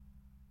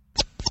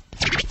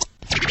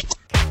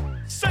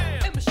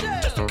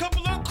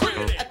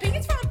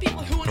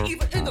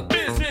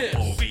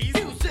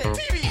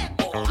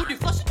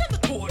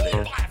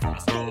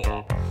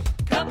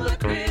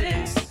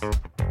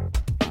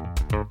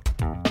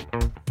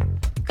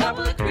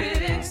of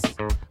critics,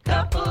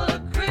 couple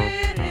of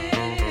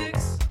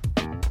critics.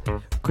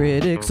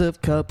 Critics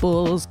of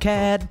couples,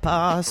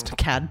 cadpost.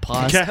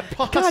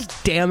 Cadpost? God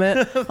damn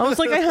it. I was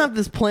like, I have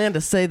this plan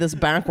to say this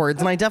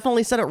backwards, and I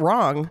definitely said it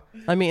wrong.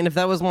 I mean, if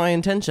that was my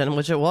intention,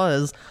 which it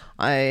was,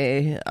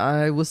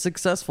 I was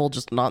successful,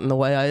 just not in the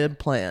way I had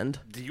planned.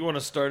 Do you want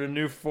to start a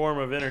new form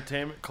of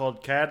entertainment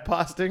called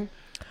cadposting?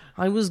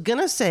 I was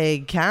gonna say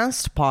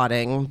cast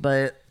potting,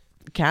 but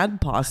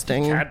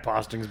cadposting.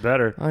 Cadposting's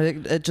better.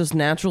 It just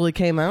naturally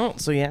came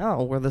out, so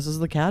yeah, this is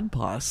the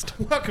cadpost.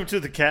 Welcome to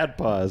the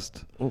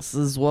cadpost. This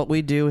is what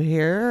we do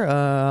here.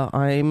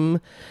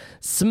 I'm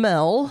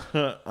Smell,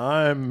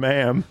 I'm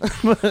Ma'am.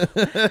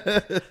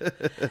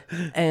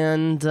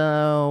 and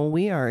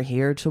we are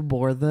here to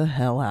bore the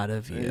hell out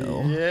of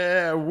you.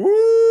 Yeah,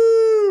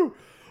 woo!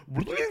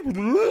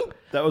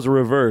 That was a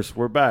reverse.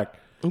 We're back.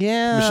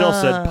 Yeah. Michelle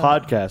said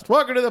podcast.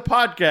 Welcome to the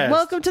podcast.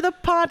 Welcome to the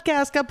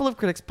podcast, Couple of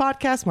Critics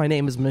podcast. My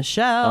name is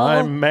Michelle.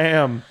 I'm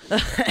Ma'am.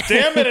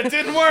 Damn it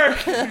didn't work.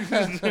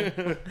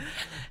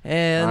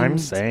 And I'm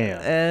Sam.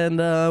 And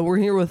we're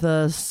here with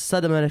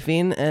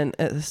acetaminophen. And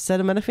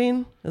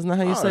acetaminophen? Isn't that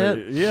how you say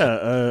it?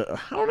 Yeah.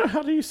 I don't know.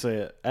 How do you say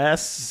it?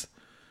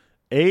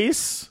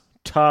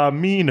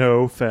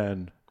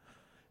 Acetaminophen.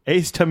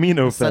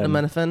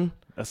 Acetaminophen.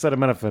 Acetaminophen. Yeah,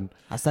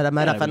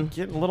 Acetaminophen. I'm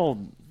getting a little...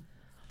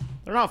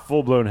 They're not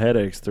full-blown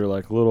headaches. They're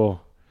like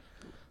little...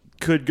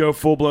 Could go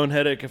full-blown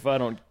headache if I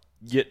don't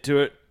get to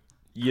it,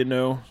 you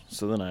know?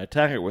 So then I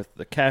attack it with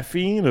the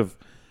caffeine of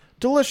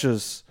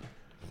delicious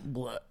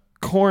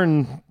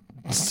corn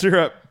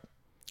syrup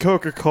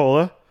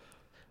Coca-Cola.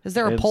 Is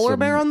there a And polar some-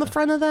 bear on the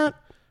front of that?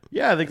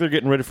 Yeah, I think they're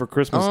getting ready for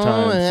Christmas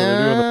time, so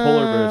they're doing the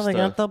polar bear They stuff.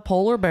 got the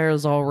polar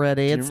bears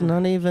already. It's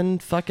not even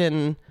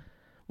fucking...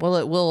 Well,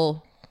 it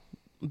will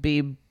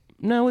be...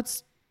 No,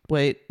 it's...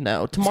 Wait,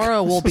 no.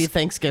 Tomorrow will be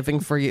Thanksgiving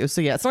for you. So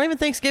yeah, it's not even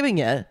Thanksgiving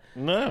yet.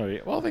 No,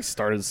 well, they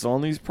started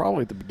selling these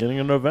probably at the beginning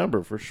of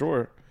November for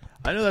sure.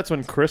 I know that's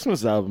when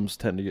Christmas albums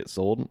tend to get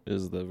sold,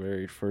 is the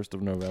very 1st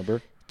of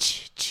November.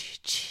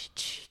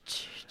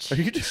 Are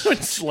you doing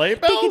sleigh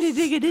bells?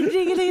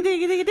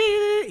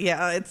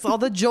 Yeah, it's all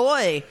the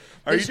joy.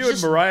 Are you doing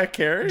Mariah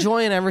Carey?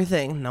 Joy and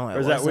everything. No, it Or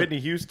is that wasn't. Whitney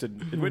Houston?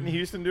 Did Whitney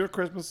Houston do a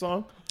Christmas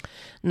song?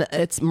 No,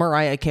 it's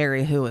Mariah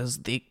Carey, who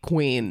is the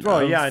queen Oh,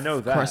 of yeah, I know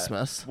that.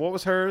 Christmas. What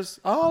was hers?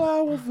 All I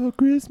want for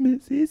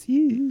Christmas is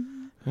you.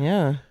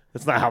 Yeah.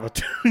 That's not how the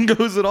tune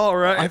goes at all,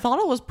 right? I thought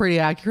it was pretty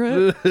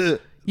accurate.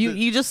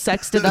 You just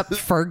sexed it up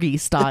Fergie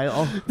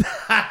style.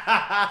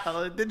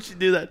 Didn't she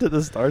do that to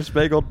the Star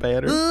Spangled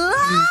Banner?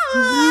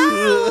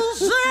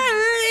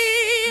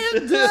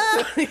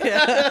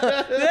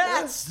 Yeah.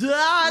 That's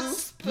Star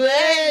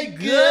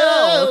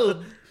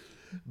Spangled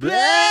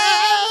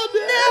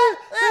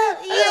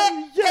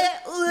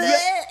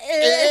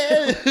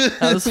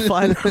That was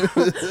fun.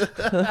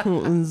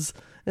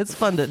 It's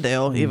fun to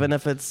do, even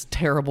if it's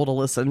terrible to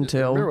listen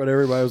Remember to. when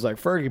everybody was like,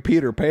 Fergie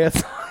Peter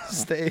Pants on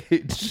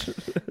stage?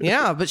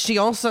 Yeah, but she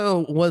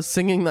also was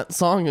singing that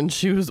song and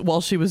while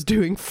she was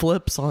doing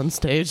flips on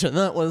stage, and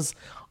that was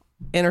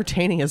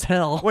entertaining as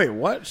hell. Wait,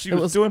 what? She It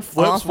was was doing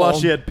flips while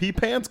awful. she had pee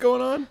pants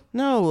going on?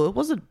 No, it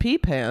wasn't pee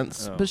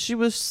pants, but she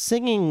was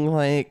singing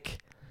like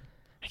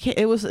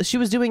she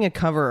was doing a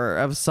cover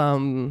of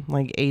some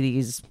like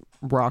 80s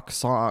rock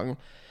song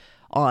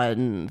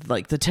on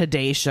like the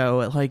Today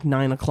Show at like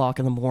 9 o'clock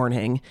in the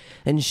morning,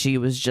 and she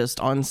was just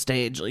on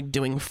stage like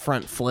doing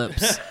front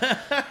flips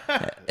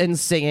and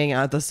singing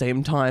at the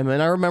same time.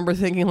 And I remember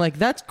thinking like,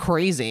 that's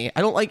crazy.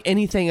 I don't like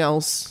anything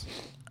else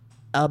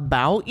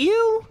about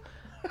you,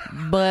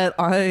 but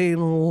I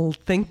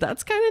think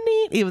that's kind of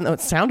neat, even though it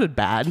sounded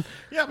bad.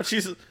 Yeah, but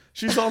she's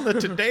on the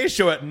Today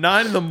Show at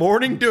 9 in the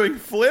morning doing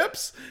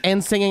flips.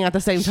 And singing at the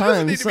same She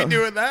doesn't time. need to be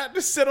doing that.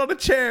 Just sit on a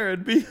chair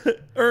and be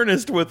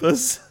earnest with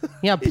us.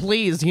 Yeah,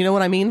 please. You know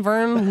what I mean,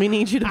 Vern? We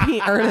need you to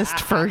be earnest,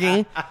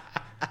 Fergie.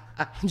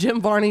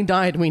 Jim Varney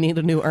died. We need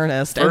a new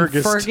Ernest. And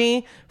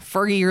Fergist.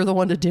 Fergie, you're the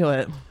one to do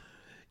it.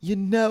 You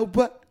know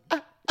what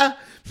I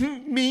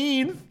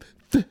mean?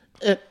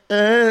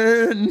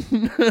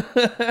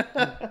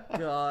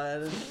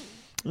 God.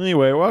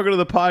 Anyway, welcome to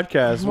the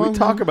podcast. We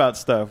talk about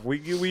stuff.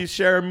 We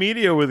share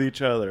media with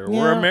each other.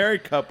 We're Yeah. a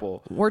married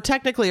couple. We're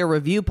technically a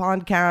review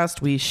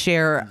podcast. We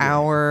share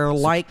our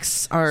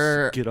likes,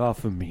 our... Get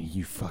off of me,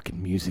 you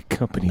fucking music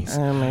companies.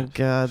 Oh my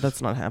God,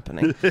 that's not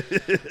happening.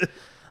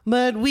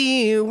 But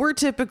we're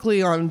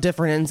typically on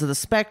different ends of the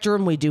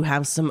spectrum. We do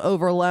have some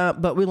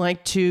overlap, but we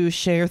like to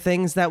share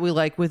things that we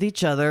like with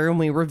each other, and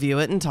we review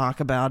it and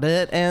talk about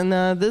it. And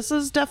this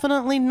is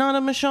definitely not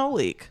a Michelle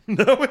week.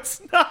 No,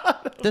 it's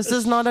not. This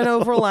is not an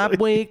overlap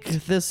week.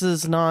 This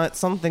is not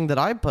something that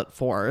I put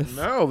forth.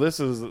 No, this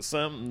is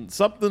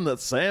something that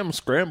Sam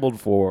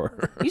scrambled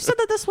for. You said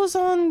that this was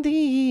on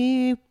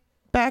the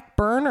back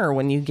burner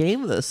when you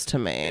gave this to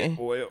me.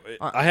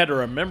 I had to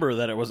remember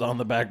that it was on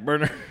the back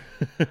burner.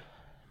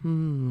 You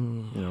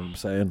know what I'm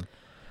saying?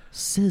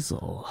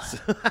 Sizzle.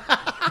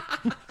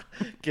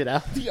 Get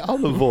out the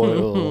olive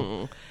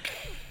oil.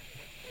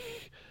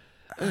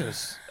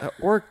 At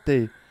work,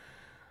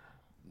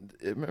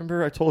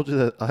 remember I told you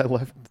that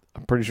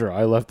I'm pretty sure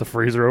I left the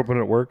freezer open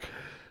at work.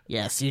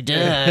 Yes, you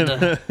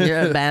did.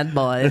 You're a bad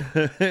boy.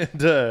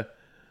 And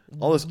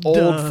all this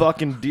old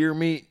fucking deer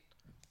meat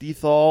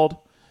thawed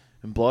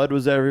and blood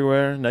was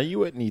everywhere. Now you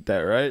wouldn't eat that,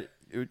 right?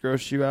 It would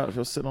gross you out if you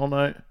was sitting all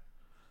night.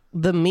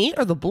 The meat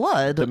or the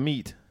blood? The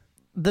meat.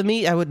 The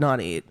meat I would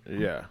not eat.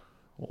 Yeah.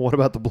 Well, what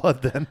about the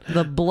blood then?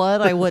 The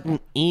blood I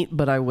wouldn't eat,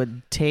 but I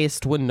would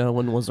taste when no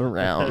one was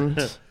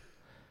around.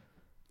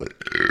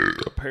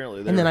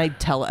 Apparently, And then I'd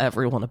tell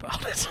everyone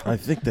about it. I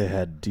think they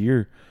had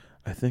deer.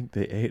 I think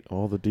they ate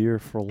all the deer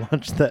for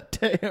lunch that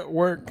day at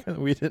work, and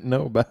we didn't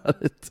know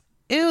about it.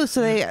 Ew,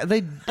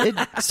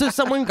 so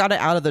someone got it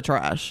out of the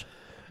trash.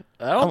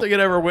 I don't think it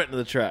ever went into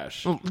the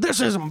trash.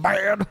 This isn't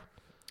bad.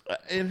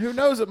 And who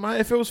knows?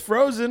 If it was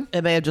frozen,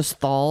 It may have just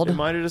thawed. it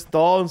might have just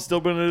thawed and still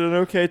been at an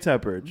okay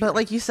temperature. But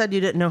like you said, you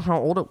didn't know how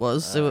old it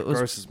was, so it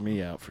grosses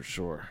me out for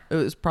sure.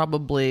 was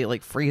probably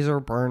like freezer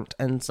burnt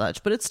and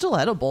such. But it's still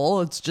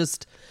edible. It's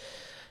just,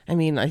 I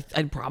mean,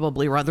 I'd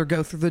probably rather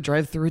go through the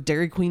drive-through at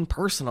Dairy Queen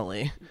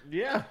personally.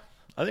 Yeah,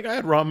 I think I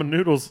had ramen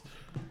noodles.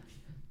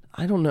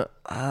 I don't know.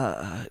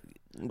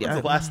 When's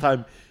the last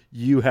time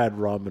you had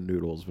ramen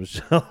noodles,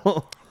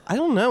 Michelle? I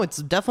don't know. It's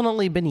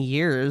definitely been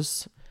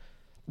years.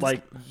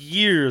 Like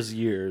years.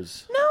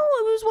 No,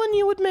 it was when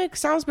you would make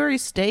Salisbury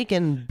steak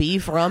and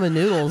beef ramen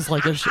noodles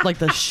like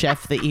the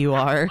chef that you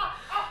are.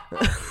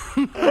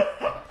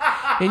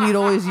 And you'd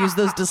always use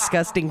those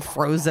disgusting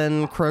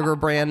frozen Kroger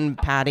brand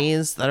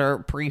patties that are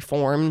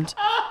preformed.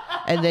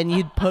 And then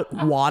you'd put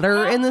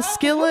water in the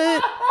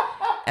skillet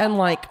and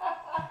like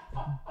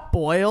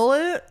boil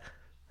it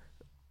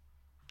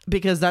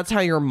because that's how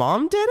your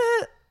mom did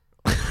it.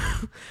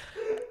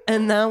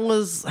 And that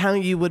was how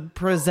you would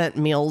present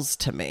meals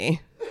to me.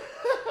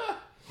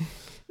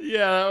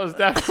 Yeah, that was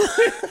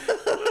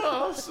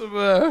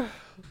definitely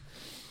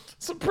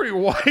some pretty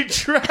white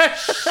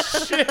trash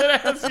shit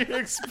as you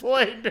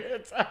explained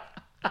it.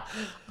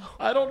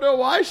 I don't know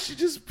why she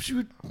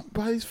would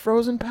buy these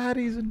frozen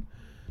patties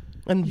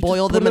And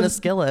boil them in a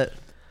skillet.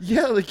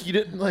 Yeah, like you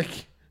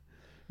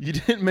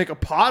didn't make a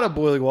pot of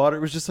boiling water.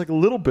 It was just like a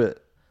little bit.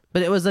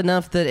 But it was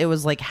enough that it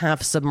was like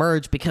half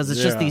submerged because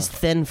it's just Yeah. these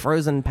thin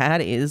frozen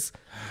patties.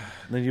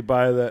 And then you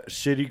buy that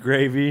shitty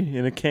gravy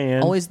in a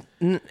can. It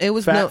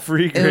was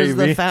Fat-free It was the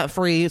gravy.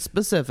 fat-free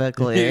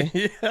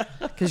specifically.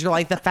 Because you're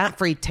like, the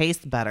fat-free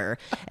tastes better.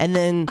 And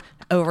then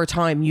over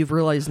time, you've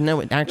realized, no,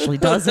 it actually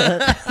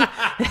doesn't.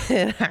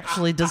 It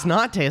actually does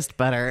not taste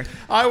better.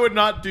 I would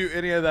not do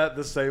any of that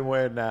the same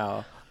way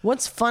now.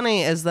 What's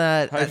funny is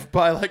that... I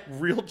buy like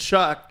real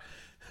chuck.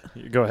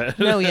 Go ahead.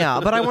 No, yeah,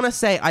 but I want to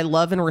say I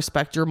love and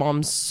respect your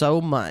mom so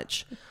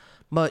much,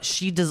 but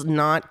she does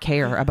not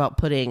care about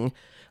putting...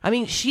 I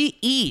mean, she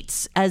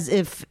eats as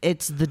if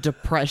it's the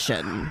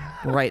Depression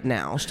right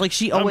now. Like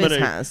she always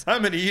has.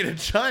 I'm going to eat a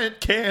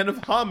giant can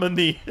of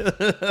hominy.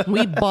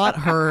 We bought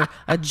her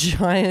a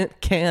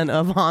giant can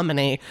of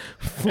hominy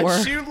for...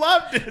 She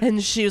loved it.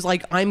 And she was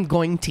like, I'm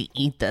going to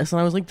eat this. And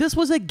I was like, this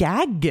was a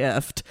gag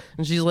gift.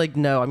 And she's like,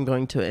 no, I'm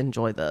going to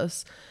enjoy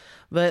this.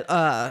 But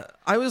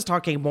I was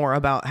talking more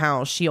about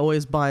how she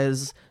always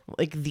buys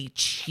like the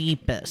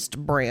cheapest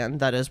brand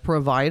that is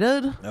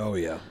provided. Oh,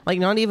 yeah. Like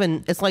not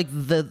even, it's like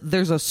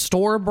there's a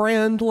store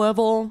brand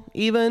level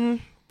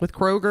even with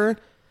Kroger.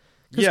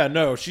 Yeah,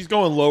 no, she's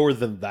going lower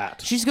than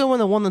that. She's going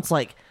the one that's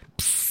like,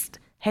 psst,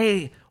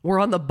 hey, we're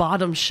on the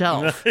bottom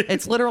shelf.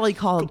 It's literally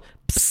called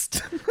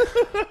psst.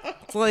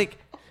 It's like,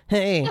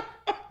 hey,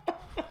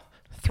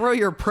 throw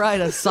your pride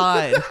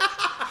aside.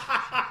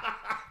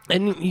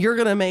 And you're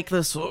going to make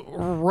this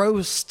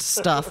roast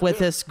stuff with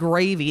this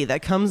gravy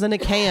that comes in a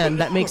can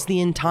that makes the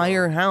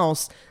entire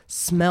house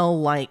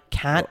smell like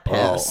cat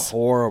piss. Oh,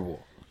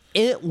 horrible.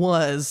 It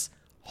was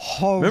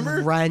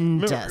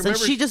horrendous. Remember- And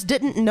she just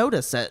didn't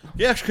notice it.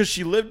 Yeah, because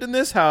she lived in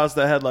this house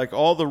that had like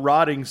all the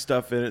rotting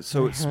stuff in it,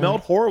 so it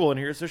smelled horrible in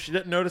here. So she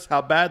didn't notice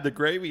how bad the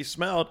gravy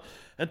smelled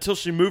until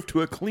she moved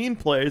to a clean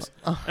place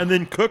and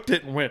then cooked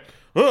it and went,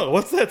 "Oh,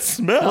 what's that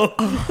smell?"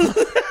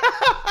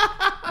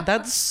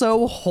 That's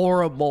so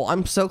horrible.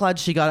 I'm so glad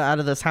she got out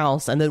of this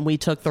house and then we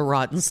took the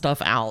rotten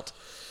stuff out.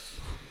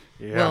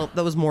 Yeah. Well,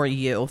 that was more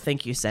you.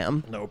 Thank you,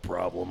 Sam. No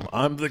problem.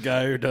 I'm the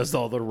guy who does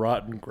all the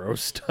rotten,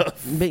 gross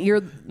stuff. But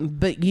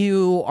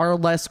you are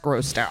less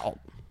grossed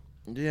out.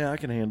 Yeah, I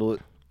can handle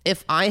it.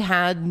 If I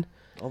had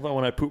Although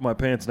when I pooped my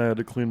pants and I had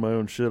to clean my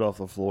own shit off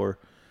the floor.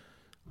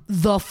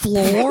 the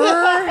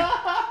floor,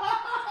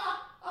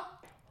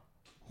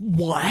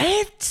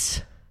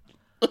 what?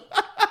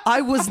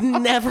 I was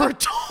never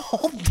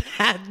told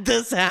that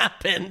this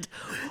happened.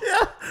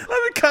 Yeah, I've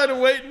been kind of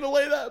waiting to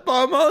lay that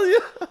bomb on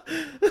you.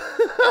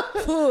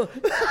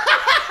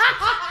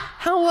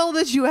 How well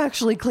did you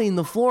actually clean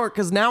the floor?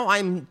 Because now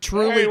I'm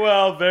truly... Very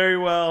well, very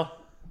well.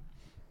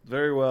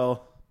 Very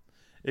well.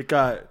 It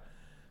got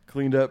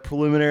cleaned up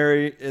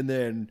preliminary and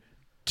then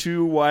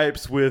 2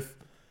 wipes with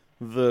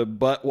the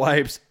butt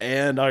wipes,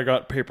 and I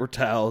got paper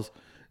towels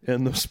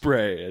and the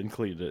spray and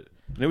cleaned it.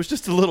 And it was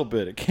just a little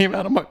bit. It came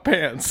out of my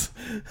pants.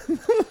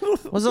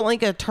 Was it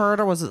like a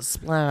turd or was it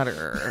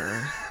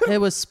splatter? It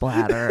was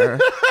splatter.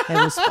 It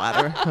was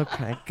splatter.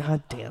 Okay,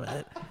 god damn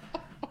it.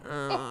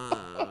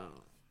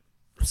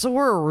 So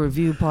we're a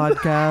review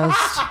podcast.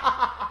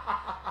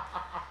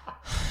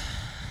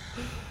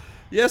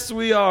 Yes,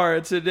 we are.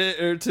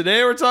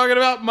 Today we're talking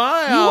about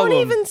my You album.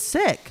 weren't even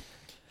sick.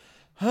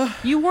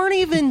 You weren't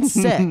even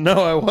sick. No,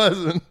 I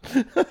wasn't.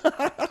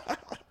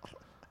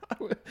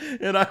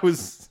 And I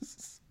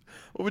was,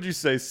 what would you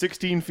say,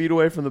 16 feet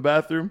away from the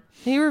bathroom?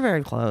 You were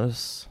very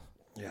close.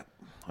 Yeah.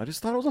 I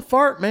just thought it was a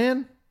fart,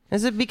 man.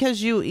 Is it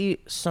because you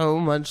eat so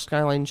much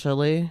Skyline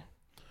chili?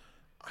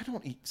 I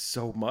don't eat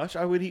so much.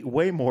 I would eat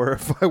way more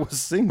if I was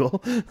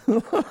single.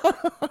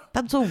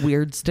 That's a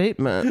weird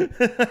statement.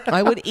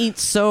 I would eat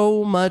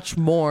so much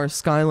more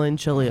Skyline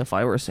chili if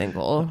I were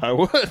single. I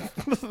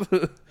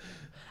would.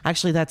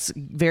 Actually, that's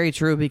very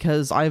true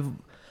because I've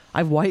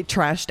white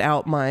trashed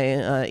out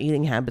my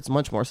eating habits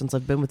much more since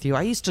I've been with you.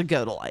 I used to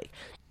go to like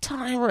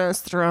Thai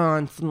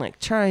restaurants and like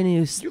try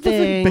new live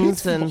in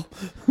things, and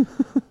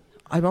Batesville.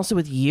 I'm also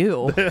with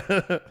you.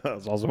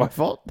 That's also my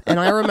fault. And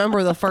I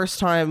remember the first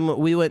time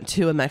we went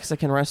to a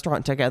Mexican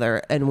restaurant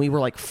together, and we were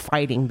like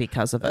fighting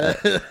because of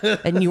it,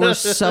 and you were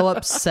so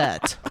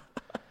upset.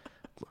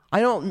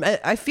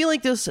 I feel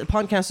like this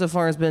podcast so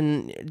far has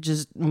been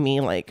just me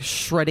like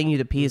shredding you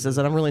to pieces,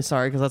 and I'm really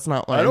sorry because that's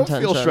not my I don't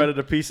intention. feel shredded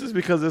to pieces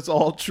because it's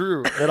all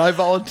true. And I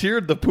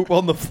volunteered to poop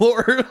on the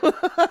floor.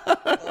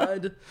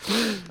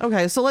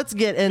 Okay, so let's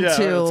get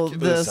into let's get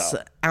this this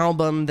out.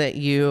 album that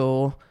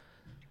you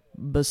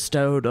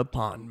bestowed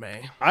upon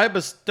me. I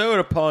bestowed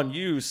upon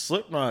you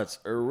Slipknot's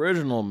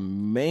original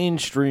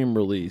mainstream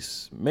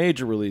release.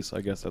 Major release,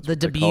 I guess that's The what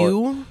they call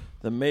it. debut?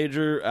 The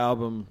major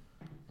album.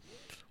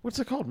 What's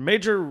it called?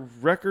 Major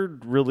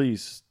record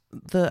release.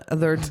 The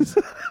other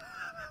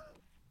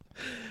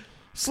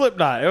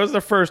Slipknot. It was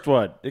the first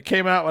one. It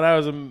came out when I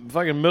was in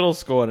fucking middle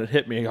school, and it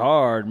hit me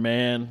hard,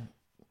 man.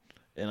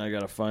 And I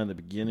gotta find the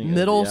beginning.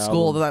 middle of the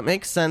school, album. that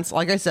makes sense.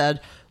 Like I said,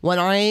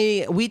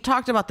 we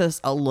talked about this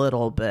a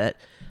little bit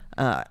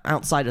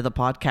outside of the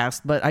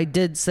podcast, but I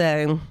did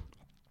say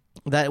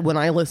that when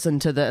I listen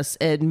to this,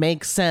 it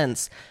makes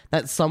sense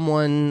that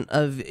someone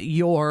of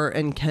your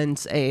and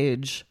Kent's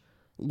age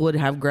would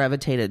have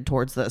gravitated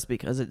towards this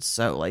because it's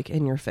so like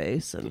in your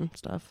face and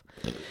stuff.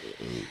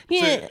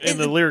 Yeah, And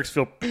the lyrics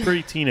feel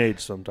pretty teenage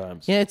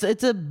sometimes. yeah,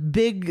 it's a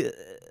big,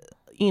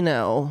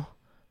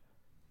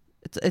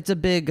 it's a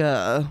big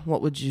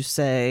what would you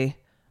say,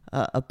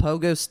 a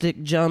pogo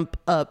stick jump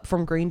up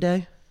from Green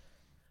Day.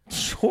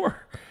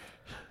 Sure.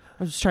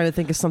 I was just trying to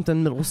think of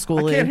something middle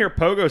school. I can't hear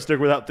Pogo Stick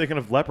without thinking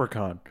of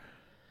Leprechaun.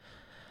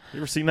 You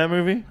ever seen that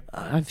movie?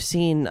 I've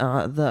seen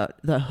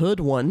the Hood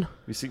one.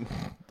 You seen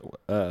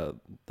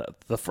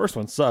the first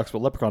one sucks,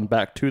 but Leprechaun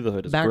Back to the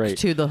Hood is Back great.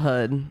 to the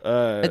Hood.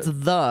 It's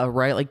the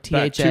right, like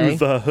Back THA. to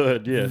the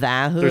Hood, yeah.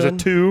 The Hood. There's a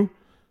 2,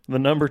 the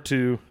number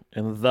 2,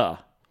 and the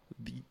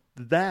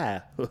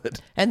Hood.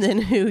 And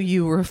then who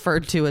you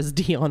referred to as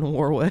Dionne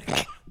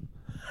Warwick.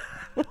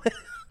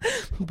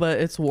 But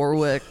it's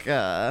Warwick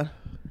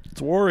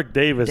It's Warwick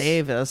Davis.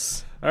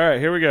 Davis. All right,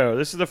 here we go.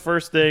 This is the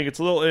first thing. It's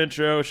a little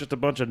intro. It's just a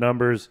bunch of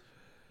numbers.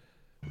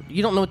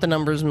 You don't know what the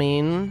numbers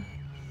mean.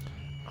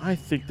 I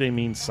think they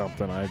mean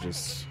something.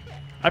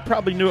 I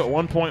probably knew at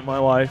one point in my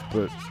life,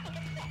 but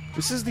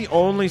this is the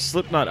only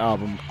Slipknot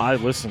album I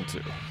listened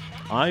to.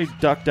 I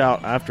ducked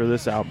out after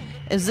this album.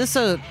 Is this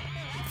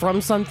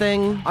from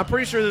something? I'm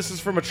pretty sure this is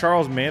from a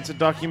Charles Manson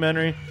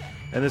documentary,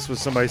 and this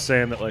was somebody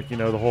saying that, like,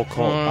 the whole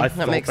cult, I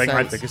makes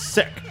sense. think is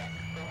sick.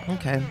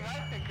 Okay.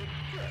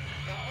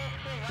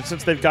 And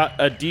since they've got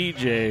a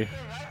DJ,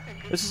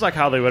 this is like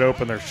how they would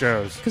open their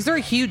shows. Because they're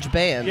a huge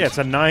band. Yeah, it's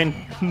a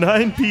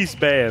nine-piece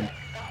band,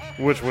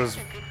 which was,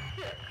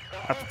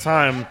 at the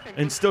time,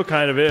 and still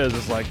kind of is,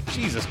 it's like,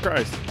 Jesus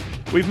Christ.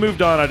 We've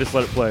moved on, I just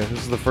let it play. This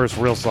is the first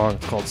real song.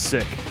 It's called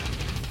Sick.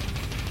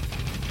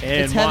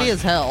 And It's heavy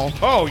as hell.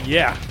 Oh,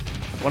 yeah.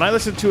 When I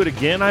listened to it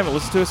again, I haven't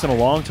listened to this in a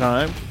long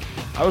time,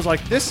 I was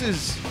like, this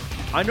is...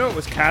 I know it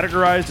was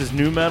categorized as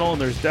nu metal,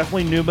 and there's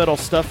definitely nu metal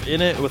stuff in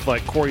it with,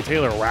 like, Corey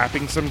Taylor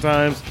rapping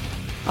sometimes,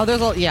 Oh,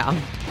 there's a yeah.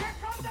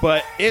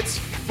 but it's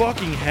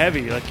fucking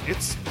heavy. Like,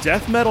 it's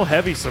death metal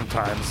heavy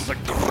sometimes. It's like...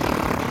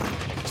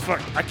 It's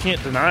fuck... I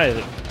can't deny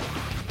it.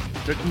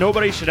 That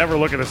nobody should ever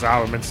look at this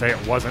album and say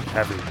it wasn't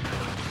heavy.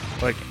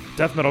 Like,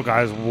 death metal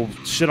guys will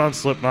shit on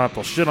Slipknot,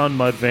 they'll shit on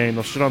Mudvayne,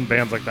 they'll shit on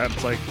bands like that.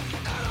 It's like,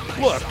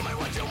 look,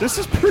 this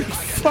is pretty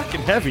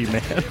fucking heavy,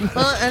 man.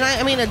 And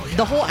I mean,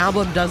 the whole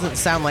album doesn't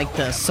sound like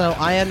this, so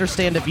I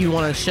understand if you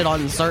want to shit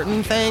on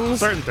certain things.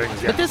 Certain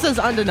things, yeah. But this is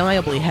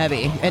undeniably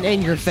heavy and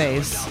in your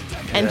face,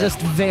 and just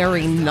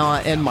very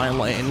not in my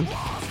lane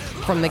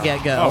from the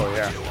get-go. Oh,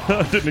 yeah.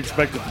 I didn't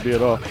expect it to be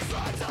at all.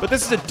 But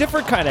this is a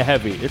different kind of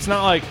heavy. It's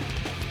not like...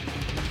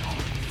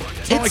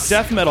 It's not like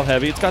death metal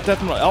heavy. It's got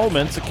death metal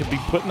elements that can be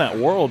put in that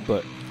world,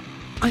 but...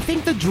 I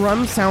think the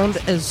drum sound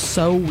is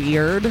so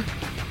weird.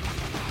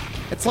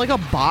 It's like a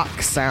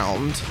box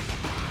sound.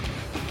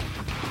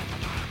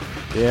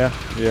 Yeah.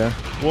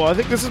 Well, I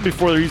think this is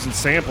before they're using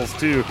samples,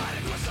 too.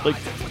 Like,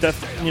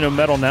 death,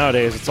 metal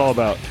nowadays, it's all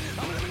about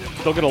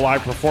they'll get a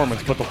live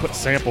performance, but they'll put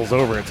samples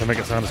over it to make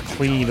it sound as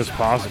clean as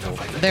possible.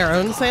 Their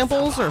own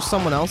samples or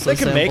someone else's They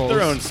can samples? make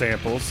their own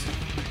samples,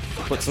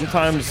 but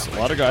sometimes a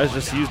lot of guys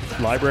just use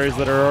libraries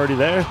that are already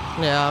there.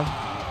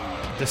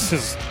 Yeah. This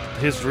is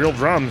his real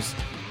drums.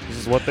 This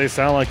is what they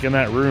sound like in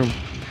that room.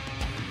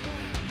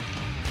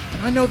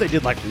 And I know they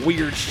did like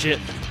weird shit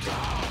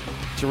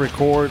to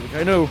record.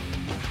 I know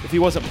if he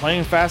wasn't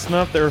playing fast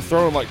enough, they were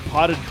throwing like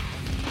potted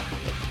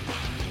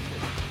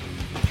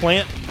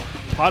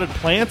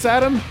plants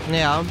at him,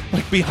 Yeah.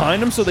 like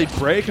behind him, so they'd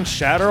break and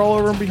shatter all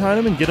over him behind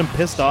him and get him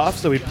pissed off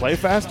so he'd play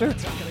faster.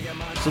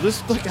 So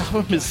this like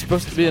album is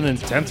supposed to be an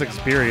intense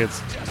experience,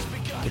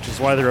 which is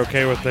why they're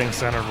okay with things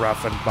sounding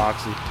rough and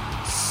boxy.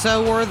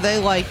 So were they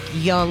like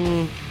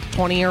young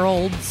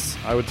 20-year-olds?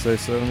 I would say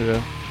so,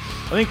 yeah.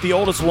 I think the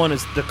oldest one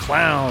is the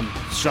clown,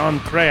 Sean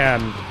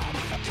Cran.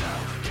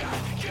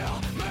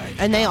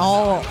 And they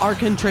all are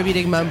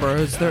contributing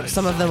members.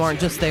 Some of them aren't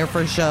just there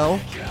for show.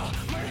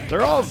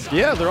 They're all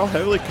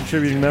heavily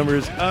contributing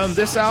members.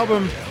 This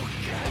album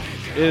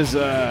is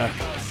the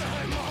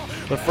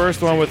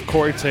first one with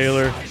Corey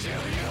Taylor,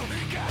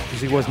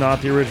 because he was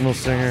not the original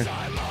singer.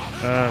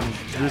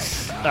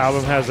 This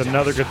album has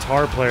another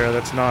guitar player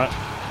that's not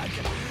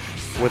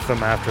with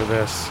them after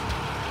this.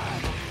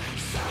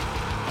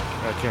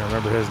 I can't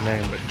remember his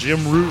name, but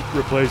Jim Root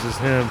replaces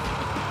him.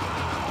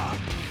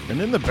 And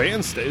then the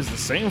band stays the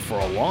same for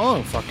a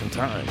long fucking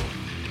time,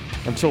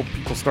 until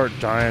people start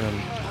dying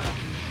and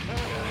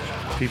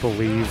people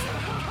leave.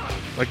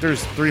 Like,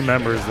 there's 3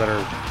 members that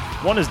are...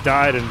 One has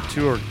died and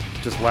 2 are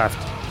just left.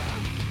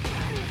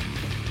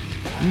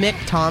 Mick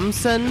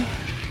Thompson.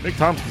 Mick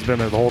Thompson's been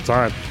there the whole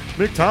time.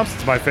 Mick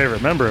Thompson's my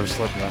favorite member of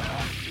Slipknot.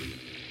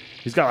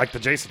 He's got like the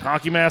Jason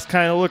Hockey mask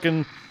kind of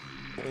looking.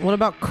 What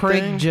about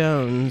Craig Thing.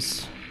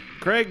 Jones?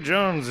 Craig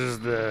Jones is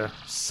the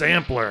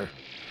sampler.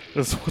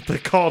 That's what they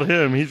called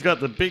him. He's got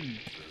the big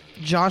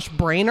Josh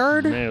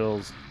Brainerd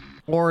nails.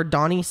 or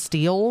Donnie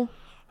Steele?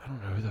 I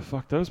don't know who the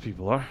fuck those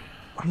people are.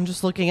 I'm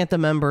just looking at the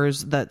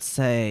members that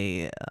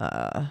say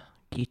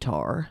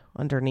guitar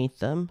underneath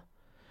them.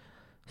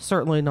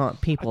 Certainly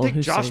not people I think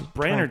who Josh say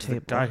Brainerd's the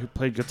turntable. guy who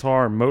played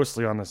guitar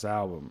mostly on this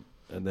album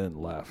and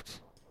then left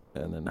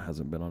and then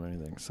hasn't been on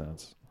anything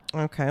since.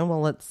 Okay,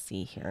 well, let's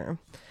see here.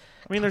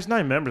 I mean, there's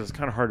 9 members. It's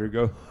kind of hard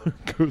to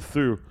go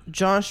through.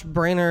 Josh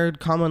Brainerd,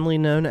 commonly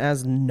known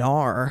as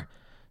Nar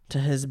to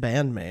his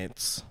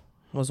bandmates,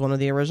 was one of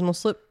the original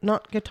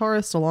Slipknot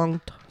guitarists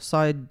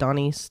alongside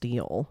Donnie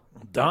Steele.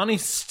 Donnie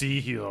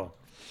Steele.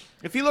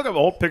 If you look up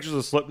old pictures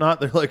of Slipknot,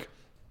 they're like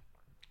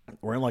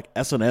wearing like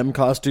S&M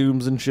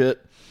costumes and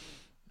shit.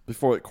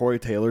 Before like Corey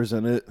Taylor's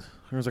in it,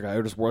 there's a guy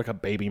who just wore like a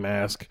baby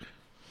mask.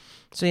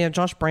 So yeah,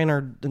 Josh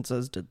Brainerd, it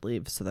says, did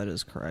leave, so that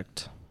is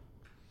correct.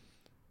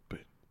 But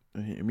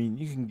I mean,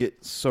 you can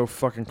get so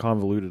fucking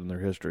convoluted in their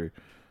history.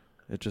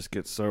 It just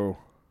gets so...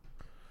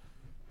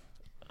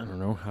 I don't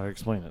know how to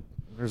explain it.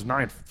 There's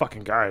 9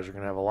 fucking guys. You're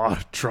going to have a lot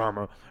of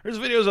trauma. There's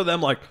videos of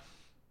them, like,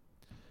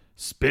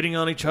 spitting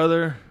on each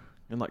other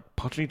and, like,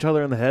 punching each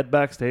other in the head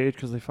backstage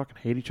because they fucking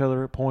hate each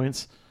other at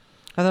points.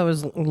 I thought it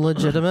was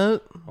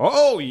legitimate.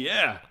 Oh,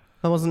 yeah.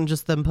 That wasn't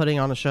just them putting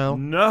on a show.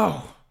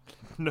 No.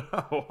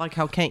 Like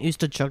how Kent used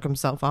to choke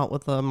himself out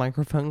with a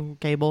microphone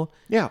cable.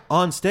 Yeah,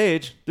 on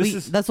stage.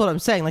 This That's what I'm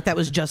saying. Like that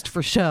was just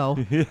for show.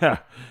 Yeah.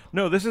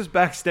 No, this is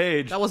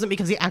backstage. That wasn't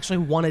because he actually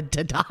wanted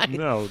to die.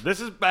 No, this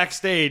is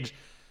backstage.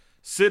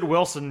 Sid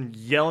Wilson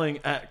yelling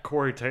at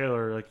Corey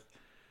Taylor, like,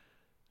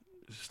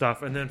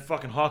 stuff, and then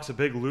fucking hawks a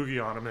big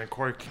loogie on him, and then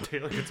Corey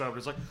Taylor gets up and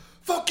is like,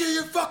 fuck you,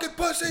 you fucking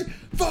pussy!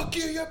 Fuck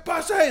you, you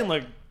pussy! And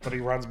like, but he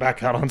runs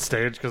back out on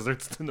stage because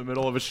it's in the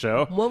middle of a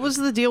show. What was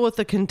the deal with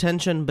the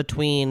contention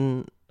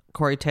between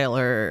Corey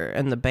Taylor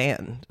and the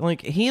band?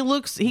 Like he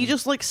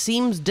just like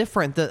seems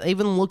different. That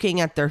even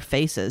looking at their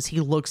faces, he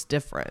looks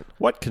different.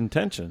 What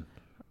contention?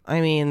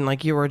 I mean,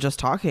 like you were just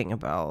talking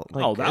about.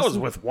 Like, Oh, that was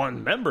with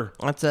one member.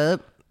 That's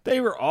it.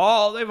 They've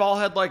all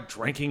had like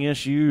drinking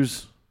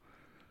issues.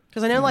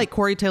 Because I know like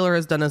Corey Taylor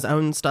has done his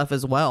own stuff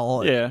as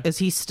well. Yeah. Is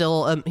he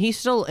still? He's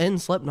still in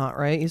Slipknot,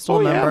 right? He's still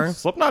a member. Yeah.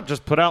 Slipknot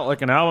just put out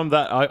like an album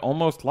that I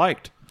almost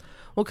liked.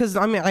 Well, because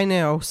I mean, I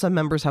know some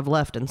members have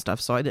left and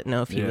stuff, so I didn't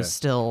know if he Yeah. was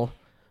still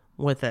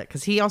with it.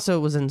 Because he also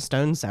was in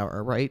Stone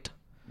Sour, right?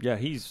 Yeah,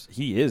 he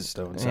is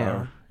Stone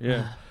Sour.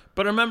 Yeah.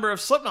 But a member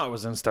of Slipknot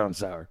was in Stone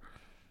Sour.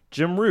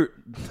 Jim Root.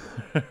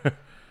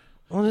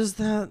 What is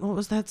that? What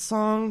was that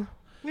song?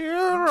 You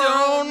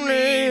don't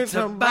need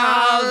to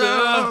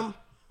bother.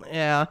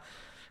 Yeah,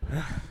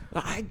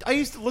 I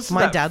used to listen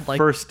My to that dad liked-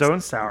 first Stone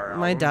Sour album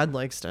my dad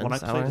likes Stone when I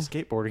Sour. played a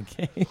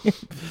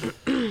skateboarding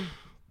game.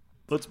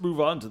 Let's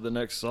move on to the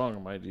next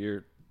song, my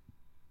dear.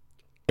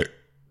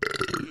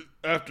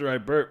 After I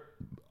burp,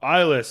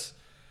 Eyeless.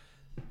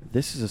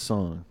 This is a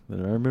song that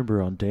I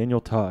remember on Daniel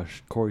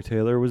Tosh. Corey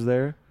Taylor was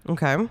there,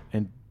 Okay.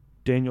 and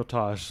Daniel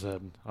Tosh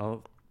said,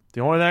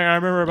 the only thing I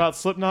remember about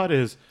Slipknot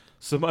is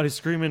somebody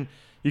screaming,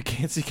 "You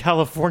can't see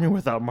California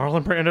without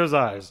Marlon Brando's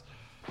eyes."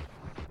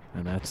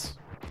 And that's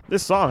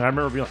this song. I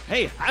remember being like,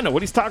 hey, I know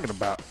what he's talking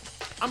about.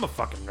 I'm a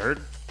fucking nerd.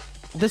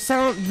 This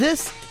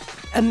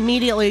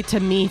immediately to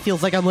me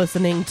feels like I'm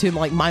listening to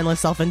like Mindless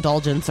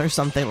Self-Indulgence or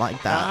something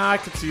like that. I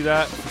could see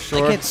that for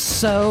sure. Like it's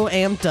so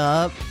amped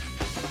up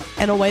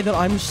in a way that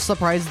I'm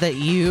surprised that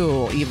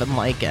you even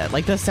like it.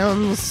 Like this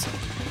sounds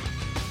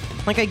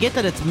like, I get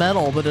that it's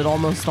metal, but it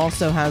almost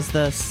also has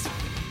this,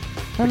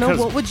 I don't know,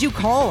 Because- what would you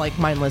call like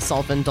Mindless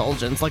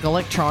Self-Indulgence? Like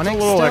electronic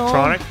It's a little still?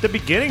 electronic. The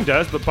beginning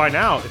does, but by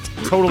now it's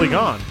totally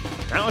gone.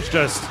 Now it's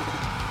just.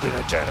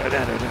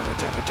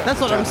 That's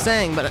what I'm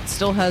saying, but it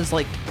still has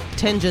like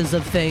tinges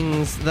of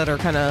things that are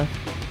kind of.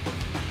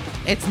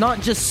 It's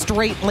not just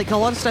straight. Like a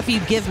lot of stuff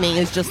you give me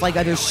is just like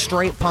either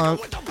straight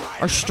punk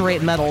or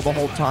straight metal the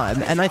whole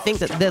time, and I think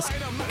that this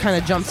kind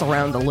of jumps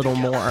around a little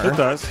more. It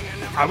does.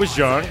 I was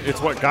young.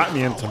 It's what got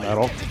me into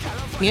metal.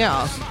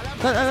 Yeah.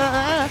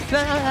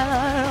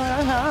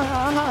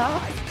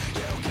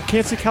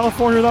 Can't see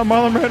California without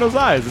Marlon Brando's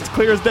eyes. It's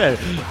clear as day.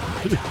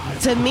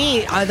 To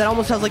me, that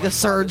almost has like a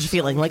surge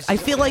feeling. Like I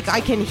feel like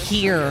I can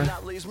hear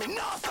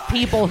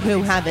people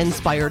who have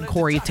inspired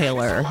Corey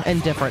Taylor in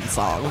different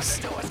songs.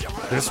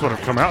 This would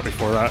have come out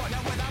before that.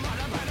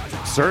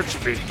 Surge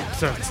should be.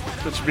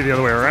 That should be the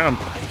other way around.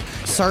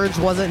 Surge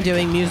wasn't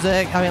doing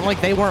music. I mean, like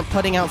they weren't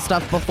putting out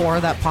stuff before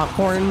that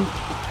Popcorn.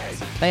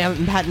 They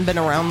hadn't been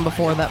around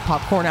before that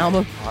Popcorn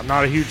album. I'm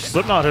not a huge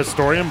Slipknot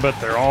historian, but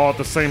they're all at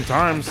the same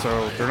time,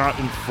 so they're not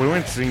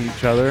influencing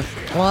each other.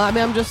 Well, I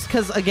mean, I'm just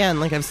because again,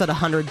 like I've said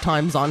 100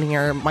 times on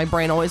here, my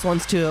brain always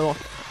wants to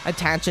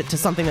attach it to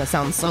something that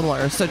sounds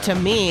similar. So to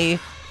me,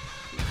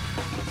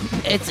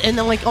 it's and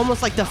then like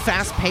almost like the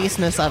fast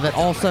pacedness of it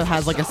also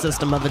has like a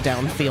System of a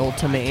Down feel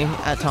to me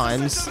at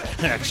times.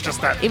 Yeah, it's just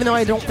that. Even though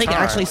I don't think it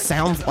Time. actually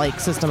sounds like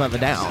System of a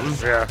Down.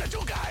 Yeah.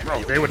 No,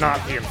 they would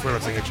not be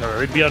influencing each other.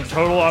 They'd be on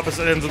total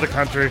opposite ends of the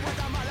country,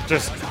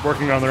 just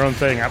working on their own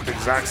thing at the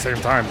exact same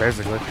time,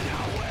 basically.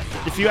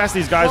 If you ask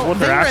these guys what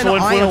they their were actual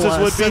in influences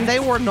Iowa, would so be, they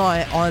were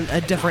not on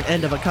a different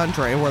end of a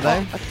country, were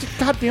they?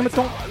 God damn it,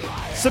 don't.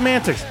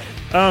 Semantics.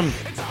 I'm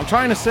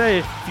trying to say,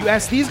 if you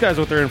ask these guys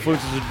what their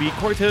influences would be,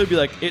 Corey Taylor would be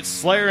like, it's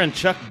Slayer and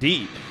Chuck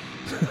D.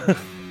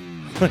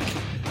 Like,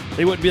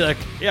 they wouldn't be like,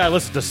 yeah, I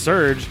listened to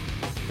Surge.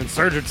 And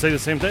Surge would say the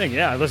same thing.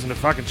 Yeah, I listened to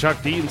fucking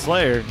Chuck D and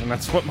Slayer, and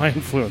that's what my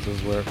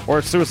influences were.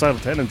 Or Suicidal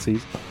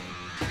Tendencies.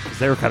 Because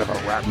they were kind of a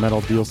rap metal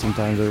deal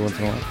sometimes every once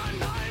in a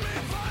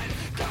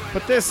while.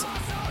 But this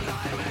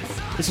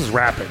is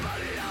rapping.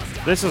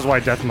 This is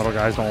why death metal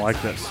guys don't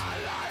like this.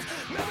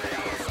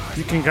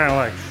 You can kind of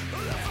like,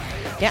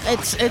 Yeah,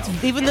 it's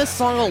even this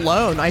song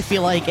alone. I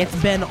feel like it's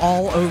been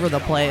all over the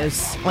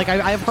place. Like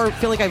I've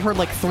feel like I've heard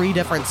like 3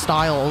 different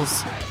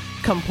styles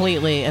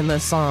completely in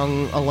this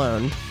song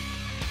alone.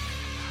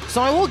 So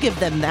I will give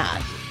them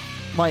that.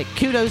 Like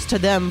kudos to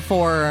them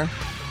for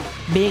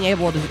being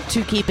able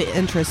to keep it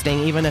interesting,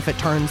 even if it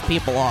turns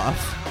people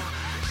off.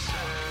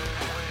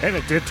 and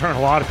it did turn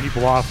a lot of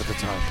people off at the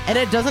time. And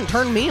it doesn't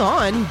turn me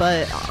on,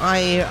 but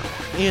I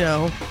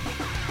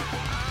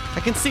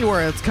can see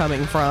where it's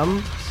coming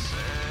from.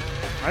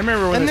 I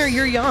remember when And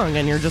you're young,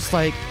 and you're just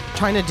like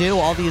trying to do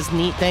all these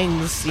neat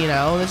things.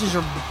 This is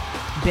your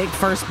big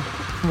first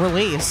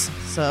release,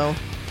 so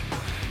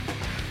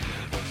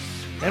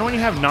And when you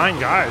have 9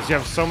 guys, you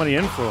have so many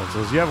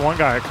influences. You have one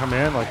guy come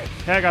in like,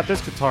 hey, I got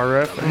this guitar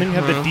riff. And then you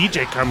have the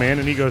DJ come in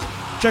and he goes,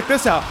 check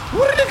this out.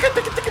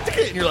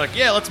 And you're like,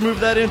 yeah, let's move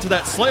that into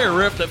that Slayer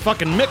riff that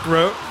fucking Mick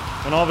wrote.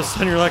 And all of a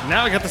sudden you're like,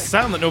 now I got the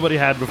sound that nobody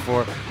had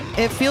before.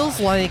 it feels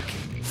like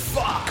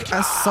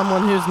as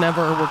someone who's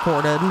never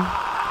recorded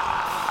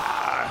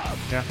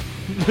Yeah.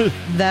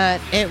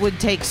 that it would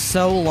take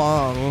so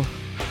long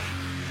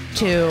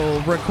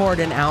to record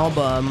an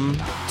album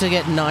to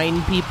get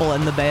 9 people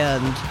in the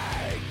band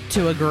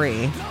to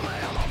agree.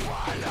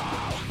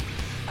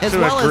 As To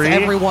well agree?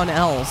 as everyone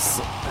else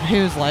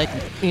who's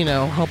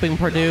helping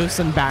produce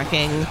and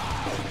backing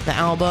the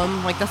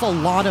album. Like that's a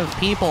lot of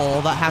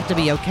people that have to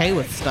be okay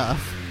with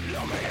stuff.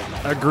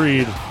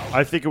 Agreed.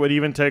 I think it would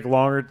even take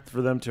longer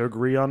for them to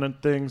agree on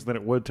things than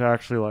it would to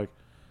actually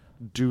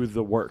do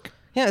the work.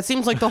 Yeah, it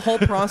seems like the whole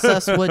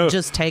process would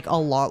just take a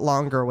lot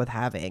longer with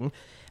having.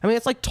 I mean,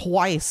 it's like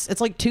twice.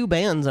 It's like 2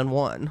 bands in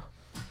one.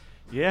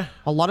 Yeah.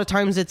 A lot of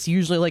times it's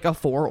usually like a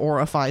 4 or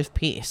a 5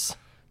 piece,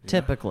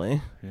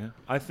 typically. Yeah.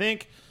 I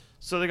think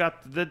so. They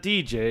got the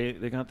DJ,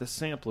 they got the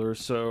sampler.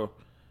 So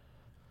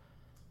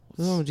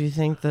Oh, do you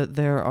think that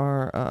there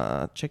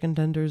are chicken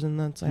tenders in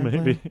that sampler?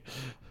 maybe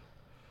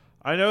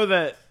I know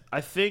that. I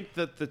think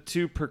that the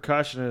 2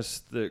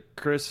 percussionists, the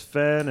Chris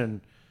Fenn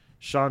and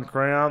Sean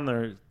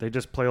Crayon, they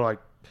just play like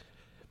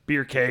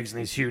beer kegs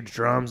and these huge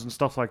drums and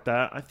stuff like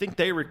that. I think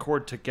they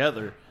record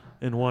together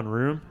in one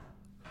room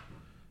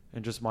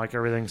and just mic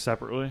everything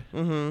separately.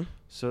 Mm-hmm.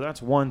 So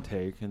that's one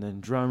take, and then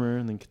drummer,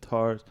 and then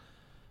guitars.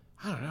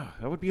 I don't know.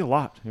 That would be a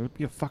lot. It would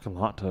be a fucking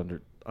lot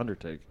to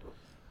undertake.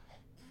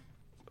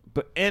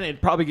 And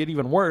it'd probably get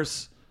even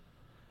worse.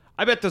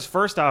 I bet this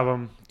first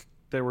album,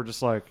 they were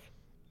just like,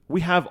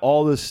 we have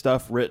all this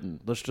stuff written.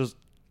 Let's just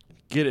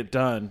get it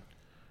done.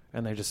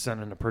 And they just sent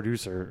in a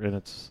producer, and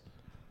I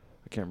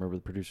can't remember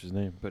the producer's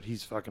name, but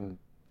he's fucking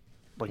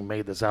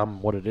made this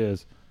album what it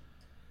is.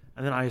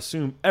 And then I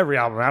assume every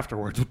album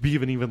afterwards would be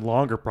an even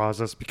longer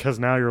process because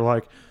now you're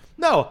like,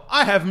 no,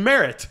 I have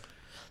merit.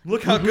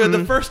 Look how good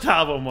the first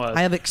album was.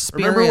 I have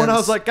experience. Remember when I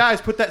was like,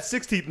 guys, put that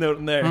 16th note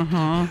in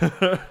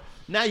there.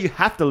 Now you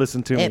have to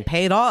listen to me. It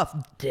paid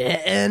off,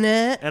 didn't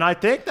it? And I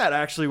think that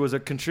actually was a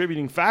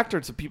contributing factor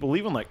to people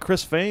leaving. Like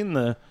Chris Fain,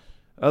 the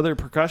other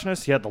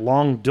percussionist, he had the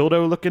long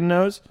dildo-looking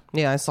nose.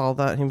 Yeah, I saw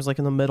that. He was like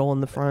in the middle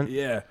and the front.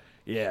 Yeah,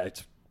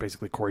 it's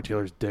basically Corey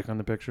Taylor's dick on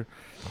the picture.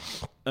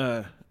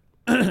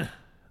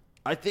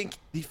 I think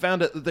he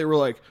found out that they were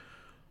like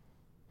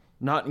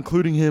not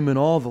including him in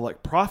all the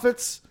like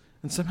profits,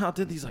 and somehow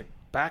did these like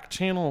back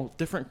channel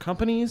different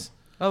companies.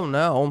 Oh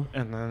no!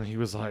 And then he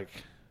was like,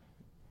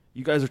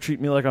 "You guys are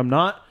treating me like I'm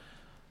not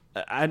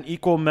an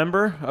equal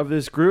member of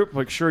this group.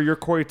 Like, sure, you're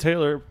Corey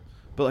Taylor,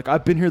 but like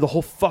I've been here the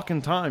whole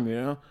fucking time. You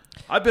know,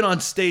 I've been on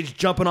stage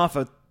jumping off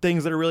of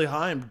things that are really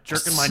high and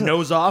jerking my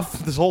nose off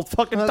this whole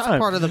fucking That's time."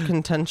 part of the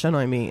contention.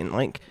 I mean,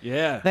 like,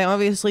 Yeah. they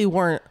obviously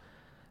weren't.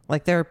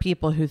 Like, there are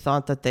people who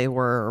thought that they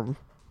were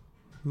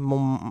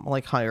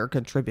like higher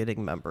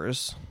contributing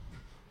members,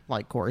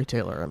 like Corey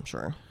Taylor. I'm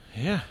sure.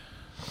 Yeah.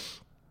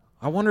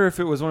 I wonder if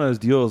it was one of those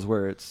deals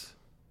where it's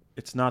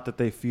not that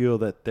they feel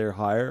that they're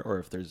higher, or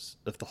if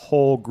the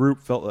whole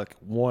group felt like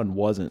one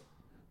wasn't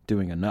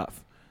doing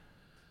enough.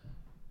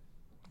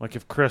 Like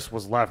if Chris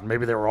was left,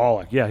 maybe they were all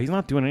like, yeah, he's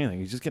not doing anything.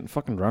 He's just getting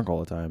fucking drunk all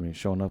the time and he's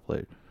showing up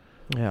late.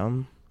 Yeah.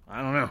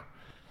 I don't know.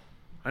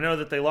 I know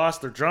that they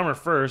lost their drummer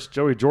first,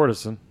 Joey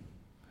Jordison,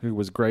 who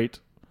was great.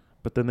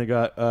 But then they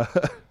got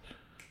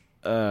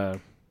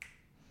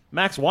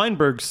Max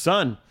Weinberg's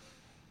son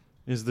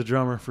is the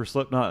drummer for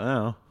Slipknot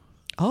now.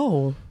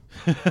 Oh.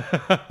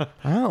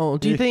 Oh.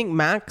 Do you think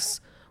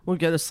Max would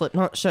go to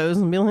Slipknot shows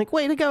and be like,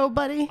 "Way to go,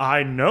 buddy"?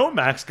 I know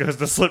Max goes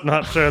to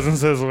Slipknot shows and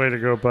says, "Way to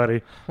go,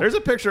 buddy." There's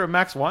a picture of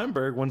Max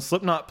Weinberg when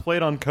Slipknot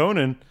played on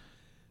Conan.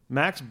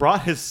 Max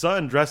brought his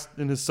son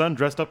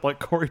dressed up like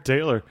Corey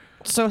Taylor.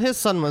 So his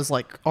son was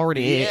like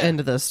already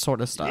into this sort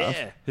of stuff.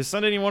 Yeah. His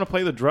son didn't even want to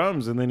play the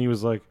drums, and then he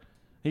was like,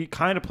 he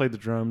kind of played the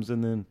drums,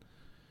 and then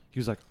he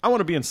was like, "I want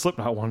to be in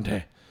Slipknot one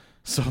day."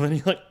 So then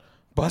he like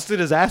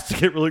busted his ass to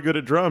get really good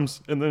at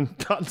drums, and then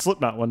got in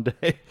Slipknot one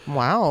day.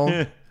 Wow.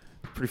 Yeah.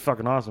 Pretty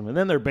fucking awesome. And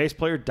then their bass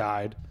player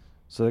died,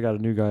 so they got a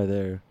new guy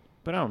there.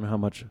 But I don't know how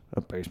much a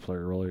bass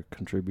player really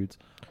contributes.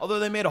 Although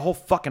they made a whole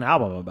fucking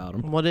album about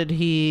him. What did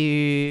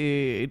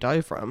he die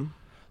from?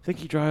 I think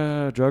he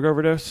drug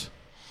overdose.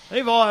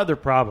 They've all had their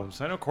problems.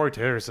 I know Corey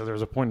Taylor said there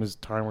was a point in his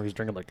time where he's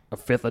drinking like a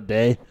fifth a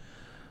day.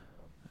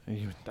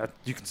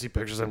 You can see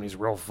pictures of him. He's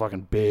real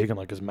fucking big, and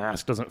like his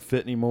mask doesn't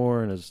fit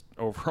anymore, and his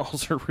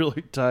overalls are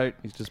really tight.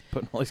 He's just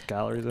putting all these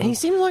calories in. He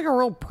seems like a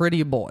real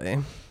pretty boy.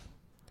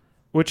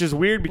 Which is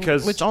weird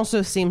because... Which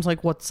also seems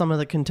like what some of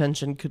the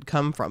contention could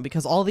come from,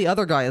 because all the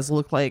other guys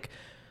look like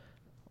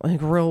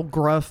real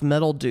gruff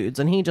metal dudes,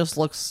 and he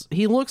looks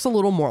a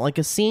little more like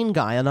a scene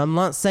guy, and I'm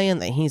not saying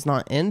that he's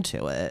not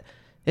into it.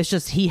 It's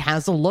just he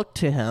has a look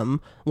to him,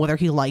 whether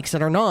he likes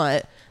it or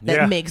not,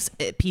 that makes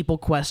people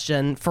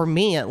question, for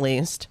me at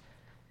least,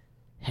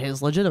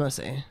 his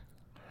legitimacy.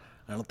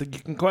 I don't think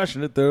you can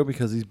question it, though,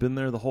 because he's been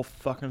there the whole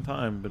fucking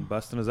time, been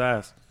busting his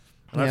ass.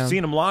 And Yeah. I've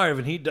seen him live,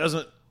 and he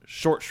doesn't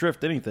short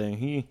shrift anything.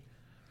 He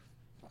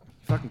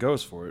fucking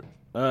goes for it.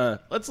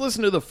 Let's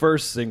listen to the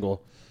first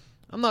single.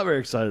 I'm not very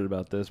excited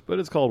about this, but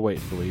it's called Wait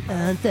and Believe.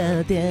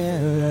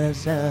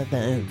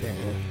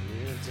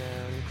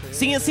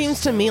 See, it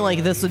seems to me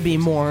like this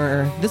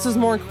is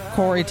more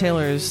Corey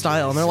Taylor's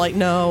style. And they're like,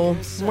 no,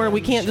 we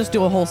can't just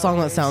do a whole song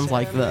that sounds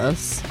like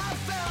this.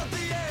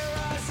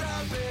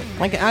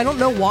 Like, I don't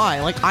know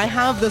why. Like, I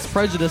have this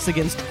prejudice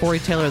against Corey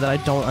Taylor that I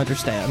don't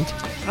understand.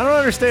 I don't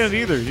understand it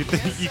either. You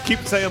keep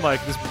saying,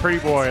 like, this pretty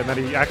boy, and then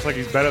he acts like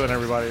he's better than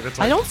everybody. And it's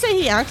like, I don't say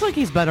he acts like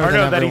he's better or than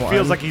no, everyone. that he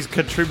feels like he's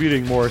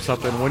contributing more or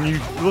something. When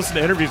you listen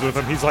to interviews with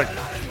him, he's, like,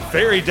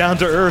 very down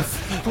to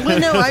earth. Well,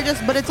 no,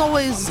 but it's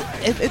always,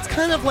 it's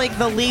kind of like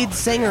the lead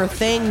singer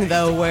thing,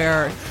 though,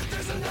 where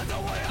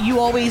you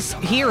always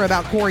hear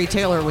about Corey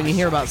Taylor when you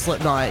hear about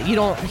Slipknot. You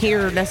don't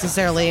hear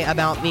necessarily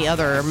about the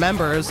other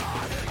members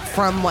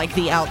from, like,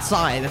 the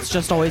outside. It's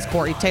just always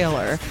Corey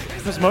Taylor.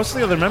 Because most of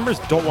the other members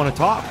don't want to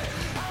talk.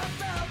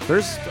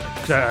 There's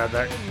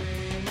that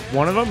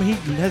one of them, he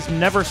has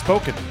never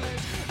spoken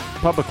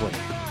publicly.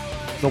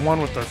 The one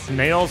with the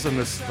nails and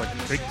this like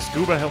big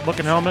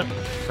scuba-looking helmet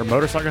or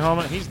motorcycle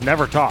helmet, he's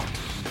never talked.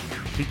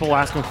 People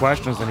ask him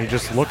questions and he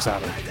just looks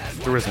at them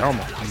through his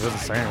helmet and doesn't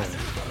say anything.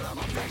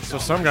 So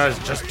some guys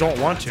just don't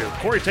want to.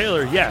 Corey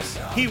Taylor, yes,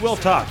 he will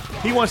talk.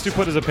 He wants to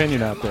put his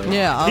opinion out there.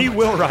 Yeah. He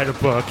will write a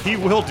book. He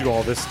will do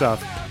all this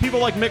stuff. People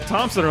like Mick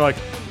Thompson are like,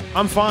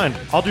 I'm fine.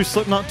 I'll do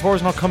Slipknot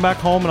tours and I'll come back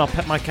home and I'll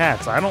pet my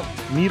cats. I don't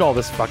need all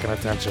this fucking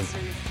attention.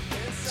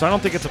 So I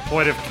don't think it's a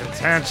point of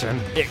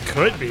contention. It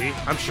could be.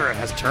 I'm sure it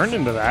has turned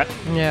into that.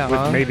 Yeah.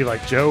 With maybe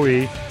like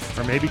Joey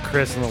or maybe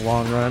Chris in the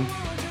long run.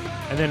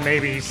 And then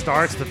maybe he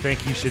starts to think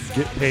he should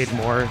get paid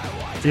more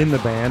in the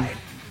band.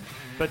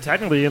 But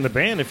technically, in the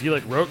band, if you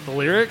like wrote the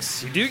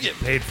lyrics, you do get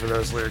paid for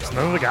those lyrics.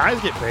 None of the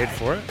guys get paid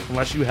for it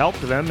unless you helped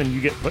them and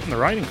you get put in the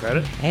writing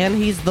credit. And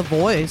he's the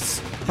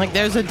voice. Like,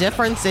 there's a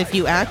difference if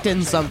you act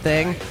in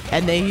something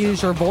and they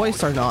use your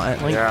voice or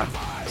not. Like, Yeah.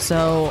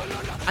 So,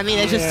 I mean,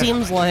 it just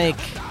seems like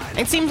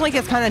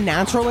it's kind of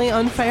naturally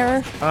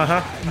unfair.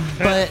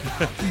 But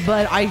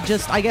I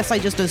guess I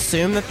just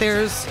assume that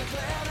there's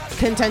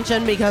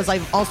contention because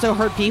I've also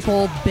heard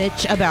people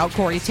bitch about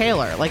Corey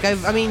Taylor. Like,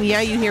 I mean, yeah,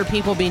 you hear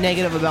people be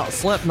negative about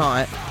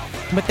Slipknot,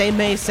 but they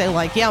may say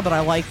like, yeah, but I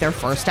like their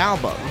first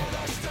album,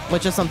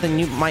 which is something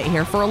you might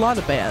hear for a lot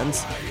of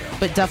bands,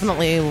 but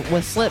definitely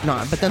with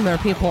Slipknot. But then there are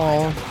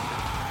people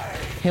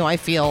who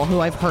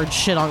I've heard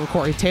shit on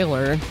Corey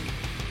Taylor.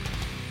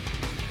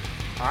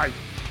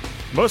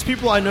 Most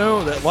people I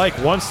know that like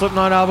one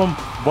Slipknot album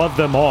love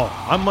them all.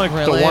 I'm like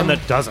Really? the one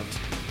that doesn't.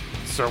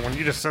 So when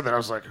you just said that, I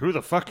was like, who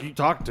the fuck are you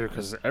talking to?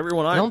 Because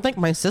everyone I don't think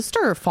my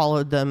sister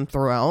followed them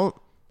throughout.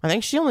 I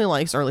think she only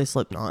likes early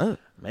Slipknot.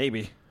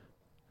 Maybe.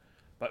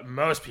 But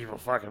most people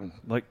fucking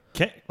like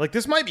Kent, like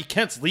this might be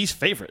Kent's least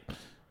favorite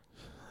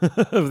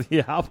of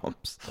the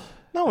albums.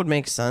 That would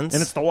make sense.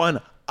 And it's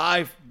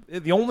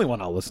the only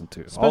one I'll listen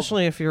to.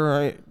 Especially if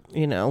you're,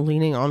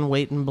 leaning on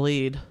Wait and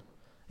Bleed.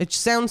 It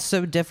sounds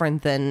so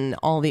different than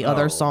all the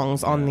other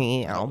songs on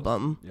the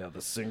album. Yeah,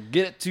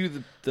 get it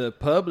to the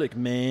public,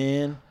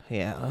 man.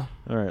 Yeah.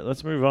 All right,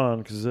 let's move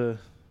on because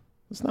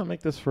let's not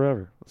make this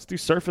forever. Let's do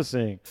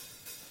Surfacing.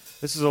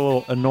 This is a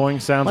little annoying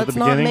sound at Let's the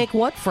not beginning. make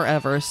what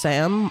forever,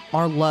 Sam?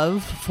 Our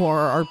love for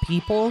our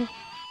people?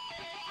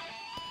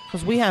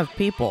 Because we have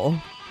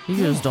people. You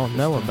just don't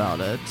know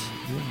about it.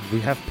 We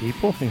have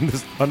people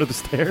under the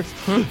stairs.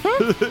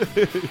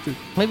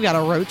 We've got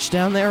a roach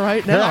down there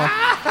right now.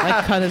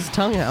 I cut his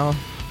tongue out.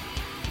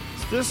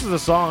 This is a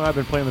song I've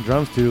been playing the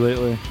drums to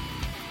lately.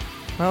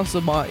 I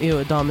also bought you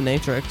a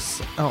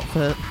dominatrix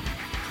outfit.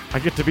 I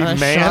get to be And a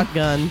man.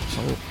 shotgun.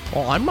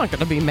 Well, I'm not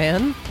going to be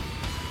man.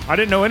 I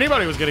didn't know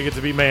anybody was going to get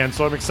to be man,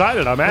 so I'm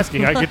excited. I'm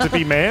asking, I get to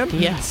be man?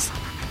 Yes.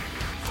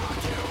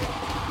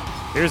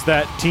 Here's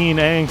that teen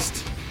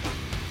angst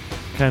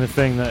kind of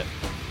thing that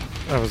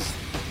I was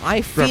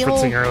I feel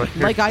referencing earlier.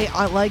 like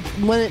I like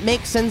when it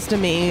makes sense to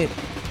me.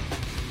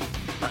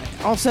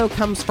 Also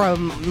comes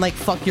from like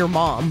 "Fuck Your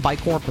Mom" by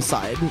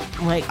Corpicide.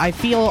 Like I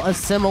feel a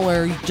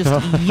similar,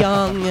 just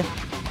young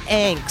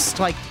angst,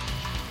 like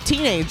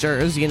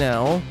teenagers.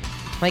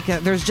 Like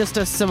there's just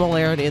a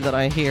similarity that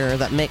I hear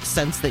that makes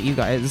sense that you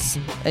guys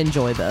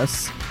enjoy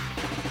this.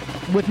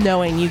 With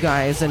knowing you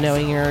guys and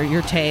knowing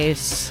your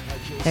tastes,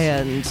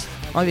 and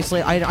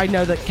obviously I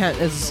know that Kent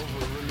is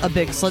a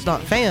big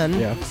Slipknot fan.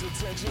 Yeah.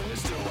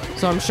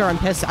 So I'm sure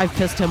I've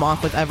pissed him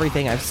off with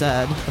everything I've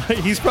said.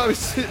 He's probably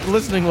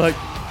listening like,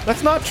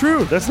 that's not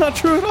true. That's not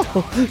true at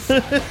all.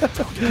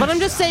 But I'm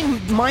just saying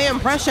my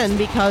impression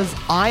because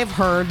I've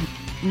heard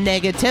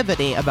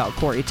negativity about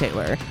Corey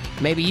Taylor.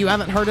 Maybe you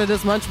haven't heard it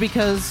as much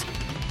because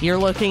you're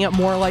looking at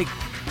more like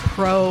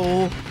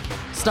pro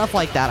stuff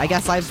like that. I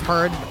guess I've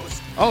heard.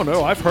 Oh,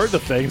 no, I've heard the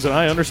things, and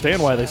I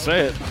understand why they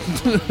say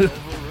it.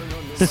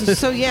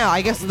 So yeah,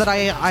 I guess that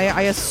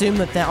I assume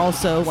that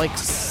also like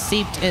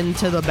seeped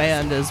into the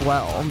band as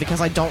well because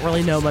I don't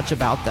really know much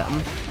about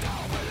them.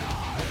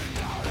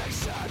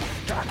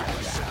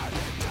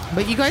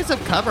 But you guys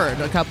have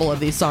covered a couple of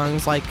these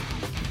songs like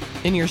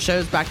in your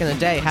shows back in the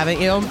day, haven't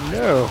you?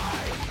 No.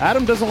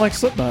 Adam doesn't like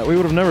Slipknot. We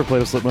would have never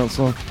played a Slipknot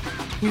song.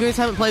 You guys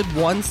haven't played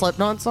one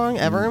Slipknot song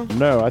ever?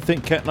 No, I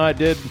think Kent and I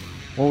did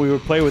when we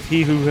would play with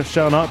He Who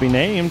Shall Not Be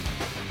Named.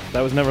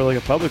 That was never like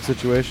a public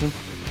situation.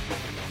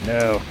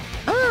 No.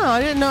 Oh,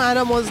 I didn't know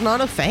Adam was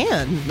not a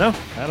fan. No,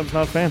 Adam's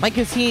not a fan. Like,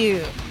 is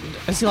he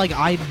like,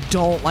 I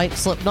don't like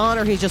Slipknot,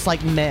 or he's just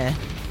like, meh?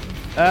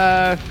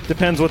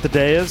 Depends what the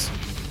day is.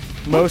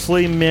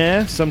 Mostly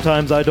meh.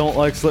 Sometimes I don't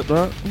like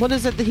Slipknot. What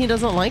is it that he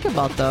doesn't like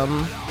about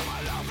them?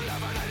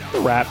 The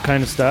rap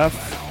kind of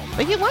stuff.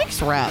 Like, he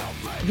likes rap.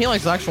 He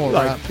likes actual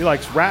rap. He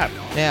likes rap.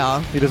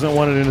 Yeah. He doesn't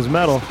want it in his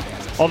metal.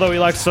 Although he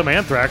likes some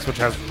Anthrax, which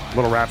has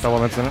little rap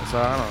elements in it, so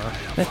I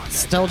don't know. It's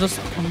still just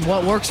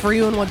what works for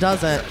you and what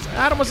doesn't.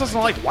 Adam was listening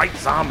to like White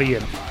Zombie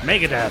and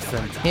Megadeth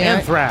and Yeah.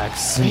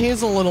 Anthrax.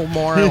 He's a little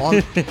more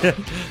on...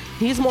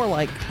 He's more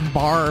like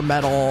bar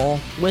metal,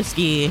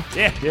 whiskey,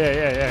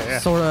 Yeah.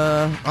 sort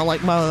of. I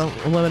like my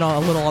women a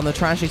little on the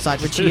trashy side,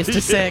 which he used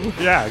to sing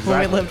Yeah, when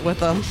we exactly. lived with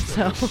them.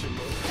 So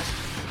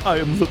I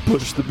am the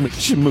push that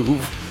makes you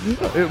move.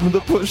 I am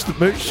the push that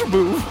makes you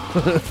move.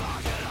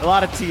 A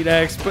lot of teen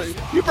angst, but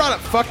you brought up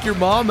 "Fuck Your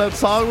Mom," that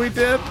song we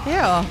did.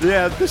 yeah,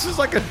 Yeah, this is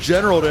like a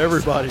general to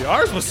everybody.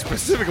 Ours was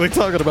specifically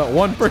talking about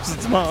one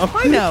person's mom.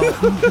 I know,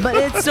 but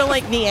it's still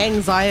like the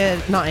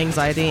not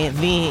anxiety,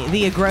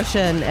 the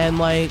aggression and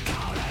like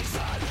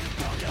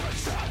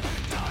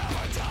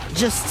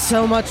just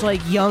so much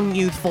like young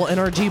youthful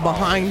energy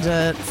behind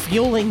it,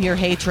 fueling your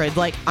hatred.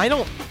 Like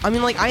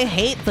I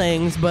hate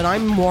things, but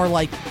I'm more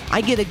like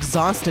I get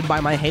exhausted by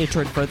my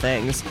hatred for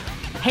things.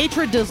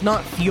 Hatred does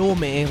not fuel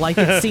me like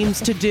it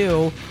seems to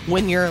do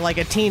when you're like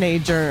a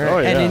teenager Oh,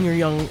 and yeah. in your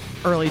young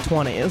early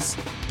 20s.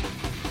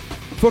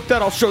 fuck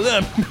that, I'll show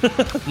them.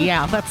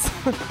 Yeah, that's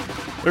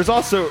There's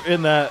also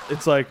in that,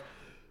 it's like,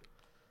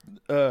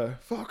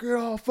 fuck it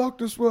all, fuck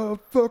this world,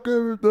 fuck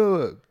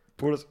everything.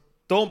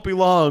 Don't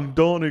belong,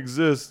 don't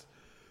exist,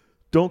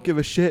 don't give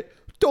a shit,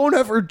 don't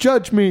ever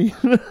judge me.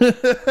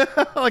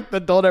 Like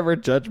the don't ever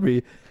judge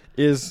me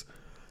is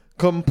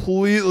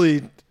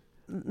completely,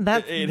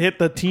 that. it hit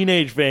the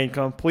teenage vein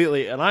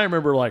completely. And I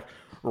remember like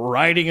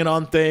writing it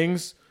on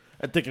things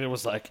and thinking it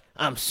was like,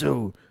 I'm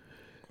so.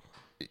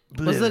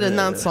 Was it in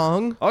that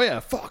song? Oh yeah,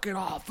 fuck it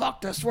all,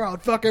 fuck this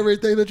world, fuck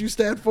everything that you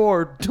stand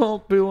for,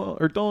 don't belong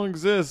or don't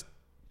exist,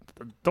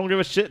 don't give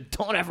a shit,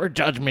 don't ever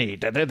judge me.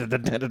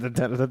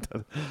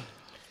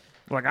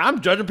 Like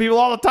I'm judging people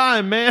all the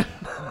time, man.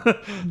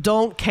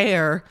 Don't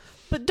care,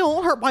 but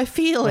don't hurt my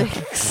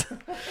feelings.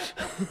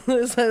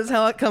 This is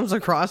how it comes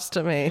across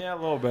to me. Yeah, a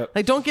little bit.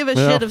 Like, don't give a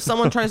shit if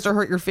someone tries to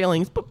hurt your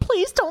feelings, but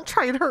please don't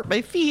try and hurt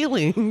my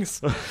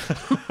feelings.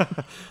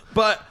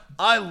 But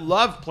I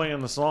love playing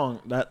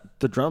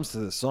the drums to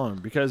this song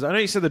because I know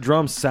you said the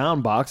drums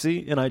sound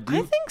boxy, and I do.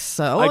 I think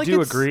so. I Like, do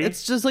it's- agree.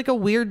 It's just like a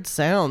weird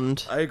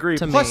sound. I agree.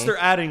 To Plus, me. they're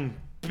adding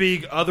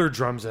big other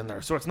drums in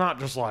there, so it's not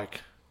just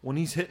like when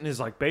he's hitting his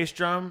like bass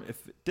drum.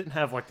 If it didn't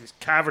have like these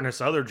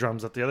cavernous other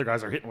drums that the other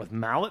guys are hitting with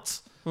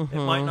mallets, it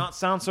might not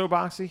sound so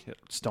boxy. It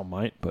still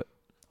might, but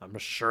I'm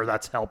sure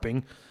that's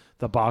helping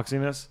the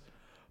boxiness.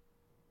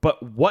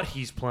 But what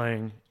he's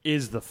playing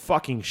is the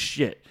fucking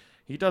shit.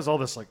 He does all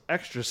this like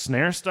extra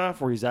snare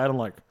stuff where he's adding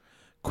like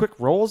quick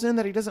rolls in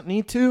that he doesn't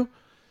need to,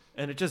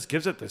 and it just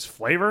gives it this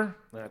flavor.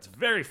 And it's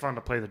very fun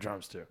to play the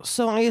drums to.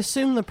 So I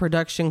assume the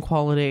production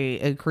quality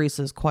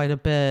increases quite a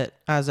bit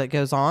as it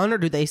goes on, or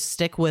do they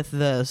stick with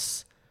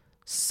this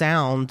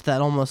sound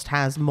that almost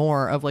has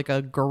more of like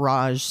a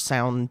garage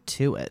sound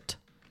to it?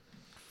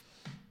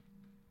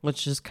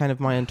 Which is kind of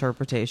my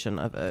interpretation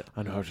of it.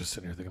 I know, I was just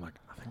sitting here thinking, like,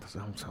 I think this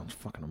album sounds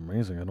fucking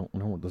amazing. I don't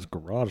know what this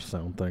garage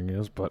sound thing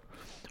is, but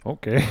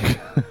okay.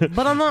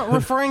 But I'm not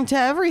referring to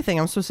everything.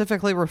 I'm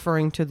specifically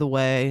referring to the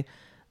way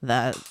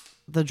that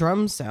the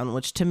drums sound,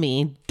 which to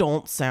me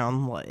don't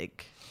sound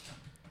like,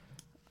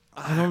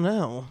 I don't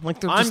know.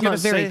 Like they're I'm just not gonna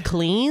very say-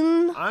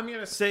 clean. I'm going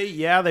to say,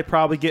 yeah, they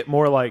probably get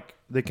more like,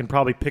 they can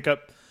probably pick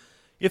up,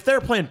 if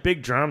they're playing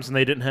big drums and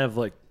they didn't have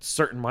like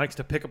certain mics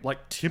to pick up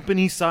like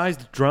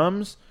timpani-sized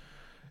drums,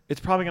 it's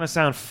probably going to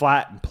sound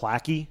flat and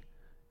placky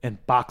and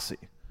boxy.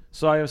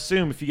 So I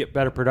assume if you get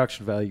better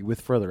production value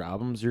with further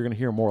albums, you're going to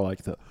hear more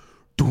like the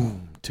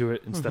doom to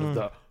it instead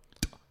of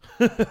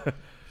the.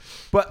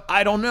 But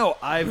I don't know.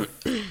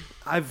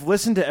 I've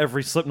listened to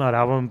every Slipknot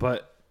album,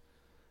 but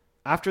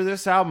after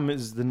this album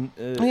is the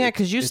Yeah,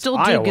 because you it's still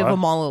do Iowa. give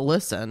them all a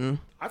listen.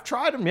 I've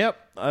tried them. Yep,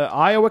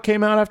 Iowa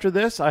came out after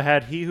this. I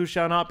had He Who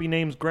Shall Not Be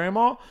Named's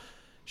grandma.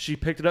 She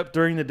picked it up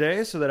during the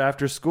day so that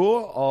after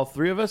school, all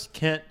three of us,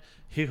 Kent,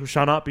 He Who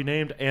Shall Not Be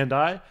Named, and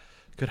I,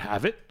 could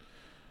have it.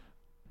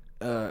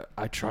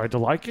 I tried to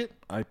like it.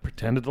 I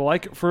pretended to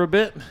like it for a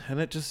bit, and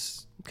it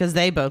just Because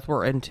they both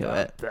were into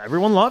it.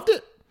 everyone loved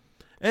it,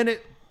 and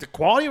the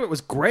quality of it was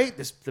great.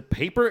 The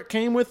paper it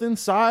came with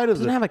inside of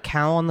Doesn't it have a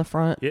cow on the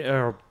front?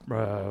 yeah,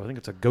 I think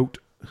it's a goat.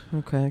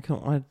 Okay, I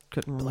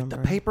couldn't Like remember.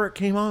 the paper it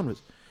came on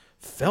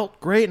felt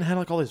great and had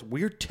like all these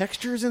weird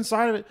textures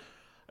inside of it.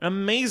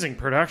 Amazing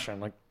production.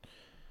 Like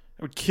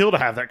it would kill to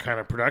have that kind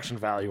of production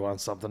value on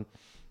something,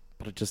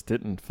 but it just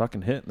didn't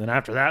fucking hit. And then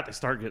after that, they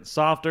start getting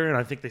softer, and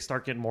I think they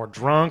start getting more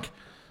drunk.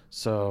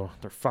 So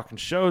their fucking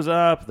shows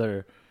up.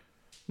 They're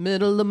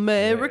Middle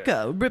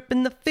America,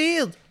 ripping the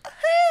fields.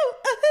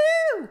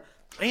 Ahoo, ahoo.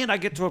 and I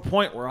get to a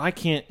point where I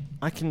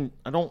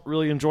don't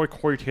really enjoy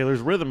Corey Taylor's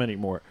rhythm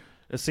anymore.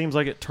 It seems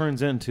like it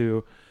turns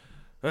into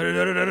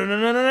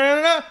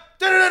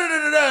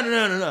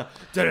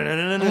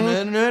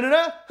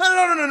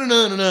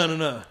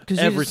Because you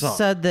every song.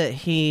 said that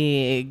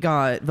he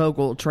got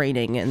vocal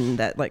training and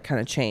that like kind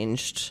of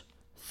changed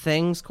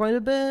things quite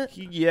a bit.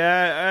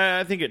 Yeah,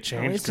 I think it At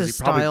changed least because he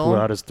his probably style. blew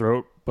out his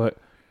throat, but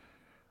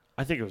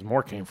I think it was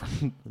more came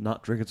from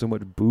not drinking so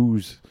much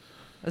booze.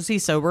 Is he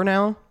sober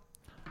now?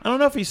 I don't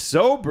know if he's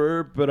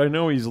sober, but I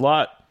know he's a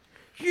lot.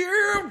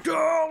 You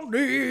don't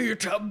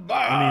need to buy.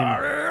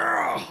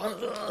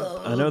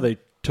 I know they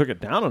took it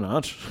down a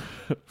notch,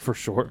 for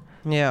sure.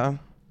 Yeah.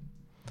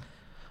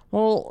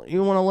 Well,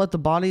 you want to let the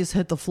bodies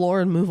hit the floor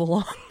and move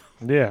along?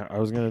 Yeah, I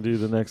was gonna do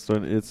the next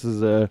one. It's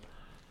the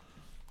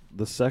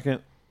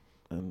second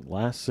and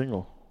last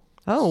single.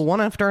 Oh, one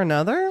after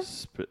another?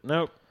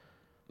 Nope.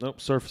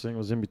 Surfacing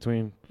was in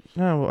between.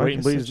 No, I Wait and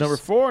guess Bleed's it number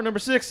just- 4. Number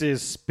 6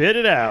 is Spit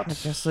It Out. I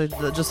guess it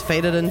just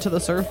faded into the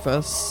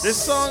surface. This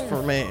song-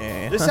 for me.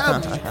 This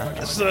album,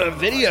 this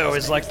video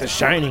is like The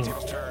Shining.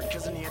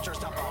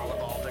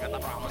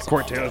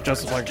 Corey Taylor's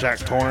dressed up like Jack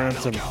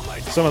Torrance, and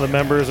some of the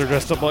members are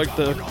dressed up like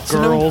the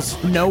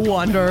girls. No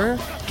wonder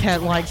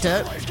Kent liked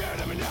it.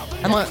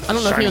 I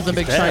don't know if he was a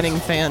big Shining Shining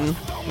fan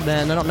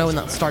then. I don't know when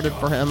that started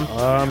for him.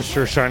 I'm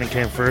sure Shining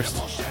came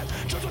first.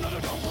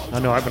 I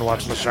know I've been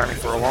watching The Shining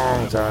for a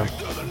long time.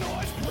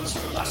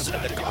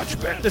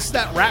 This is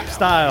that rap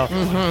style,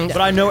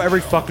 but I know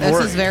every fucking This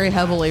word. is very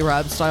heavily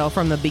rap style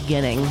from the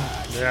beginning.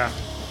 Yeah.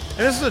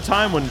 And this is a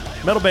time when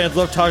metal bands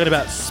love talking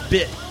about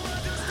spit.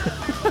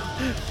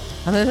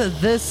 And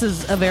this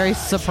is a very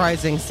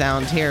surprising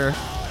sound here.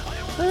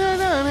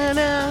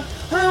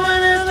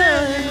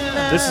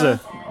 This is a.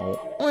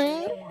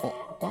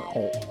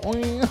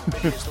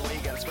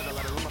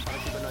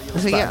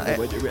 So yeah,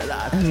 you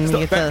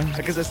get the,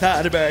 Because it's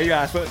time to bury your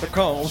eyes, put the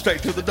comb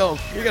straight to the dome.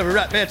 You gotta be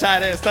right there,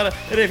 tight and stutter.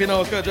 And if you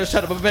know it's good, just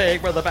shut up and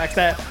beg, brother,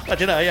 backstab. But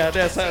you know, yeah,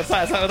 there's yeah, I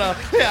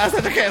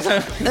said the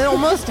cancer. it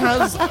almost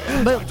has,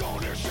 but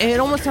it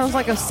almost sounds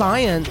like a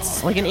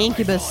science, like an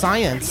Incubus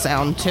science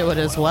sound to it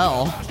as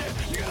well.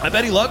 I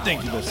bet he loved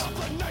Incubus.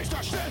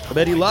 I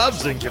bet he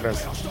loves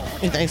Incubus.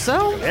 You think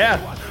so? Yeah.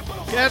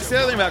 Yeah, that's the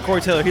other thing about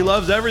Corey Taylor. He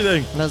loves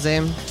everything. Does he?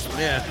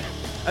 Yeah.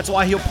 That's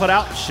why he'll put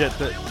out shit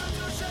that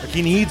like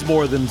he needs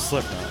more than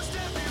Slipknot.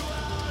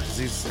 'Cause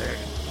he's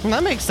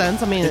That makes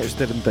sense. I mean,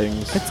 interested in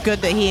things. it's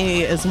good that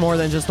he is more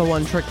than just a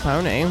one-trick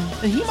pony.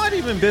 And he might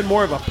even been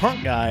more of a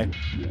punk guy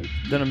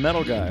than a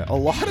metal guy. A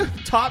lot of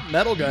top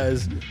metal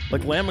guys,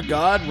 like Lamb of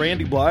God,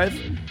 Randy Blythe,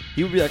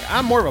 he would be like,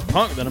 I'm more of a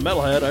punk than a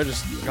metalhead. I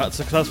just got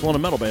successful in a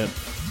metal band.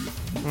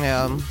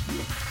 Yeah.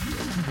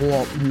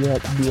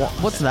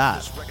 What's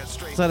that?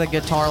 Is that a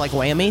guitar like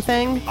whammy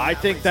thing? I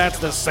think that's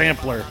the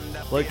sampler.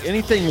 Like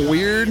anything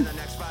weird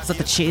Is that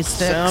the cheese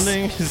sticks?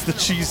 sounding is the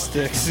cheese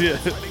sticks. Yeah.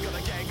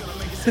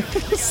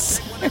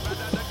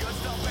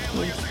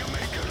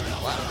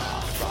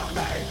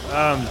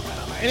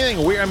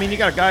 Anything weird. I mean, you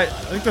got a guy. I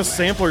think the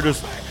sampler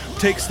just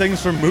takes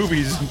things from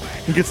movies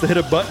and gets to hit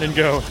a button and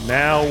go.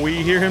 Now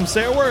we hear him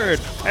say a word.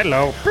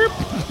 Hello.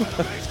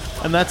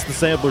 And that's the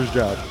sampler's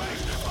job.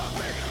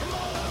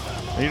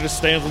 And he just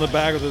stands in the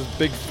back with his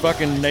big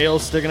fucking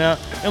nails sticking out.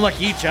 And like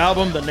each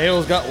album, the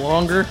nails got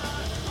longer.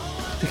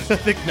 I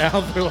think now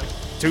they're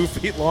like 2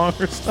 feet long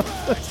or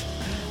something.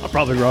 I'm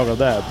probably wrong on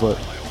that, but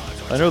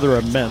I know they're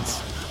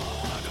immense.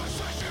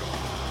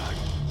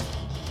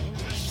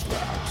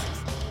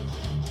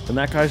 And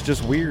that guy's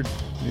just weird.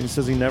 He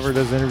says he never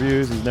does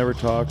interviews, he's never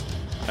talked.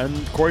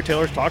 And Corey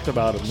Taylor's talked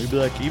about him. He'd be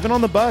like, even on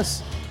the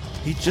bus,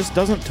 he just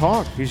doesn't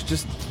talk. He's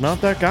just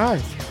not that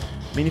guy.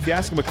 I mean, if you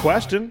ask him a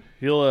question,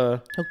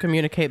 he'll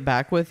communicate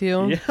back with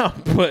you. yeah,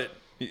 but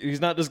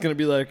he's not just gonna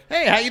be like,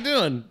 hey, how you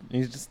doing?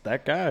 He's just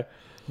that guy.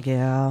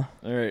 Yeah.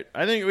 All right,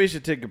 I think we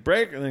should take a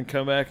break and then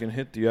come back and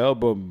hit the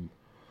album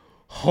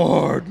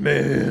hard,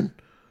 man.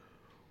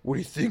 What do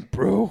you think,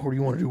 bro? Or do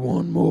you want to do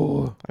one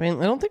more? I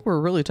mean, I don't think we're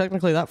really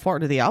technically that far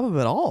into the album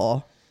at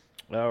all.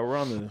 We're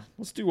on the.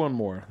 Let's do one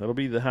more. That'll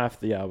be the half of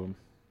the album.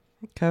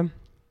 Okay.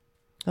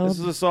 This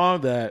is a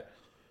song that,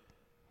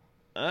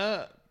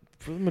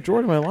 for the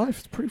majority of my life,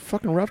 it's pretty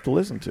fucking rough to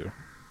listen to.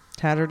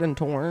 Tattered and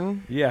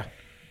Torn. Yeah.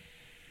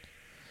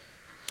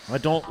 I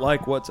don't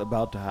like what's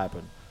about to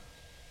happen.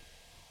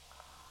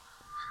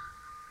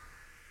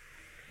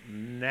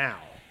 Now.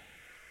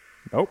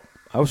 Nope.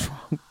 I was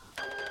wrong.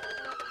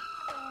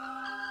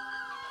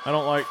 I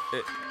don't like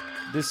it.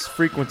 This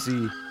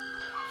frequency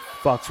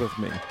fucks with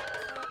me.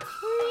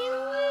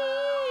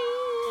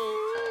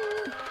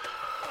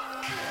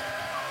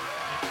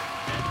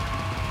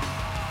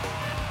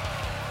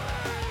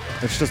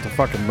 It's just a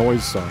fucking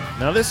noise song.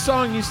 Now, this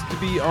song used to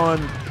be on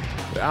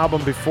the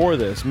album before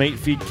this, Mate,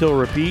 Feed, Kill,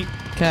 Repeat,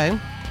 Okay.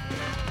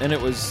 and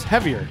it was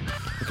heavier.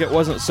 Like, it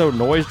wasn't so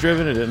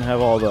noise-driven. It didn't have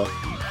all the...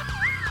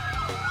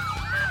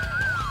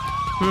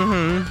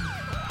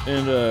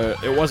 And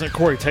it wasn't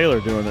Corey Taylor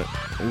doing it.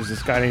 It was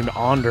this guy named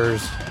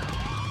Anders,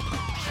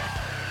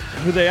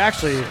 who they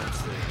actually...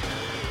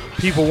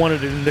 People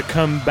wanted him to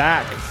come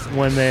back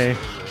when they...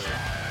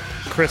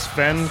 Chris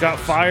Fenn got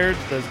fired,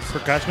 the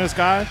percussionist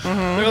guy.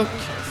 They're like,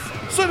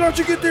 so don't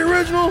you get the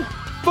original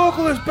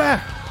vocalist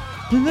back?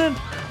 And then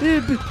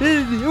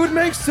it would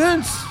make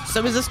sense.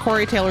 So is this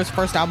Corey Taylor's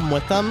first album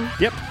with them?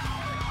 Yep.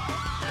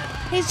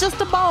 He's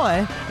just a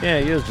boy. Yeah,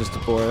 he is just a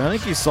boy. I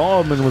think he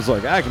saw him and was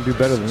like, I can do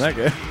better than that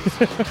guy.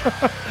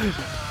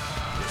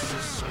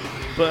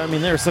 But, I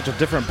mean, they were such a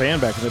different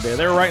band back in the day.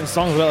 They were writing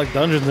songs about, like,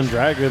 Dungeons and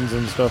Dragons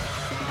and stuff.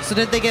 So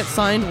did they get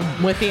signed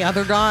with the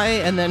other guy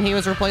and then he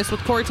was replaced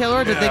with Corey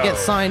Taylor? Or did they get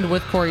signed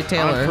with Corey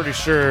Taylor? I'm pretty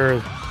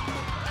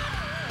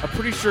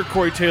sure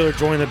Corey Taylor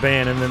joined the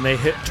band and then they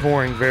hit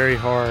touring very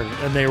hard.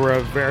 And they were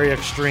a very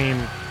extreme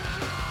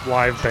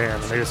live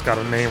band. And they just got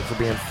a name for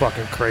being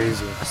fucking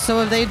crazy. So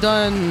have they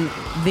done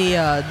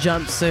the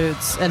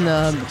jumpsuits and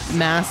the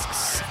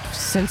masks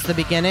since the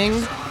beginning?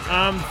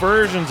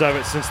 Versions of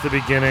it since the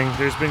beginning.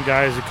 There's been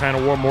guys who kind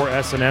of wore more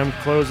S&M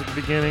clothes at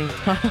the beginning,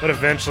 but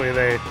eventually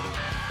they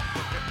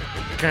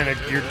kind of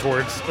geared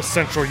towards a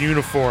central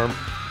uniform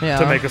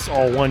to make us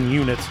all one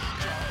unit.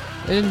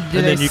 And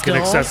then you can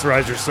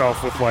accessorize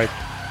yourself with like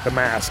the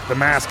mask. The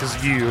mask is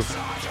you.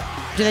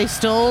 Do they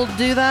still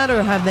do that,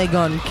 or have they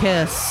gone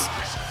Kiss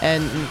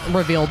and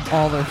revealed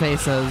all their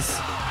faces?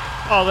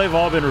 Oh, they've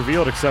all been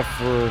revealed except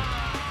for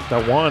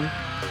that one.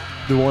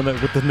 The one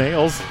that with the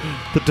nails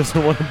that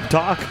doesn't want to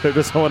talk, that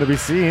doesn't want to be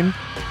seen.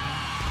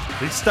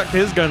 He stuck to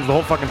his guns the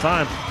whole fucking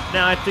time.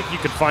 Now, I think you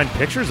could find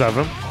pictures of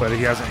him, but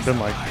he hasn't been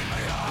like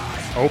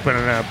open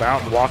and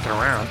about and walking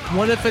around.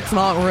 What if it's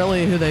not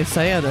really who they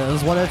say it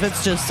is? What if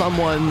it's just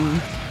someone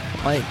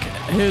like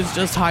who's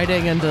just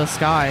hiding in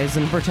disguise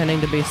and pretending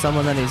to be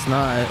someone that he's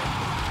not?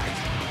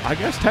 I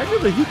guess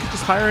technically he could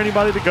just hire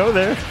anybody to go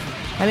there.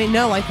 I mean,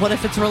 no, like what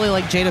if it's really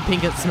like Jada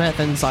Pinkett Smith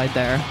inside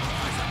there?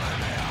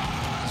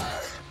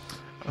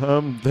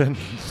 Then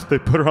they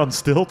put her on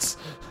stilts.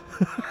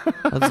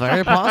 That's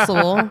very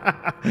possible.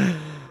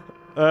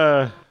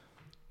 I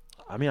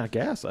mean, I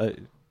guess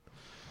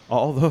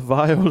all the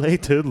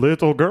violated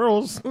little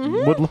girls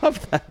would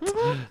love that.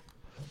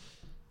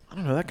 I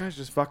don't know. That guy's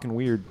just fucking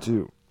weird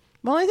too.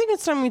 Well, I think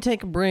it's time we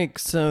take a break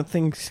so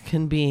things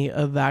can be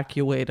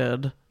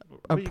evacuated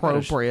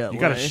appropriately. You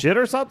got a shit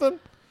or something?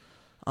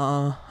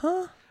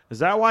 Uh-huh. Is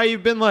that why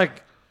you've been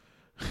like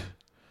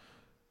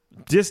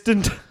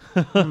distant?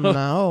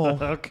 No.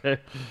 Okay.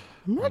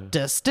 I'm not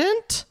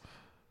distant.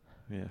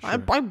 Yeah, sure. I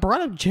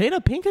brought up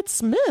Jada Pinkett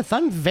Smith.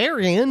 I'm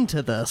very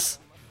into this.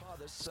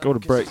 Let's go to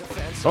break.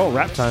 Oh,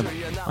 rap time.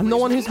 I'm the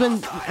one who's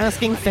been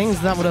asking things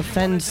that would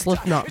offend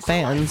Slipknot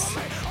fans.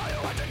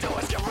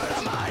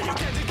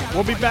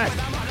 We'll be back.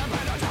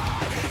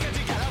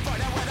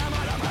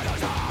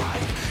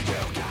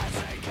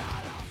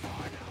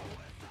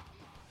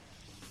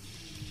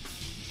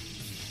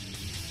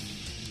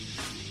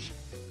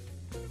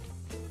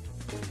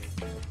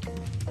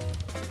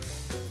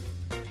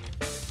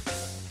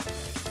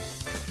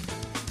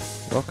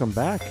 Welcome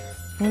back.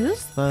 What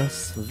is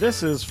this?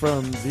 This is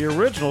from the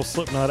original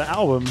Slipknot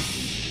album,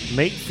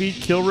 Make, Feed,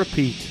 Kill,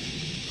 Repeat.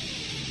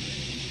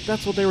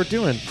 That's what they were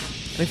doing.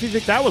 And if you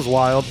think that was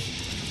wild,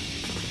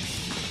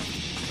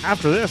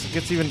 after this, it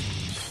gets even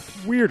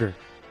weirder.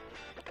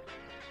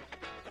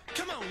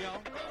 Come on,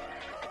 y'all.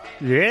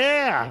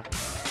 Yeah!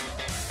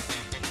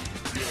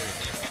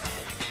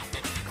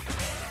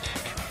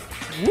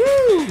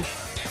 Woo!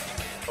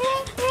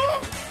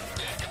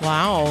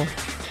 Wow.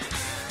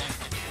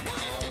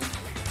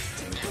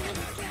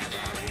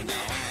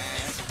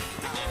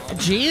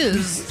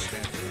 Jeez.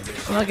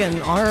 Fucking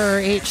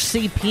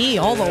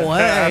RHCP all the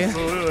way.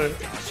 Absolutely.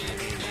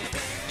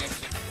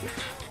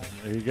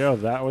 There you go.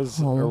 That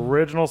was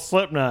original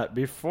Slipknot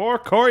before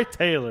Corey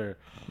Taylor.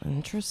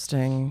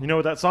 Interesting. You know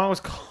what that song was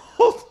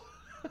called?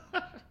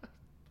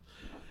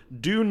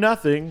 Do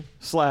Nothing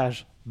 /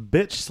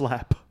 Bitch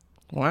Slap.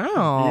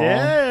 Wow.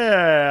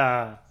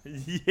 Yeah.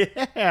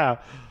 Yeah.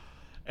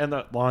 And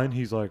that line,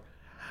 he's like,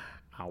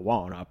 I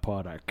want to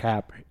put a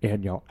cap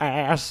in your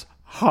ass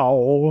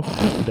hole.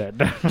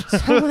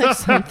 Sounds like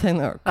something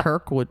that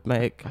Kirk would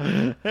make.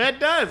 It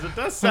does. It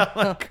does sound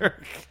like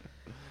Kirk.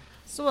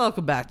 So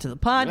welcome back to the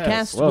podcast.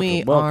 Yes, welcome,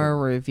 we welcome. are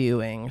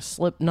reviewing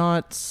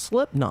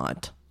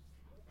Slipknot.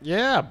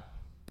 Yeah,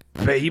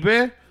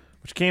 baby.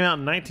 Which came out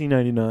in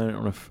 1999. I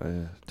don't know if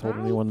I told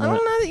anyone that. I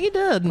don't know that you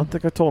did. I don't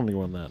think I told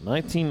anyone that.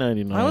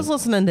 1999. I was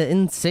listening to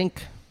NSYNC.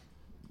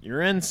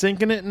 You're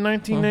NSYNCing it in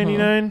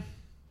 1999?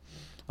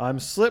 I'm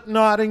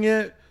Slipknotting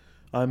it.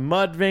 I'm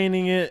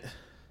Mudveining it.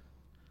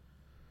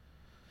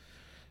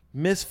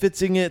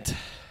 Misfitsing it.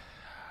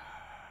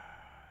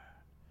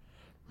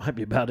 Might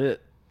be about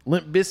it.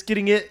 Limp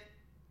Bizkitting it.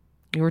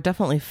 You were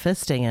definitely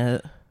fisting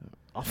it.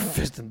 I'm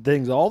fisting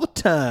things all the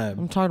time.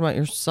 I'm talking about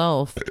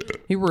yourself.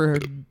 You were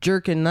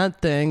jerking that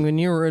thing when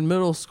you were in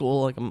middle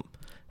school. Like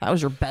that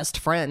was your best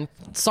friend.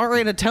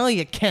 Sorry to tell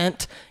you,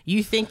 Kent.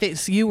 You think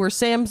that you were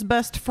Sam's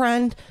best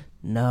friend?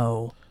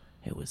 No,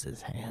 it was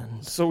his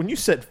hands. So when you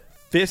said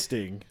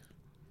fisting,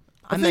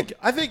 I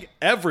think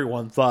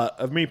everyone thought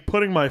of me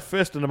putting my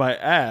fist into my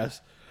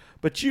ass,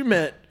 but you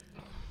meant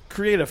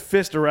create a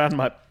fist around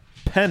my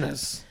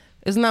penis.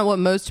 Isn't that what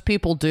most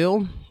people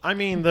do? I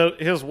mean,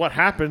 here's what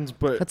happens,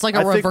 but It's like a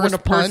I think reverse when a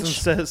person punch.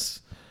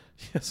 says,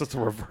 yes, it's a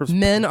reverse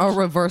Men are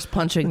reverse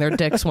punching their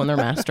dicks when they're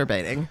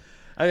masturbating.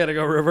 I gotta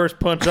go reverse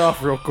punch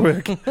off real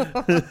quick.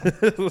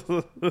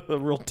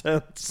 Real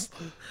tense.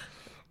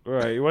 All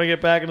right, you want to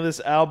get back into this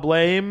Al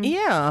Blame?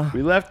 Yeah.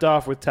 We left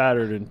off with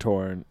Tattered and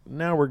Torn.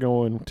 Now we're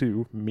going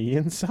to Me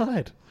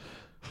Inside.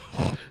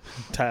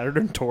 Tattered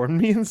and Torn,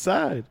 Me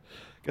Inside.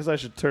 Guess I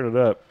should turn it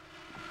up.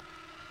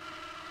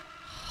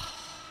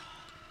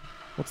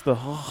 What's the...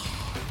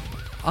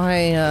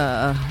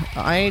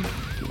 I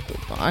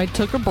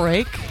took a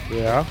break,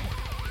 Yeah.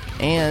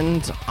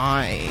 and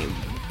I'm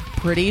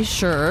pretty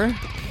sure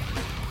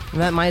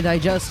that my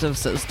digestive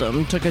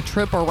system took a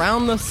trip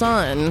around the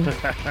sun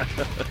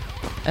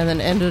and then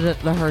ended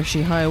at the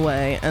Hershey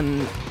Highway,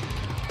 and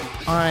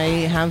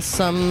I have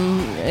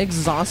some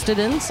exhausted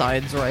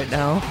insides right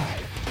now.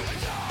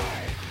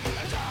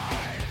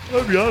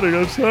 I'm yawning,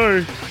 I'm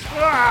sorry.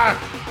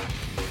 Ah!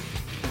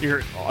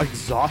 You're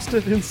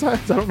exhausted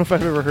insides? I don't know if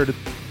I've ever heard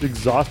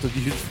exhausted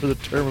used for the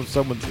term of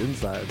someone's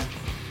insides.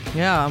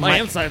 Yeah, My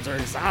insides are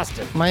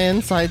exhausted. my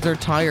insides are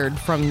tired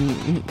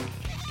from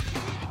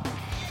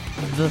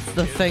the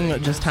thing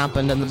that just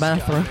happened in the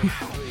bathroom.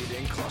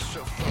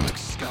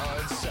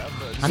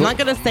 I'm not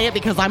gonna say it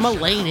because I'm a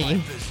lady.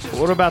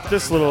 What about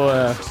this little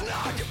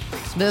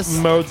This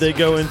mode they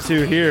go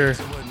into here?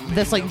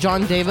 this like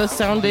John Davis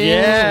sounding,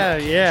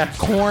 Yeah.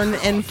 Korn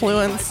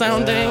influence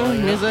sounding Yeah.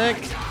 music.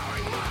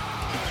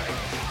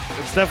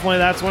 It's definitely,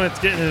 that's when it's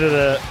getting into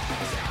the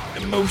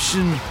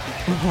emotion.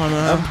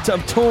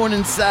 I'm torn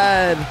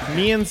inside.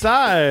 Me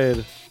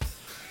inside.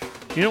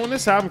 You know, when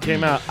this album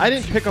came out, I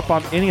didn't pick up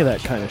on any of that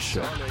kind of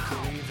shit.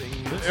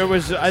 It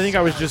was, I think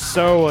I was just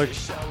so like,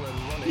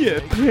 yeah,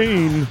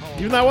 pain.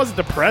 Even though I wasn't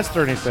depressed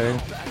or anything.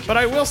 But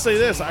I will say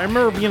this, I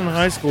remember being in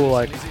high school,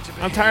 like,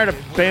 I'm tired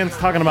of bands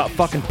talking about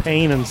fucking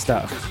pain and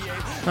stuff.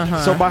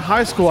 So by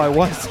high school, I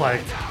was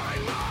like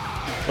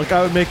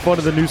I would make fun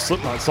of the new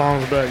Slipknot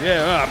songs, but like,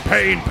 yeah,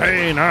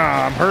 pain,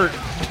 I'm hurt.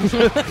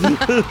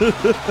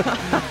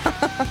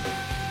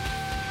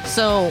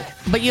 So,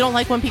 but you don't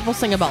like when people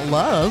sing about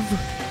love.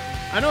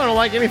 I know I don't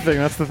like anything,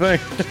 that's the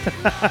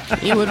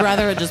thing. You would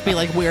rather it just be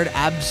like weird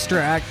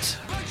abstract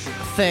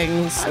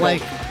things,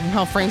 like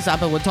how Frank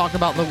Zappa would talk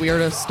about the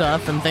weirdest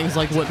stuff and things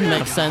like wouldn't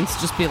make sense,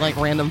 just be like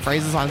random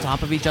phrases on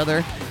top of each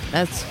other.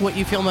 That's what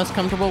you feel most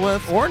comfortable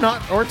with? Or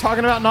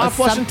talking about not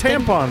flushing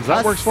tampons.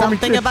 That works for me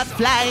too. Something about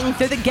flying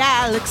through the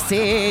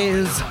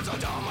galaxies.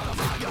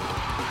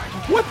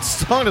 What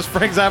song does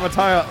Frank Zappa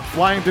talk about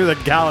flying through the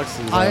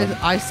galaxies?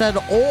 I said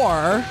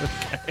or,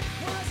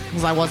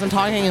 because I wasn't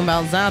talking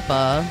about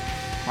Zappa.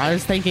 I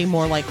was thinking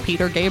more like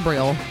Peter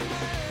Gabriel.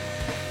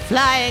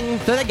 Flying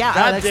through the God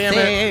galaxies. damn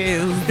it.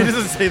 He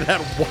doesn't say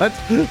that. What?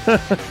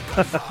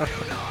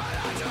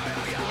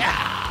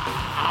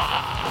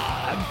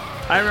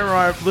 I remember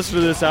I listened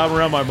to this album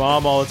around my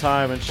mom all the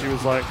time, and she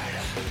was like,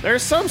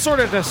 there's some sort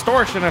of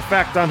distortion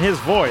effect on his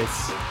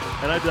voice.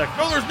 And I'd be like,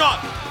 no, there's not.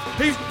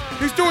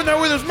 He's doing that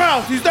with his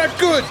mouth. He's that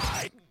good.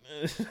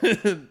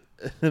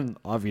 And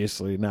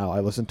obviously, now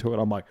I listen to it,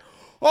 I'm like,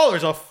 oh,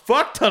 there's a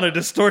fuck ton of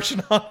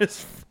distortion on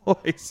his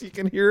voice. You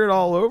can hear it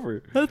all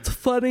over. That's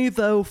funny,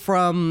 though,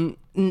 from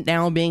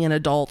now being an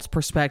adult's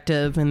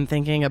perspective and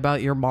thinking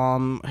about your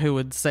mom who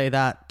would say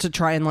that to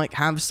try and, like,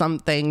 have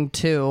something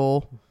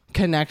to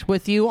connect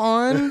with you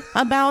on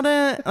about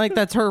it. Like,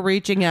 that's her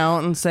reaching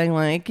out and saying,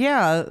 like,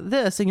 yeah,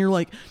 this. And you're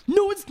like,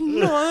 no, it's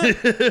not.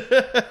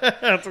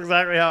 That's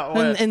exactly how it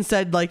went. And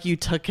instead, like, you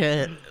took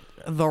it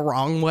the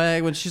wrong way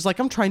when she's like,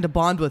 I'm trying to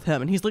bond with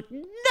him. And he's like,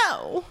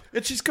 no.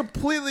 And she was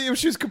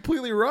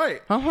completely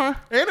right. Uh-huh.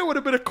 And it would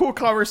have been a cool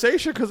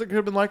conversation because it could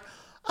have been like,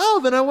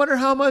 oh, then I wonder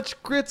how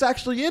much grit's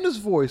actually in his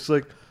voice.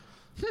 Like,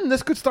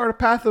 this could start a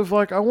path of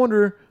like, I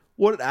wonder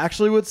what it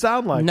actually would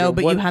sound like. No, and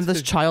but what you had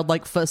this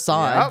childlike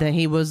facade Yep. that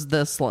he was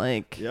this,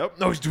 like, Yep.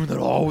 No, he's doing that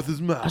all with his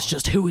mouth. that's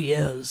just who he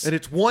is. And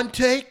it's one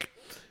take.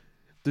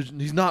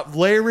 He's not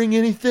layering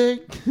anything.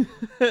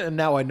 And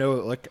now I know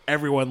that like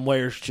everyone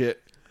layers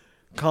shit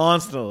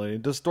constantly.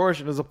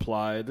 Distortion is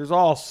applied. There's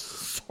all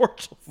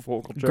sorts of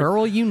vocal tricks.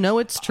 Girl, you know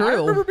it's I true.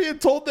 remember being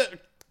told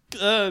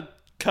that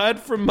Cud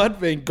from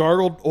Mudvayne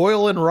gargled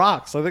oil and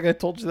rocks. I think I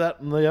told you that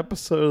in the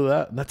episode of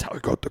that. And that's how he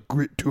got the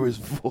grit to his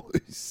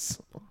voice.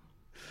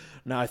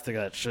 Now I think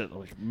of that shit.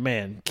 Like,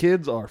 man,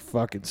 kids are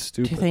fucking Do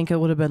stupid. you think it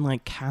would have been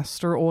like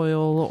castor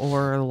oil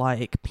or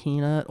like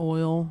peanut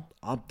oil?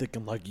 I'm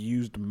thinking like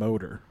used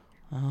motor.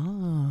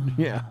 Oh.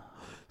 Yeah.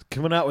 It's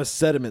coming out with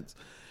sediments.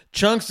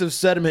 Chunks of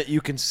sediment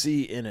you can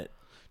see in it.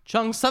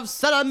 Chunks of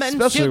sediment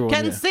Especially you when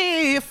can you-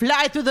 see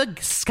fly through the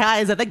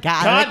skies of the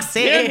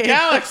galaxy.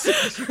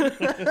 galaxies!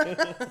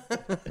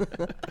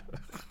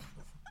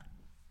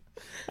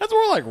 That's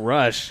more like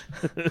Rush.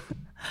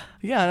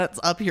 Yeah, that's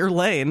up your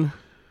lane.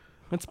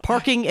 It's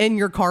parking in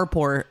your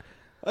carport.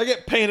 I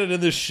get painted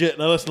in this shit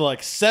and I listen to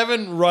like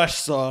 7 Rush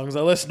songs.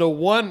 I listen to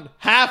one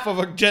half of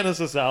a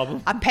Genesis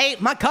album. I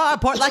paint my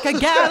carport like a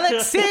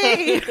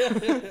galaxy.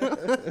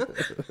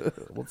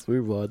 Let's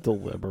move on to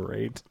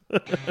Liberate.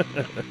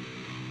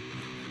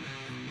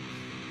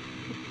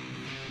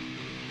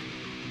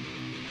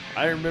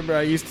 I remember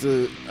I used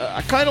to...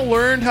 I kind of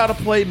learned how to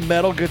play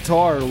metal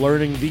guitar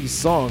learning these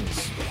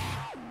songs.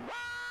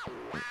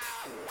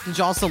 Did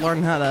you also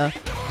learn how to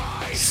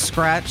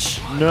scratch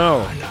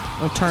No.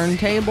 a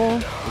turntable?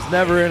 Was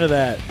never into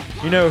that.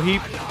 You know, he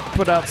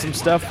put out some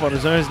stuff on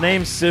his own. His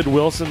name's Sid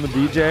Wilson, the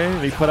DJ,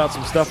 and he put out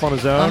some stuff on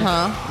his own.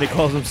 Uh-huh. And he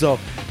calls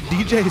himself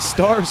DJ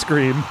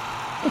Starscream.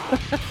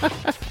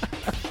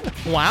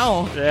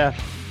 Wow. Yeah.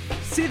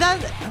 See that?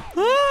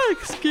 Oh,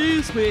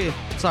 excuse me.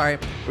 Sorry.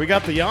 We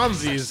got the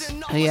Yonzies.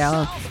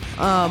 Yeah.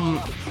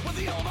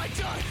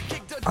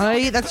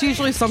 That's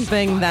usually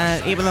something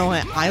that, even though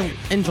I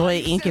enjoy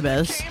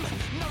Incubus,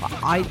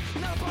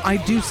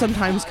 I do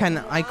sometimes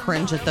I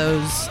cringe at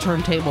those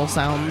turntable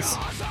sounds.